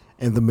Lieberman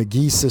and the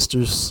McGee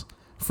sisters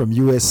from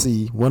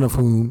USC, one of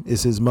whom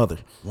is his mother.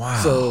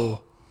 Wow.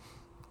 So,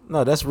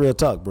 no, that's real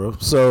talk, bro.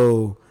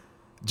 So,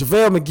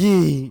 JaVale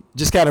McGee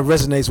just kind of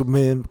resonates with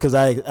me because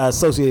I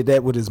associate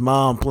that with his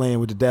mom playing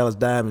with the Dallas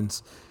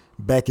Diamonds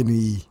back in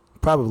the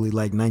probably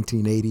like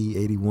 1980,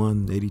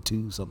 81,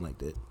 82, something like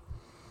that.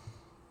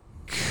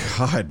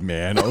 God,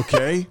 man.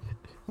 Okay.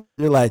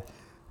 You're like,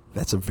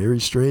 that's a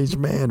very strange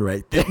man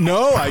right there.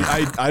 No,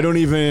 I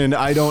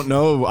don't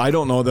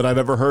know that I've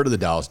ever heard of the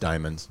Dallas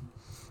Diamonds.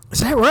 Is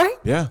that right?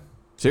 Yeah.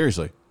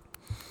 Seriously.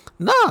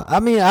 No, I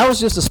mean, I was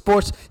just a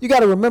sports. You got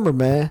to remember,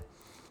 man,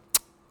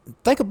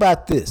 think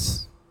about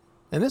this.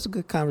 And it's a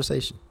good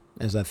conversation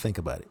as I think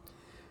about it.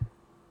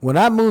 When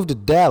I moved to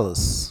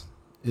Dallas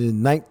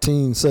in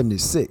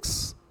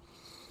 1976,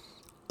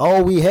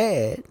 all we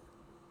had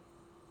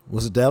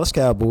was the Dallas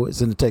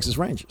Cowboys and the Texas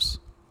Rangers.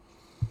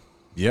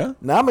 Yeah.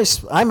 Now,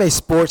 I'm a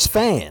sports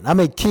fan. I'm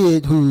a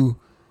kid who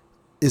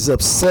is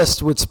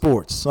obsessed with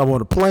sports. I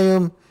want to play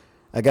them.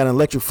 I got an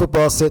electric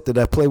football set that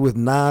I play with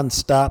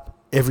nonstop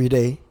every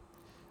day.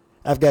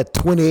 I've got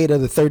 28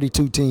 of the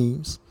 32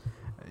 teams.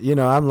 You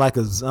know, I'm like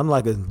a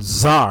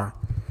czar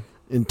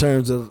in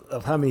terms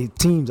of how many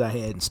teams I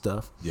had and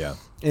stuff. Yeah.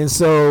 And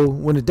so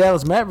when the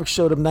Dallas Mavericks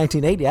showed up in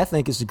 1980, I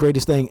think it's the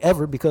greatest thing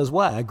ever because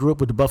why? I grew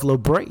up with the Buffalo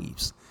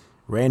Braves,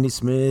 Randy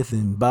Smith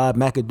and Bob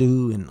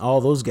McAdoo and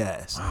all those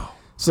guys. Wow.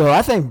 So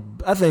I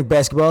think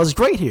basketball is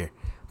great here,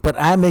 but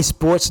I'm a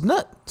sports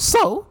nut.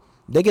 So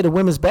they get a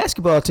women's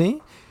basketball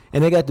team,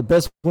 and they got the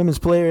best women's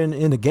player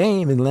in the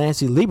game in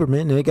Nancy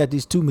Lieberman, and they got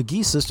these two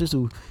McGee sisters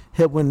who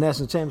helped win the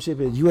national championship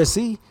at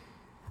USC.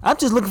 I'm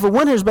just looking for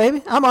winners,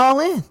 baby. I'm all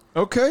in.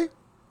 Okay.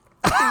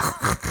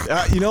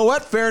 You know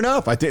what? Fair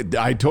enough. I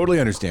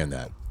totally understand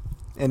that.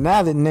 And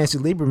now that Nancy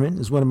Lieberman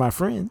is one of my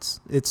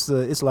friends, it's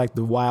like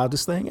the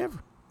wildest thing ever.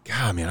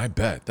 God, man, I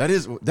bet that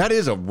is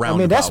a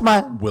roundabout that's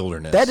my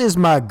wilderness. That is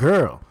my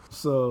girl.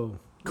 So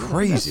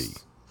crazy.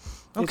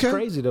 Okay, it's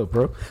crazy though,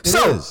 bro.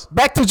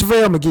 Back to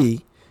JaVale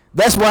McGee.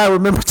 That's why I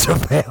remember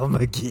JaVale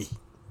McGee.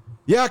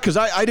 Yeah, because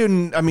I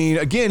didn't. I mean,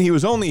 again, he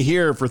was only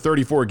here for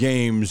 34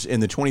 games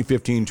in the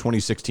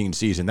 2015-2016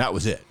 season. That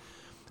was it.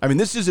 I mean,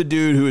 this is a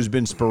dude who has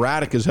been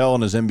sporadic as hell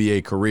in his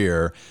NBA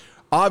career.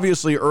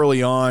 Obviously,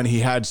 early on,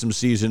 he had some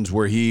seasons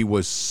where he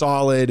was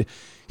solid.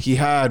 He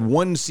had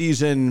one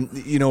season,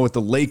 with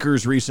the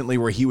Lakers recently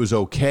where he was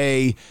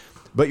okay.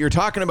 But you're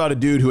talking about a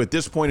dude who at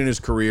this point in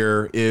his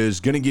career is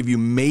going to give you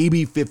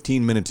maybe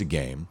 15 minutes a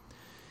game.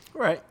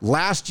 Right.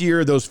 Last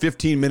year, those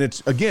 15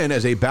 minutes, again,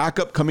 as a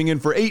backup coming in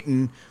for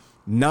Ayton,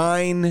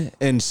 9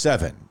 and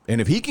 7.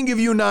 And if he can give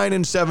you 9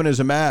 and 7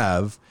 as a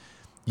Mav,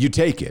 you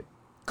take it.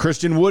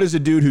 Christian Wood is a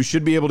dude who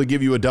should be able to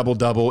give you a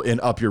double-double and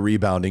up your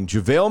rebounding.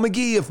 JaVale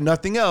McGee, if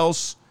nothing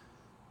else,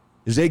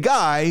 is a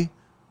guy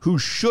who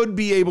should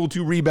be able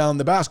to rebound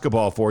the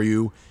basketball for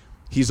you.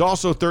 He's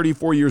also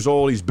 34 years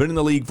old. He's been in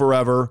the league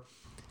forever.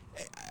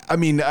 I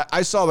mean,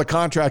 I saw the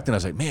contract and I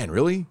was like, man,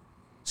 really?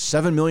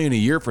 $7 million a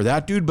year for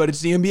that dude? But it's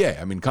the NBA.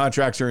 I mean,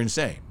 contracts are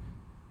insane.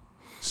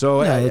 So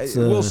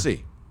we'll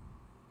see.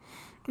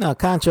 No,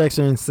 contracts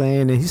are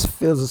insane, and he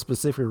fills a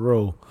specific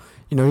role.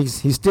 you know,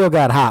 he's still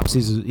got hops.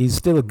 He's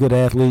still a good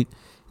athlete,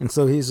 and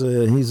so he's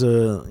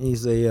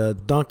a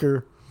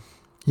dunker.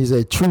 He's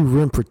a true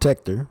rim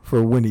protector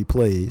for when he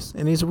plays,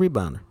 and he's a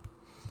rebounder.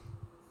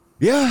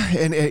 Yeah,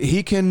 and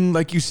he can,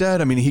 like you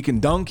said, I mean, he can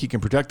dunk, he can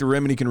protect the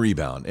rim, and he can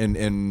rebound,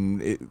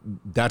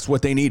 and that's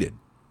what they needed.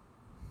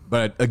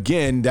 But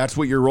again, that's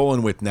what you're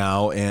rolling with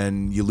now,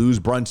 and you lose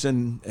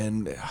Brunson,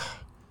 and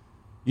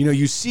you know,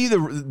 you see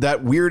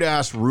that weird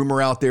ass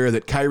rumor out there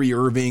that Kyrie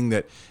Irving,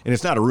 and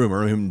it's not a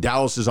rumor,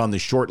 Dallas is on the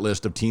short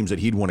list of teams that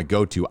he'd want to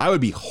go to. I would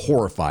be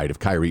horrified if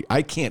Kyrie.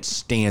 I can't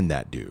stand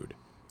that dude.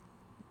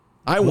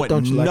 I want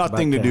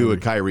nothing to do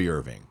with Kyrie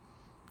Irving.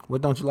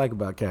 What don't you like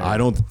about Kyrie? I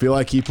don't feel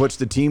like he puts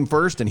the team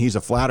first, and he's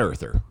a flat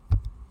earther.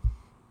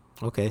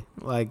 Okay,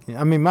 like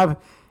I mean,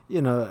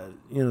 you know,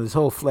 this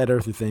whole flat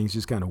earther thing is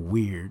just kind of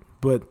weird.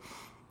 But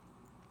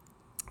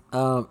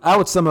I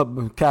would sum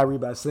up Kyrie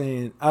by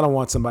saying I don't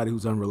want somebody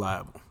who's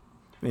unreliable.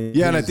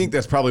 Yeah, and I think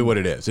that's probably what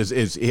it is.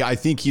 I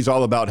think he's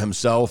all about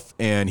himself,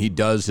 and he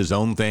does his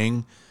own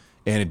thing,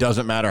 and it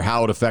doesn't matter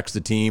how it affects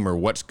the team or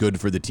what's good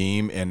for the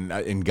team.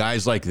 And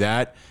guys like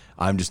that,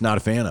 I'm just not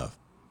a fan of.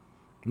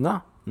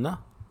 No.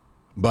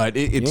 But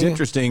it's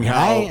interesting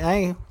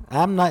how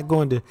I'm not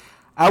going to.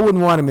 I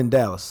wouldn't want him in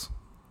Dallas.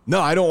 No,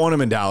 I don't want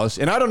him in Dallas,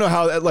 and I don't know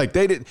how. Like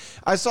they did.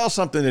 I saw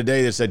something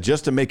today that said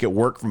just to make it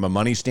work from a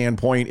money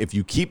standpoint, if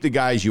you keep the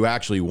guys you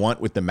actually want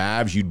with the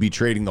Mavs, you'd be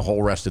trading the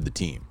whole rest of the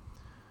team,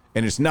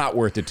 and it's not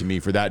worth it to me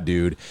for that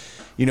dude.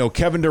 You know,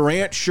 Kevin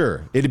Durant,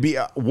 sure, it'd be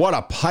what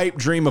a pipe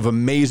dream of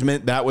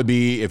amazement that would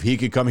be if he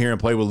could come here and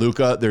play with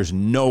Luka. There's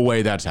no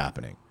way that's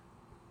happening.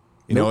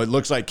 You know, it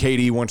looks like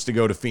KD wants to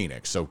go to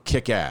Phoenix, so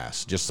kick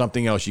ass. Just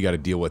something else you got to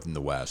deal with in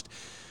the West.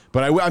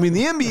 But I mean,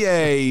 the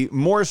NBA,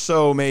 more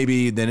so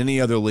maybe than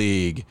any other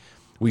league,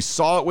 we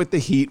saw it with the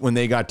Heat when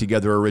they got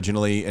together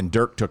originally, and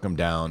Dirk took them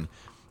down.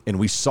 And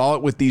we saw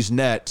it with these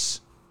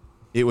Nets.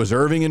 It was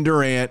Irving and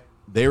Durant.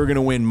 They were going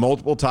to win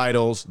multiple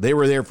titles. They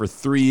were there for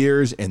 3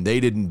 years, and they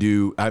did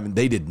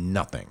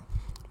nothing.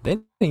 They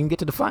didn't even get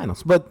to the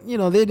finals. But, you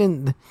know, they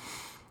didn't.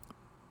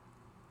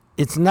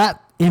 It's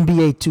not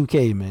NBA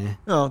 2K, man.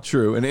 No,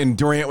 true. And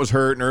Durant was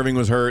hurt, and Irving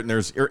was hurt, and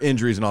there's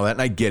injuries and all that.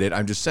 And I get it.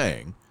 I'm just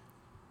saying.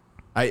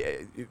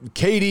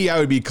 KD, I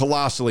would be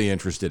colossally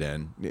interested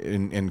in.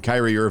 And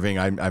Kyrie Irving,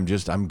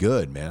 I'm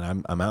good,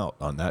 man. I'm out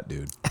on that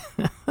dude.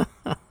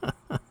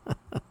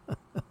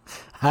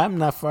 I'm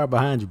not far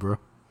behind you, bro.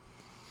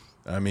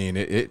 I mean,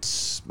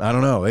 I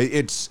don't know.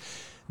 It's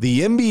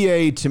the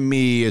NBA to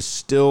me is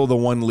still the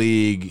one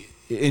league,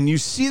 and you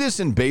see this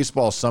in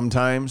baseball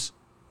sometimes,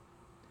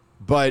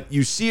 but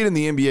you see it in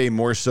the NBA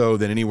more so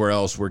than anywhere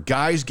else, where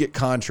guys get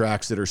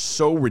contracts that are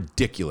so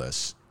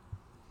ridiculous.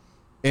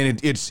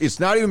 And it's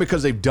not even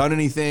because they've done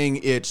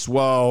anything. It's,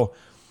 well,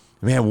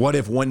 man, what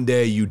if one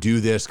day you do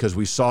this because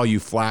we saw you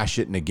flash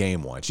it in a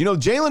game once? You know,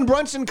 Jalen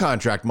Brunson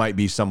contract might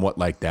be somewhat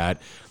like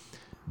that.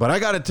 But I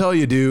got to tell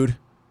you, dude,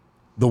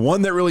 the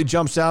one that really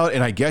jumps out,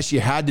 and I guess you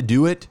had to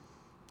do it.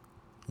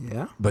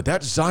 Yeah. But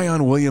that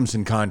Zion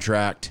Williamson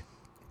contract.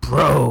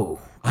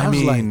 Bro. I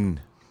mean,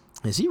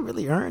 like, has he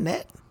really earned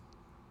that?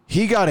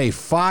 He got a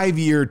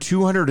 5-year,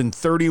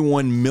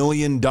 $231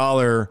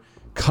 million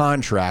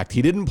contract.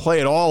 He didn't play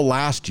at all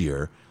last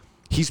year.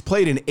 He's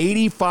played in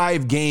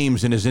 85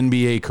 games in his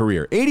NBA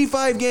career.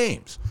 85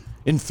 games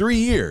in 3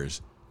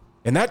 years.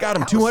 And that got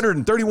him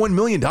 $231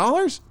 million?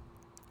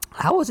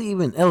 How was he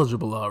even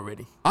eligible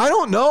already? I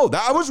don't know.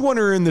 I was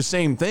wondering the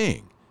same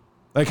thing.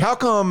 Like, how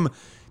come,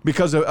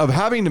 because of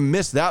having to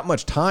miss that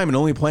much time and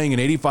only playing in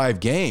 85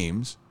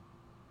 games,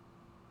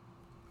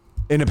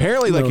 and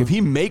apparently, like, if he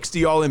makes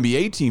the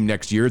All-NBA team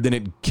next year, then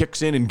it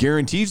kicks in and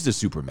guarantees the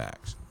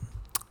Supermax.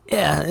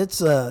 Yeah,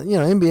 it's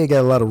NBA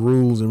got a lot of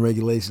rules and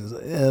regulations.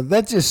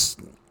 That just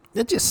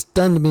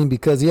stunned me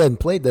because he hadn't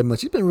played that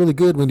much. He's been really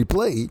good when he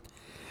played,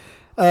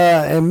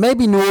 and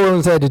maybe New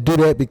Orleans had to do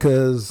that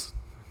because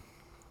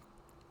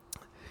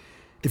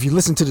if you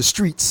listen to the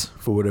streets,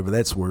 for whatever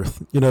that's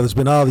worth, you know, there's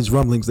been all these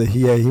rumblings that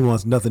he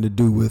wants nothing to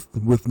do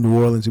with New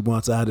Orleans. He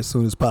wants out as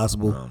soon as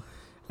possible,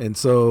 and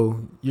so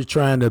you're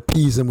trying to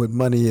appease him with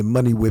money and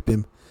money whip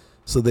him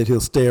so that he'll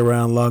stay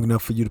around long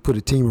enough for you to put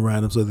a team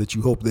around him so that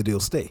you hope that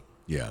he'll stay.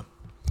 Yeah.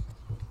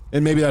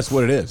 And maybe that's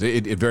what it is.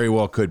 It very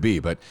well could be.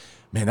 But,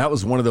 man, that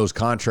was one of those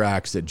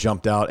contracts that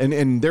jumped out.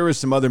 And there was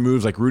some other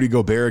moves like Rudy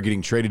Gobert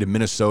getting traded to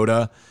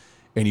Minnesota.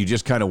 And you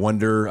just kind of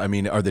wonder, I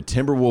mean, are the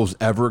Timberwolves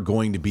ever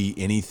going to be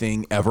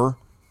anything ever?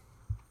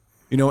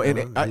 You know,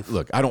 and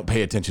look, I don't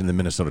pay attention to the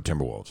Minnesota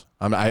Timberwolves.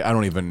 I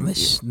don't even.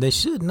 They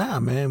should now,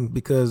 man,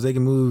 because they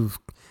can move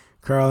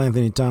Karl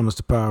Anthony Towns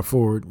to power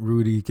forward.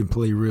 Rudy can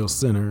play real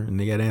center. And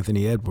they got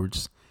Anthony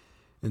Edwards.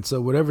 And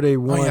so whatever they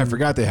want. Oh, yeah, I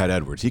forgot they had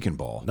Edwards. He can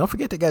ball. Don't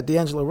forget they got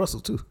D'Angelo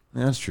Russell, too.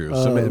 Yeah, that's true.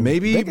 So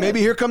maybe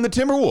here come the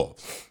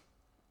Timberwolves.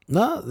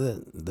 No,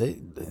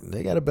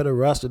 they got a better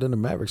roster than the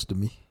Mavericks to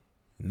me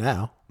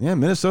now. Yeah,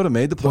 Minnesota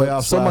made the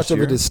playoffs so much last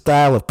year. of it is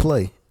style of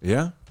play.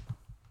 Yeah.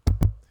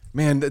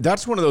 Man,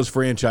 that's one of those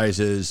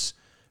franchises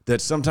that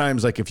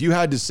sometimes, like, if you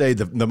had to say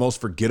the most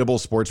forgettable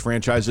sports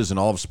franchises in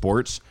all of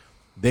sports,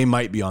 they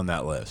might be on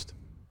that list.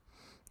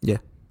 Yeah.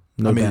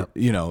 No doubt.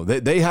 You know,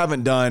 they have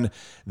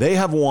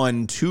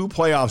won 2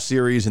 playoff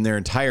series in their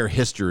entire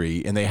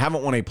history, and they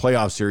haven't won a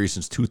playoff series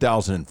since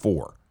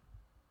 2004.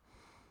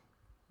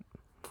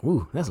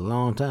 Ooh, that's a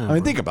long time. I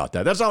mean, think about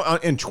that. That's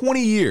in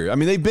 20 years. I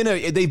mean,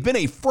 they've been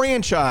a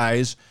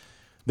franchise.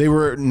 They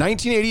were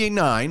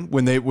 1988-9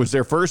 when it was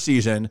their first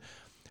season.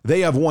 They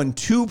have won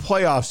 2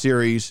 playoff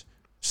series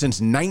since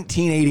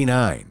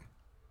 1989.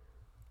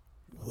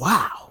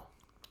 Wow.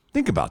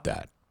 Think about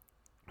that.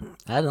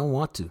 I don't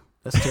want to.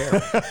 That's terrible.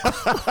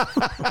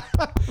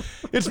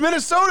 It's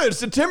Minnesota.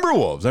 It's the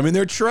Timberwolves. I mean,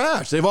 they're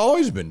trash. They've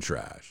always been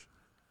trash.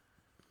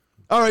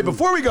 All right,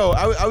 before we go,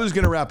 I was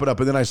going to wrap it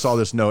up, and then I saw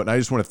this note, and I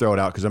just want to throw it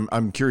out because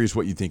I'm curious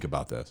what you think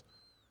about this.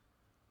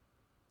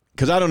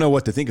 Because I don't know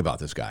what to think about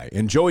this guy.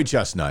 And Joey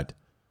Chestnut,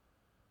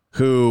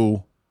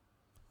 who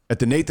at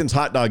the Nathan's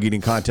hot dog eating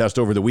contest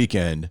over the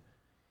weekend,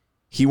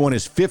 he won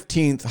his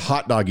 15th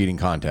hot dog eating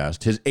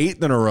contest, his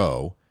 8th in a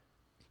row.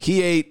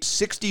 He ate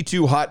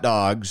 62 hot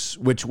dogs,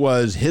 which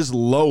was his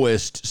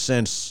lowest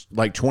since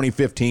like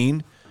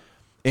 2015.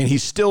 And he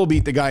still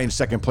beat the guy in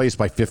second place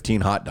by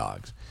 15 hot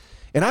dogs.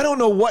 And I don't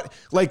know what,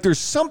 like, there's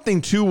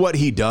something to what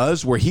he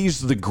does where he's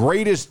the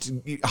greatest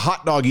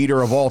hot dog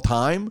eater of all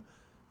time.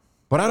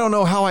 But I don't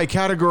know how I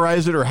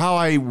categorize it or how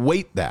I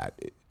weight that.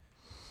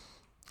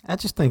 I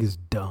just think it's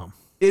dumb.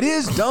 It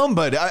is dumb,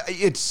 but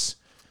see,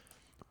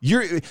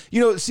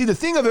 the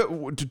thing of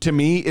it to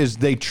me is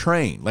they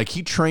train. Like,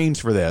 he trains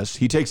for this.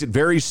 He takes it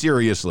very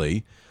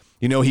seriously.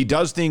 You know, he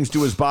does things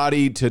to his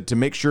body to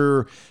make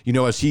sure, you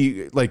know, as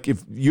he, like,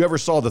 if you ever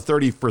saw the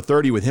 30 for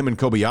 30 with him and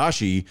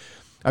Kobayashi,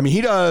 I mean,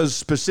 he does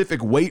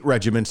specific weight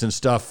regimens and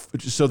stuff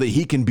so that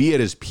he can be at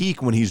his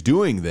peak when he's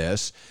doing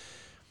this.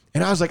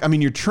 And I was like, I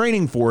mean, you're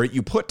training for it.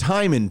 You put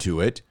time into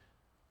it.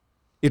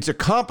 It's a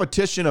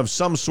competition of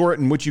some sort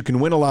in which you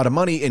can win a lot of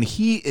money, and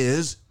he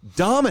is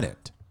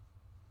dominant.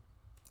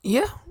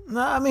 Yeah.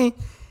 No, I mean,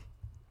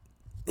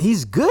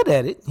 he's good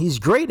at it. He's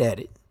great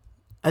at it.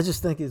 I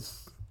just think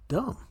it's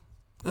dumb.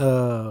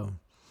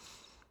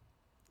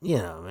 You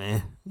know,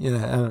 man. You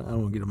know, I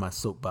don't want to get on my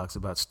soapbox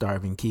about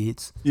starving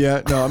kids.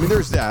 Yeah, no, I mean,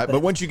 there's that.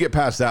 But once you get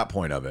past that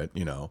point of it,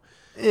 you know.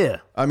 Yeah.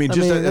 I mean,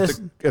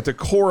 at the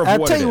core of I'll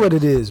what tell you what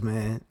it is,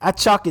 man. I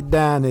chalk it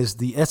down as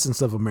the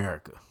essence of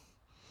America.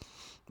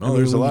 Oh,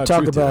 there's a lot of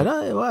talk truth about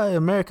to it. why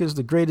America is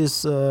the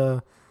greatest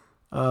country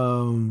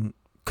in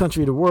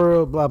the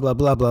world, blah, blah,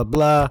 blah, blah,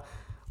 blah.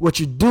 What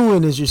you're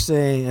doing is you're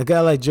saying a guy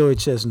like Joey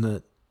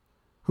Chestnut,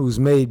 who's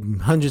made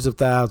hundreds of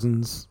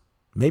thousands,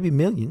 maybe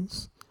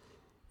millions,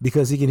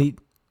 because he can eat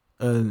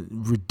a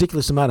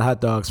ridiculous amount of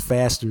hot dogs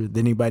faster than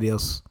anybody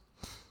else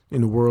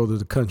in the world or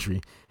the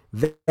country.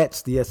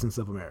 That's the essence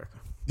of America.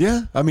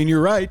 Yeah, I mean,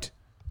 you're right.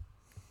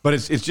 But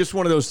it's just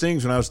one of those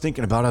things when I was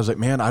thinking about it, I was like,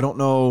 man, I don't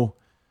know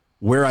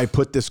where I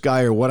put this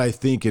guy or what I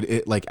think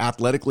it like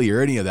athletically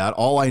or any of that.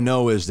 All I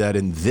know is that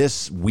in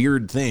this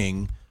weird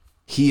thing,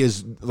 he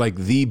is like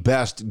the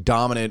best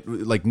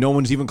dominant, like no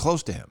one's even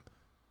close to him.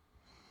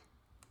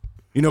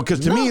 You know, because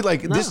to me,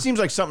 like, this seems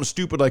like something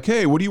stupid. Like,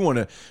 hey, what do you want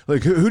to,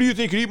 like, who do you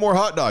think could eat more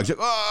hot dogs? Like,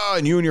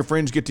 and you and your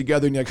friends get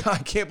together and you're like, I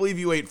can't believe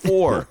you ate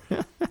 4.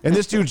 And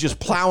this dude's just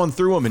plowing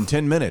through them in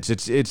 10 minutes.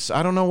 It's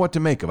I don't know what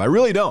to make of. I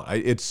really don't.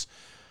 It's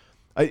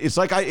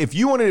like if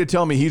you wanted to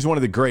tell me he's one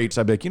of the greats,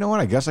 I'd be like, you know what?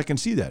 I guess I can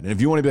see that. And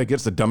if you want to be like,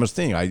 it's the dumbest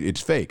thing,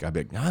 it's fake, I'd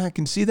be like, I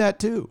can see that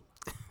too.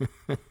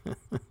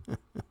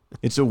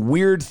 It's a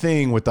weird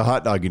thing with the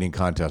hot dog eating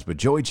contest. But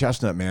Joey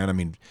Chestnut, man, I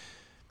mean,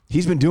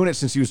 he's been doing it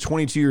since he was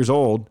 22 years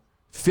old.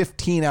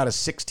 15 out of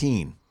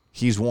 16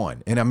 he's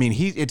won. And I mean,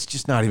 it's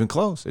just not even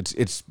close.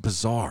 It's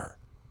bizarre.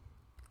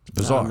 It's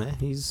bizarre. Oh, man,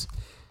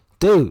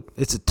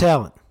 it's a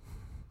talent.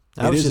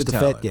 I was just a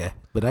fat guy,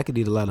 but I could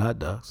eat a lot of hot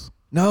dogs.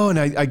 No, and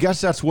I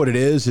guess that's what it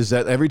is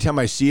that every time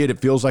I see it, it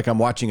feels like I'm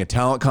watching a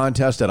talent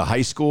contest at a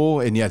high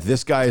school, and yet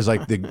this guy is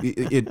like,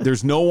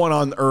 there's no one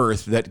on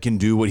earth that can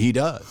do what he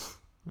does.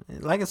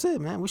 Like I said,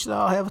 man, we should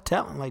all have a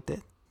talent like that.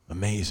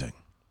 Amazing.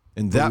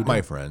 And that,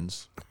 my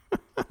friends,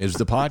 is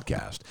the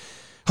podcast.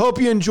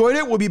 Hope you enjoyed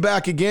it. We'll be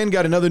back again.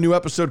 Got another new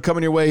episode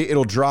coming your way.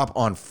 It'll drop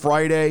on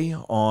Friday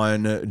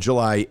on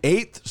July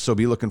 8th. So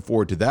be looking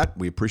forward to that.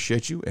 We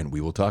appreciate you, and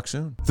we will talk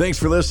soon. Thanks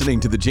for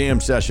listening to the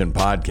Jam Session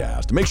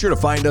Podcast. Make sure to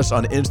find us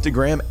on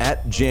Instagram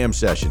at Jam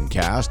Session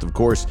Cast. Of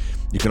course,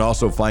 you can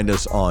also find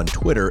us on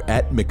Twitter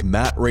at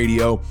McMatt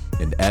Radio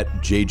and at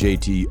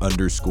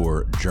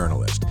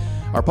JJT_journalist.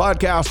 Our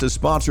podcast is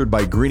sponsored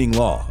by Greening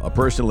Law, a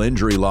personal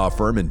injury law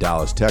firm in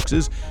Dallas,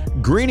 Texas.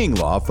 Greening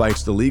Law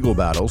fights the legal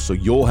battle so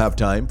you'll have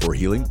time for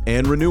healing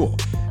and renewal.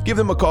 Give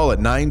them a call at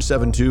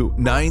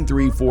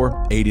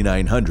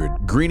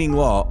 972-934-8900. Greening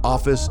Law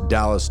Office,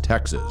 Dallas,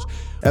 Texas.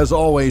 As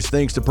always,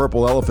 thanks to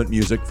Purple Elephant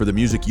Music for the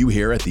music you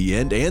hear at the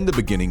end and the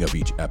beginning of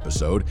each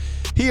episode.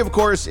 He, of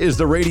course, is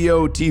the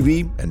radio,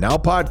 TV, and now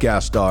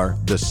podcast star,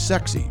 the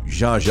sexy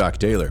Jean-Jacques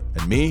Taylor.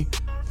 And me,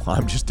 well,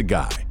 I'm just a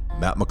guy,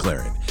 Matt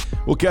McLaren.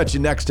 We'll catch you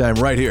next time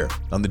right here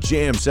on the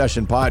Jam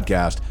Session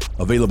Podcast,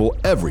 available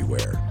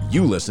everywhere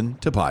you listen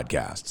to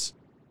podcasts.